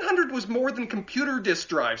 700 was more than computer disk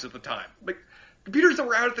drives at the time. Like, computers that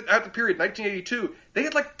were out at the period, 1982, they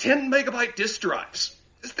had like 10 megabyte disk drives.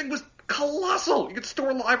 This thing was colossal. You could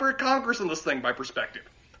store Library of Congress on this thing by perspective.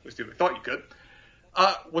 At least they thought you could.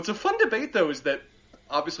 What's a fun debate, though, is that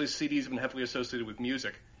obviously CDs have been heavily associated with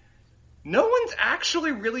music. No one's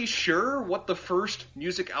actually really sure what the first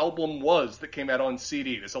music album was that came out on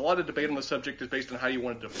CD. There's a lot of debate on the subject just based on how you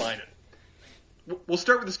want to define it. We'll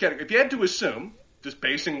start with this category. If you had to assume, just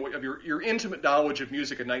basing your intimate knowledge of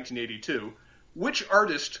music in 1982, which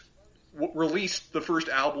artist released the first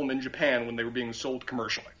album in Japan when they were being sold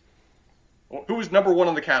commercially? Who was number 1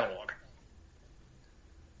 on the catalog?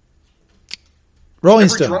 Rolling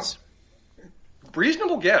Stones.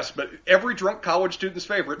 Reasonable guess, but every drunk college student's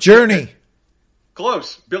favorite. Journey.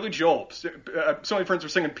 Close. Billy Joel. So many friends were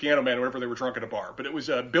singing Piano Man whenever they were drunk at a bar. But it was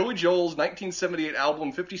Billy Joel's 1978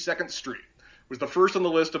 album, 52nd Street. Was the first on the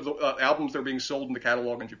list of the albums that were being sold in the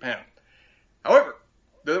catalog in Japan. However,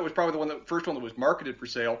 that was probably the first one that was marketed for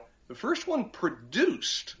sale. The first one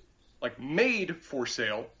produced, like made for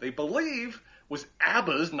sale, they believe, was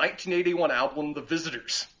ABBA's 1981 album, The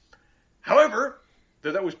Visitors. However,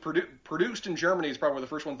 that was produced in Germany is probably one of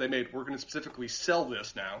the first ones they made. We're going to specifically sell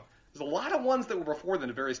this now. There's a lot of ones that were before then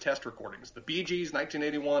in various test recordings. The Bee Gees'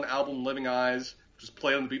 1981 album, Living Eyes, which was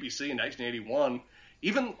played on the BBC in 1981.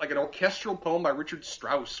 Even like an orchestral poem by Richard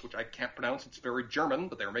Strauss, which I can't pronounce, it's very German,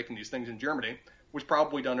 but they were making these things in Germany, was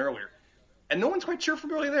probably done earlier. And no one's quite sure from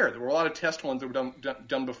really there. There were a lot of test ones that were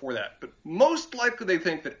done before that. But most likely they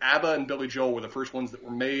think that ABBA and Billy Joel were the first ones that were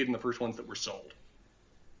made and the first ones that were sold.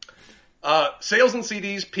 Sales in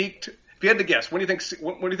CDs peaked. If you had to guess, when do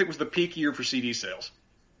you think was the peak year for CD sales?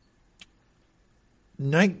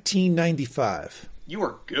 1995. You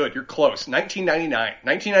are good. You're close. 1999.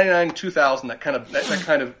 1999, 2000. That kind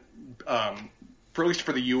of, for at least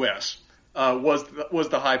for the U.S., was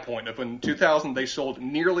the high point of when 2000 they sold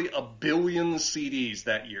nearly 1 billion CDs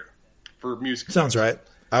that year for music. Sounds right.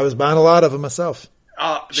 I was buying a lot of them myself.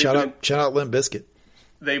 Shout out Limp Bizkit.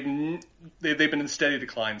 They've been in steady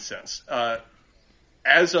decline since.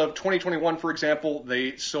 as of 2021, for example,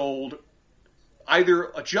 they sold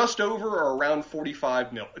either just over or around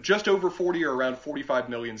 45 mil, just over 40 or around 45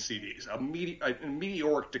 million CDs, a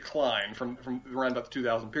meteoric decline from around about the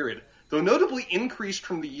 2000 period, though notably increased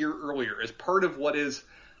from the year earlier as part of what is,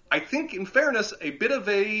 I think, in fairness, a bit of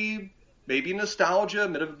a maybe nostalgia, a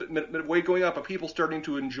bit of weight going up, of people starting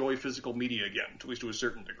to enjoy physical media again, at least to a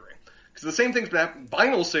certain degree. Because the same thing's been happening.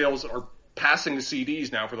 Vinyl sales are passing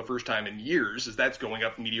CDs now for the first time in years, as that's going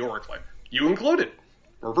up meteorically. You included,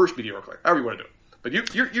 reverse meteorically, however you want to do it. But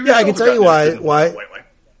you yeah, I can tell you why.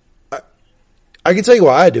 I can tell you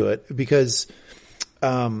why I do it, because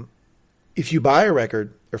if you buy a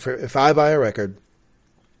record, or if I buy a record,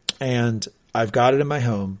 and I've got it in my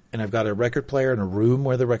home, and I've got a record player in a room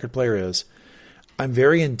where the record player is, I'm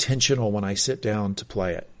very intentional when I sit down to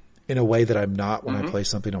play it in a way that I'm not when I play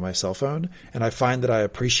something on my cell phone. And I find that I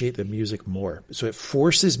appreciate the music more. So it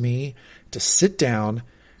forces me to sit down,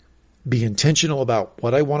 be intentional about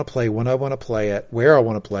what I want to play, when I want to play it, where I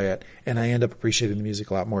want to play it. And I end up appreciating the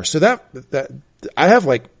music a lot more. So that I have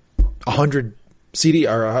like 100 CD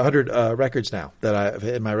or 100 records now that I've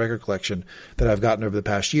in my record collection that I've gotten over the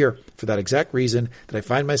past year for that exact reason, that I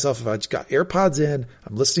find myself, if I just got AirPods in,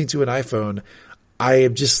 I'm listening to an iPhone, I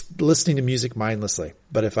am just listening to music mindlessly.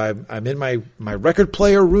 But if I'm in my record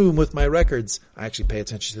player room with my records, I actually pay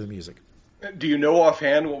attention to the music. Do you know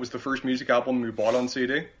offhand what was the first music album you bought on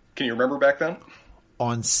CD? Can you remember back then?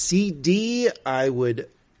 On CD, I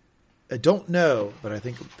don't know, but I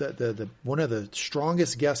think the one of the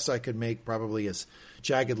strongest guesses I could make probably is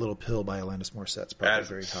 "Jagged Little Pill" by Alanis Morissette's probably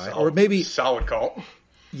very high, or maybe solid call.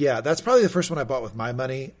 Yeah, that's probably the first one I bought with my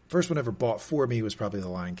money. First one ever bought for me was probably the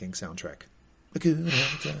Lion King soundtrack.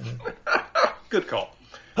 Good call.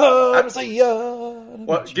 Well,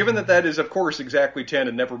 given that is, of course, exactly 10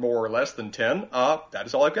 and never more or less than 10, that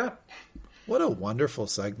is all I've got. What a wonderful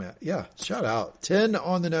segment. Yeah, shout out. 10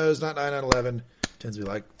 on the nose, not 9 on 11. 10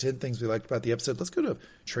 things we liked about the episode. Let's go to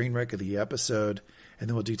Trainwreck of the episode, and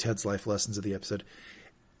then we'll do Ted's life lessons of the episode.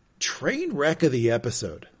 Trainwreck of the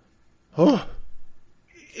episode. Oh.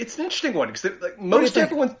 It's an interesting one, because most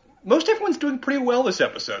everyone's doing pretty well this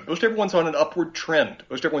episode. Most everyone's on an upward trend.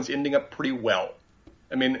 Most everyone's ending up pretty well.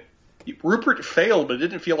 I mean, Rupert failed, but it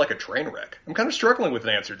didn't feel like a train wreck. I'm kind of struggling with an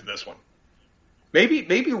answer to this one. Maybe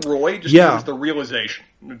Roy just gives the realization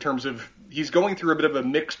in terms of he's going through a bit of a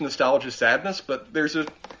mixed nostalgia sadness, but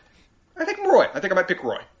I think Roy. I think I might pick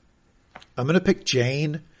Roy. I'm going to pick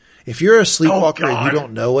Jane. If you're a sleepwalker and you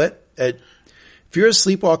don't know it, if you're a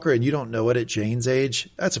sleepwalker and you don't know it at Jane's age,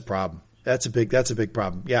 that's a problem. That's a big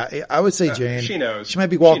problem. Yeah, I would say Jane. She knows. She might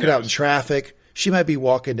be walking out in traffic. She might be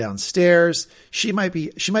walking downstairs. She might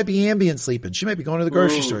be ambient sleeping. She might be going to the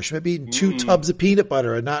grocery store. She might be eating 2 tubs of peanut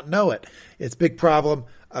butter and not know it. It's a big problem.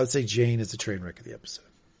 I would say Jane is the train wreck of the episode.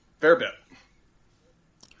 Fair bet.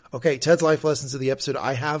 Okay, Ted's life lessons of the episode.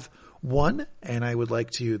 I have one, and I would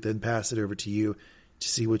like to then pass it over to you to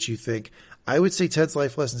see what you think. I would say Ted's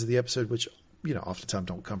life lessons of the episode, which oftentimes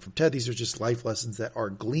don't come from Ted. These are just life lessons that are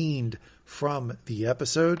gleaned from the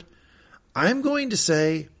episode. I'm going to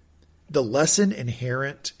say the lesson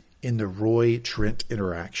inherent in the Roy-Trent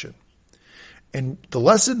interaction. And the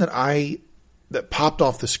lesson that popped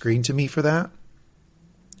off the screen to me for that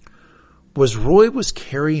was Roy was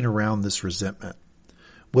carrying around this resentment,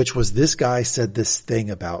 which was, this guy said this thing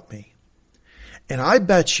about me. And I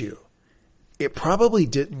bet you it probably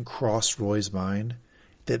didn't cross Roy's mind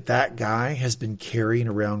that guy has been carrying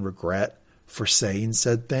around regret for saying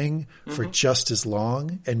said thing for just as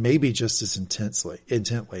long, and maybe just as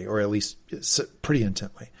intently, or at least pretty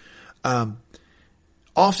intently.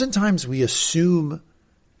 Oftentimes we assume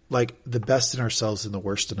like the best in ourselves and the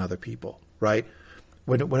worst in other people, right?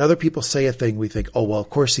 When other people say a thing, we think, oh, well, of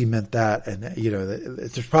course he meant that. And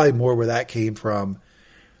there's probably more where that came from.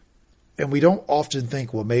 And we don't often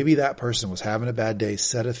think, well, maybe that person was having a bad day,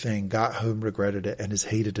 said a thing, got home, regretted it, and has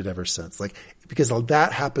hated it ever since. Like, because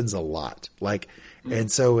that happens a lot. Like,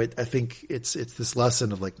 and so I think it's this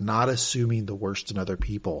lesson of like not assuming the worst in other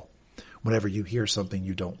people whenever you hear something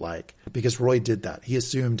you don't like, because Roy did that. He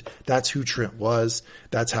assumed that's who Trent was.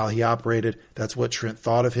 That's how he operated. That's what Trent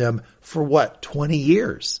thought of him for 20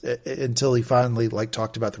 years until he finally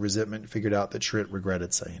talked about the resentment and figured out that Trent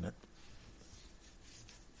regretted saying it.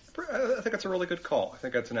 I think that's a really good call. I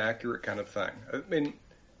think that's an accurate kind of thing. I mean,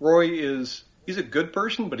 Roy he's a good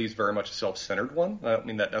person, but he's very much a self-centered one. I don't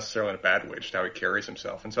mean that necessarily in a bad way, just how he carries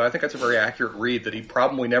himself. And so I think that's a very accurate read, that he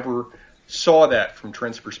probably never saw that from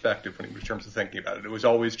Trent's perspective in terms of thinking about it. It was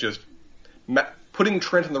always just putting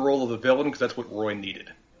Trent in the role of the villain because that's what Roy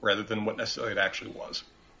needed, rather than what necessarily it actually was.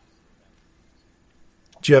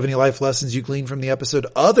 Do you have any life lessons you gleaned from the episode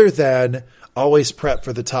other than always prep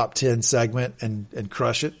for the top 10 segment and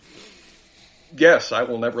crush it? Yes, I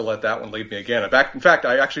will never let that one leave me again. In fact,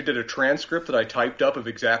 I actually did a transcript that I typed up of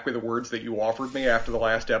exactly the words that you offered me after the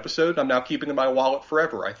last episode. I'm now keeping in my wallet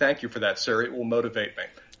forever. I thank you for that, sir. It will motivate me.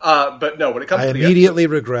 But no, when it comes to the episode, I immediately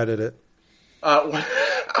regretted it.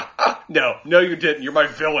 No, you didn't. You're my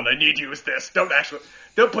villain. I need you as this. Don't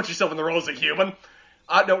put yourself in the role as a human.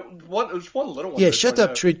 No, there's one little one. Yeah, shut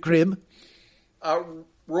up, Trid Grim.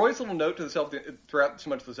 Roy's little note to himself throughout so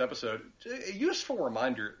much of this episode, a useful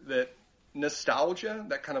reminder that nostalgia,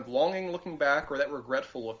 that kind of longing looking back or that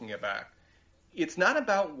regretful looking back, it's not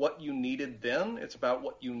about what you needed then, it's about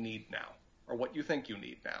what you need now or what you think you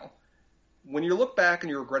need now. When you look back and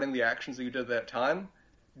you're regretting the actions that you did at that time,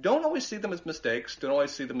 don't always see them as mistakes, don't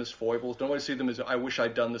always see them as foibles, don't always see them as I wish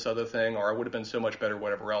I'd done this other thing or I would have been so much better,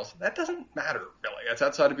 whatever else. That doesn't matter, really. That's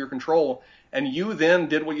outside of your control, and you then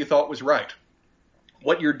did what you thought was right.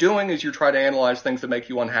 What you're doing is you're trying to analyze things that make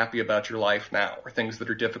you unhappy about your life now, or things that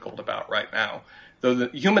are difficult about right now. Though the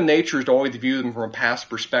human nature is to always view them from a past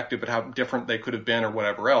perspective at how different they could have been or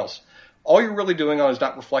whatever else. All you're really doing is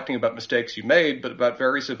not reflecting about mistakes you made, but about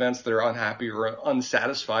various events that are unhappy or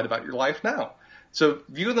unsatisfied about your life now. So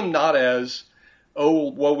view them not as, oh,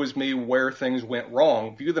 woe is me, where things went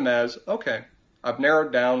wrong. View them as, okay, I've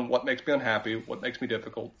narrowed down what makes me unhappy, what makes me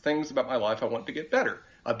difficult, things about my life I want to get better.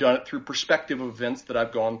 I've done it through perspective of events that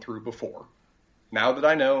I've gone through before. Now that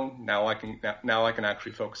I know, now I can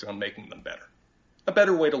actually focus on making them better. A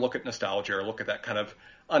better way to look at nostalgia or look at that kind of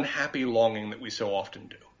unhappy longing that we so often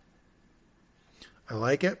do. I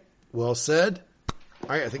like it. Well said. All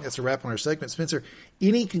right, I think that's a wrap on our segment. Spencer,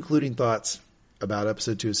 any concluding thoughts about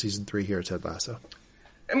episode 2 of season 3 here at Ted Lasso?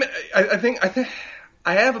 I mean, I think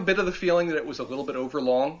I have a bit of the feeling that it was a little bit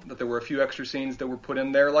overlong, that there were a few extra scenes that were put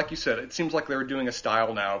in there. Like you said, it seems like they're doing a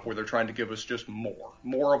style now where they're trying to give us just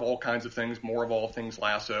more of all kinds of things, more of all things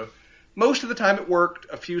Lasso. Most of the time it worked.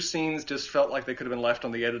 A few scenes just felt like they could have been left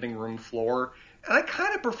on the editing room floor. And I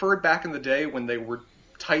kind of preferred back in the day when they were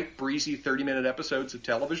tight, breezy 30-minute episodes of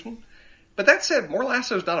television. But that said, more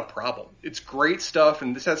Lasso is not a problem. It's great stuff,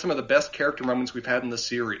 and this has some of the best character moments we've had in the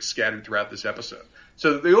series scattered throughout this episode.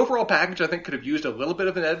 So the overall package, I think, could have used a little bit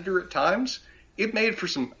of an editor at times. It made for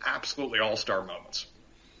some absolutely all-star moments.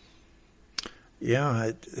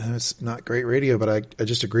 Yeah, it's not great radio, but I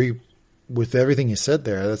just agree with everything you said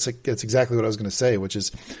there. That's exactly what I was going to say, which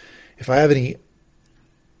is if I have any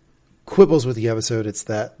quibbles with the episode, it's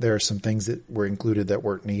that there are some things that were included that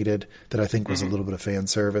weren't needed that I think was a little bit of fan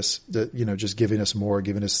service, that, just giving us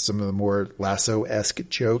some of the more Lasso-esque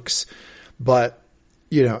jokes. But,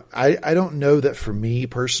 I don't know that for me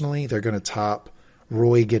personally, they're going to top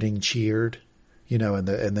Roy getting cheered, and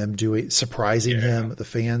them surprising him, the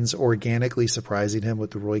fans organically surprising him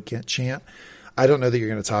with the Roy Kent chant. I don't know that you're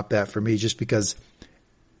going to top that for me, just because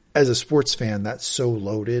as a sports fan, that's so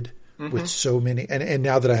loaded with so many, and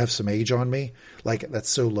now that I have some age on me, like that's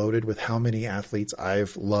so loaded with how many athletes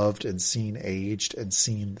I've loved and seen aged and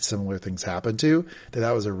seen similar things happen to, that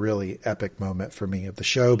was a really epic moment for me of the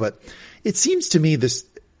show. But it seems to me the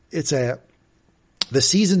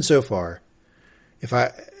season so far, if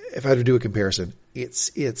I had to do a comparison,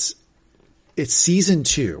 it's season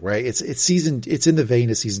 2, right? It's in the vein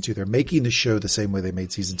of season 2. They're making the show the same way they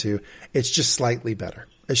made season 2. It's just slightly better.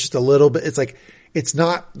 It's just a little bit,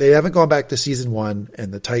 they haven't gone back to season 1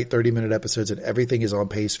 and the tight 30-minute episodes and everything is on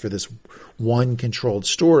pace for this one controlled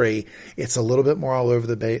story. It's a little bit more all over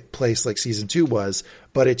the place like season 2 was,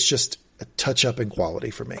 but it's just a touch up in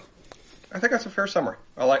quality for me. I think that's a fair summary.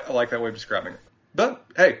 I like that way of describing it. But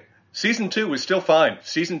hey, season 2 is still fine.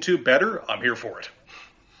 Season 2 better, I'm here for it.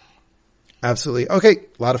 Absolutely. Okay.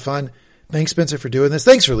 A lot of fun. Thanks, Spencer, for doing this.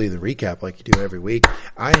 Thanks for leading the recap like you do every week.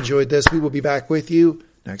 I enjoyed this. We will be back with you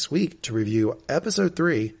next week to review episode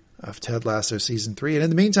 3 of Ted Lasso season 3. And in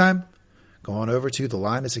the meantime, go on over to the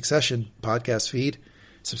Line of Succession podcast feed.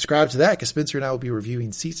 Subscribe to that because Spencer and I will be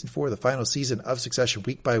reviewing season 4, the final season of Succession,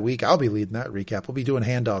 week by week. I'll be leading that recap. We'll be doing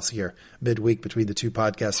handoffs here midweek between the two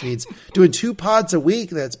podcast feeds, doing 2 pods a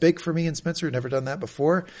week. That's big for me and Spencer. Never done that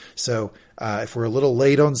before. So if we're a little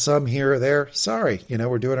late on some here or there, sorry,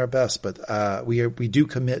 we're doing our best, but we do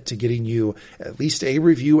commit to getting you at least a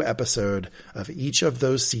review episode of each of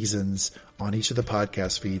those seasons on each of the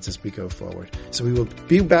podcast feeds as we go forward. So we will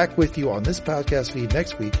be back with you on this podcast feed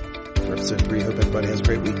next week for episode 3. Hope everybody has a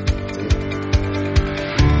great week. See you.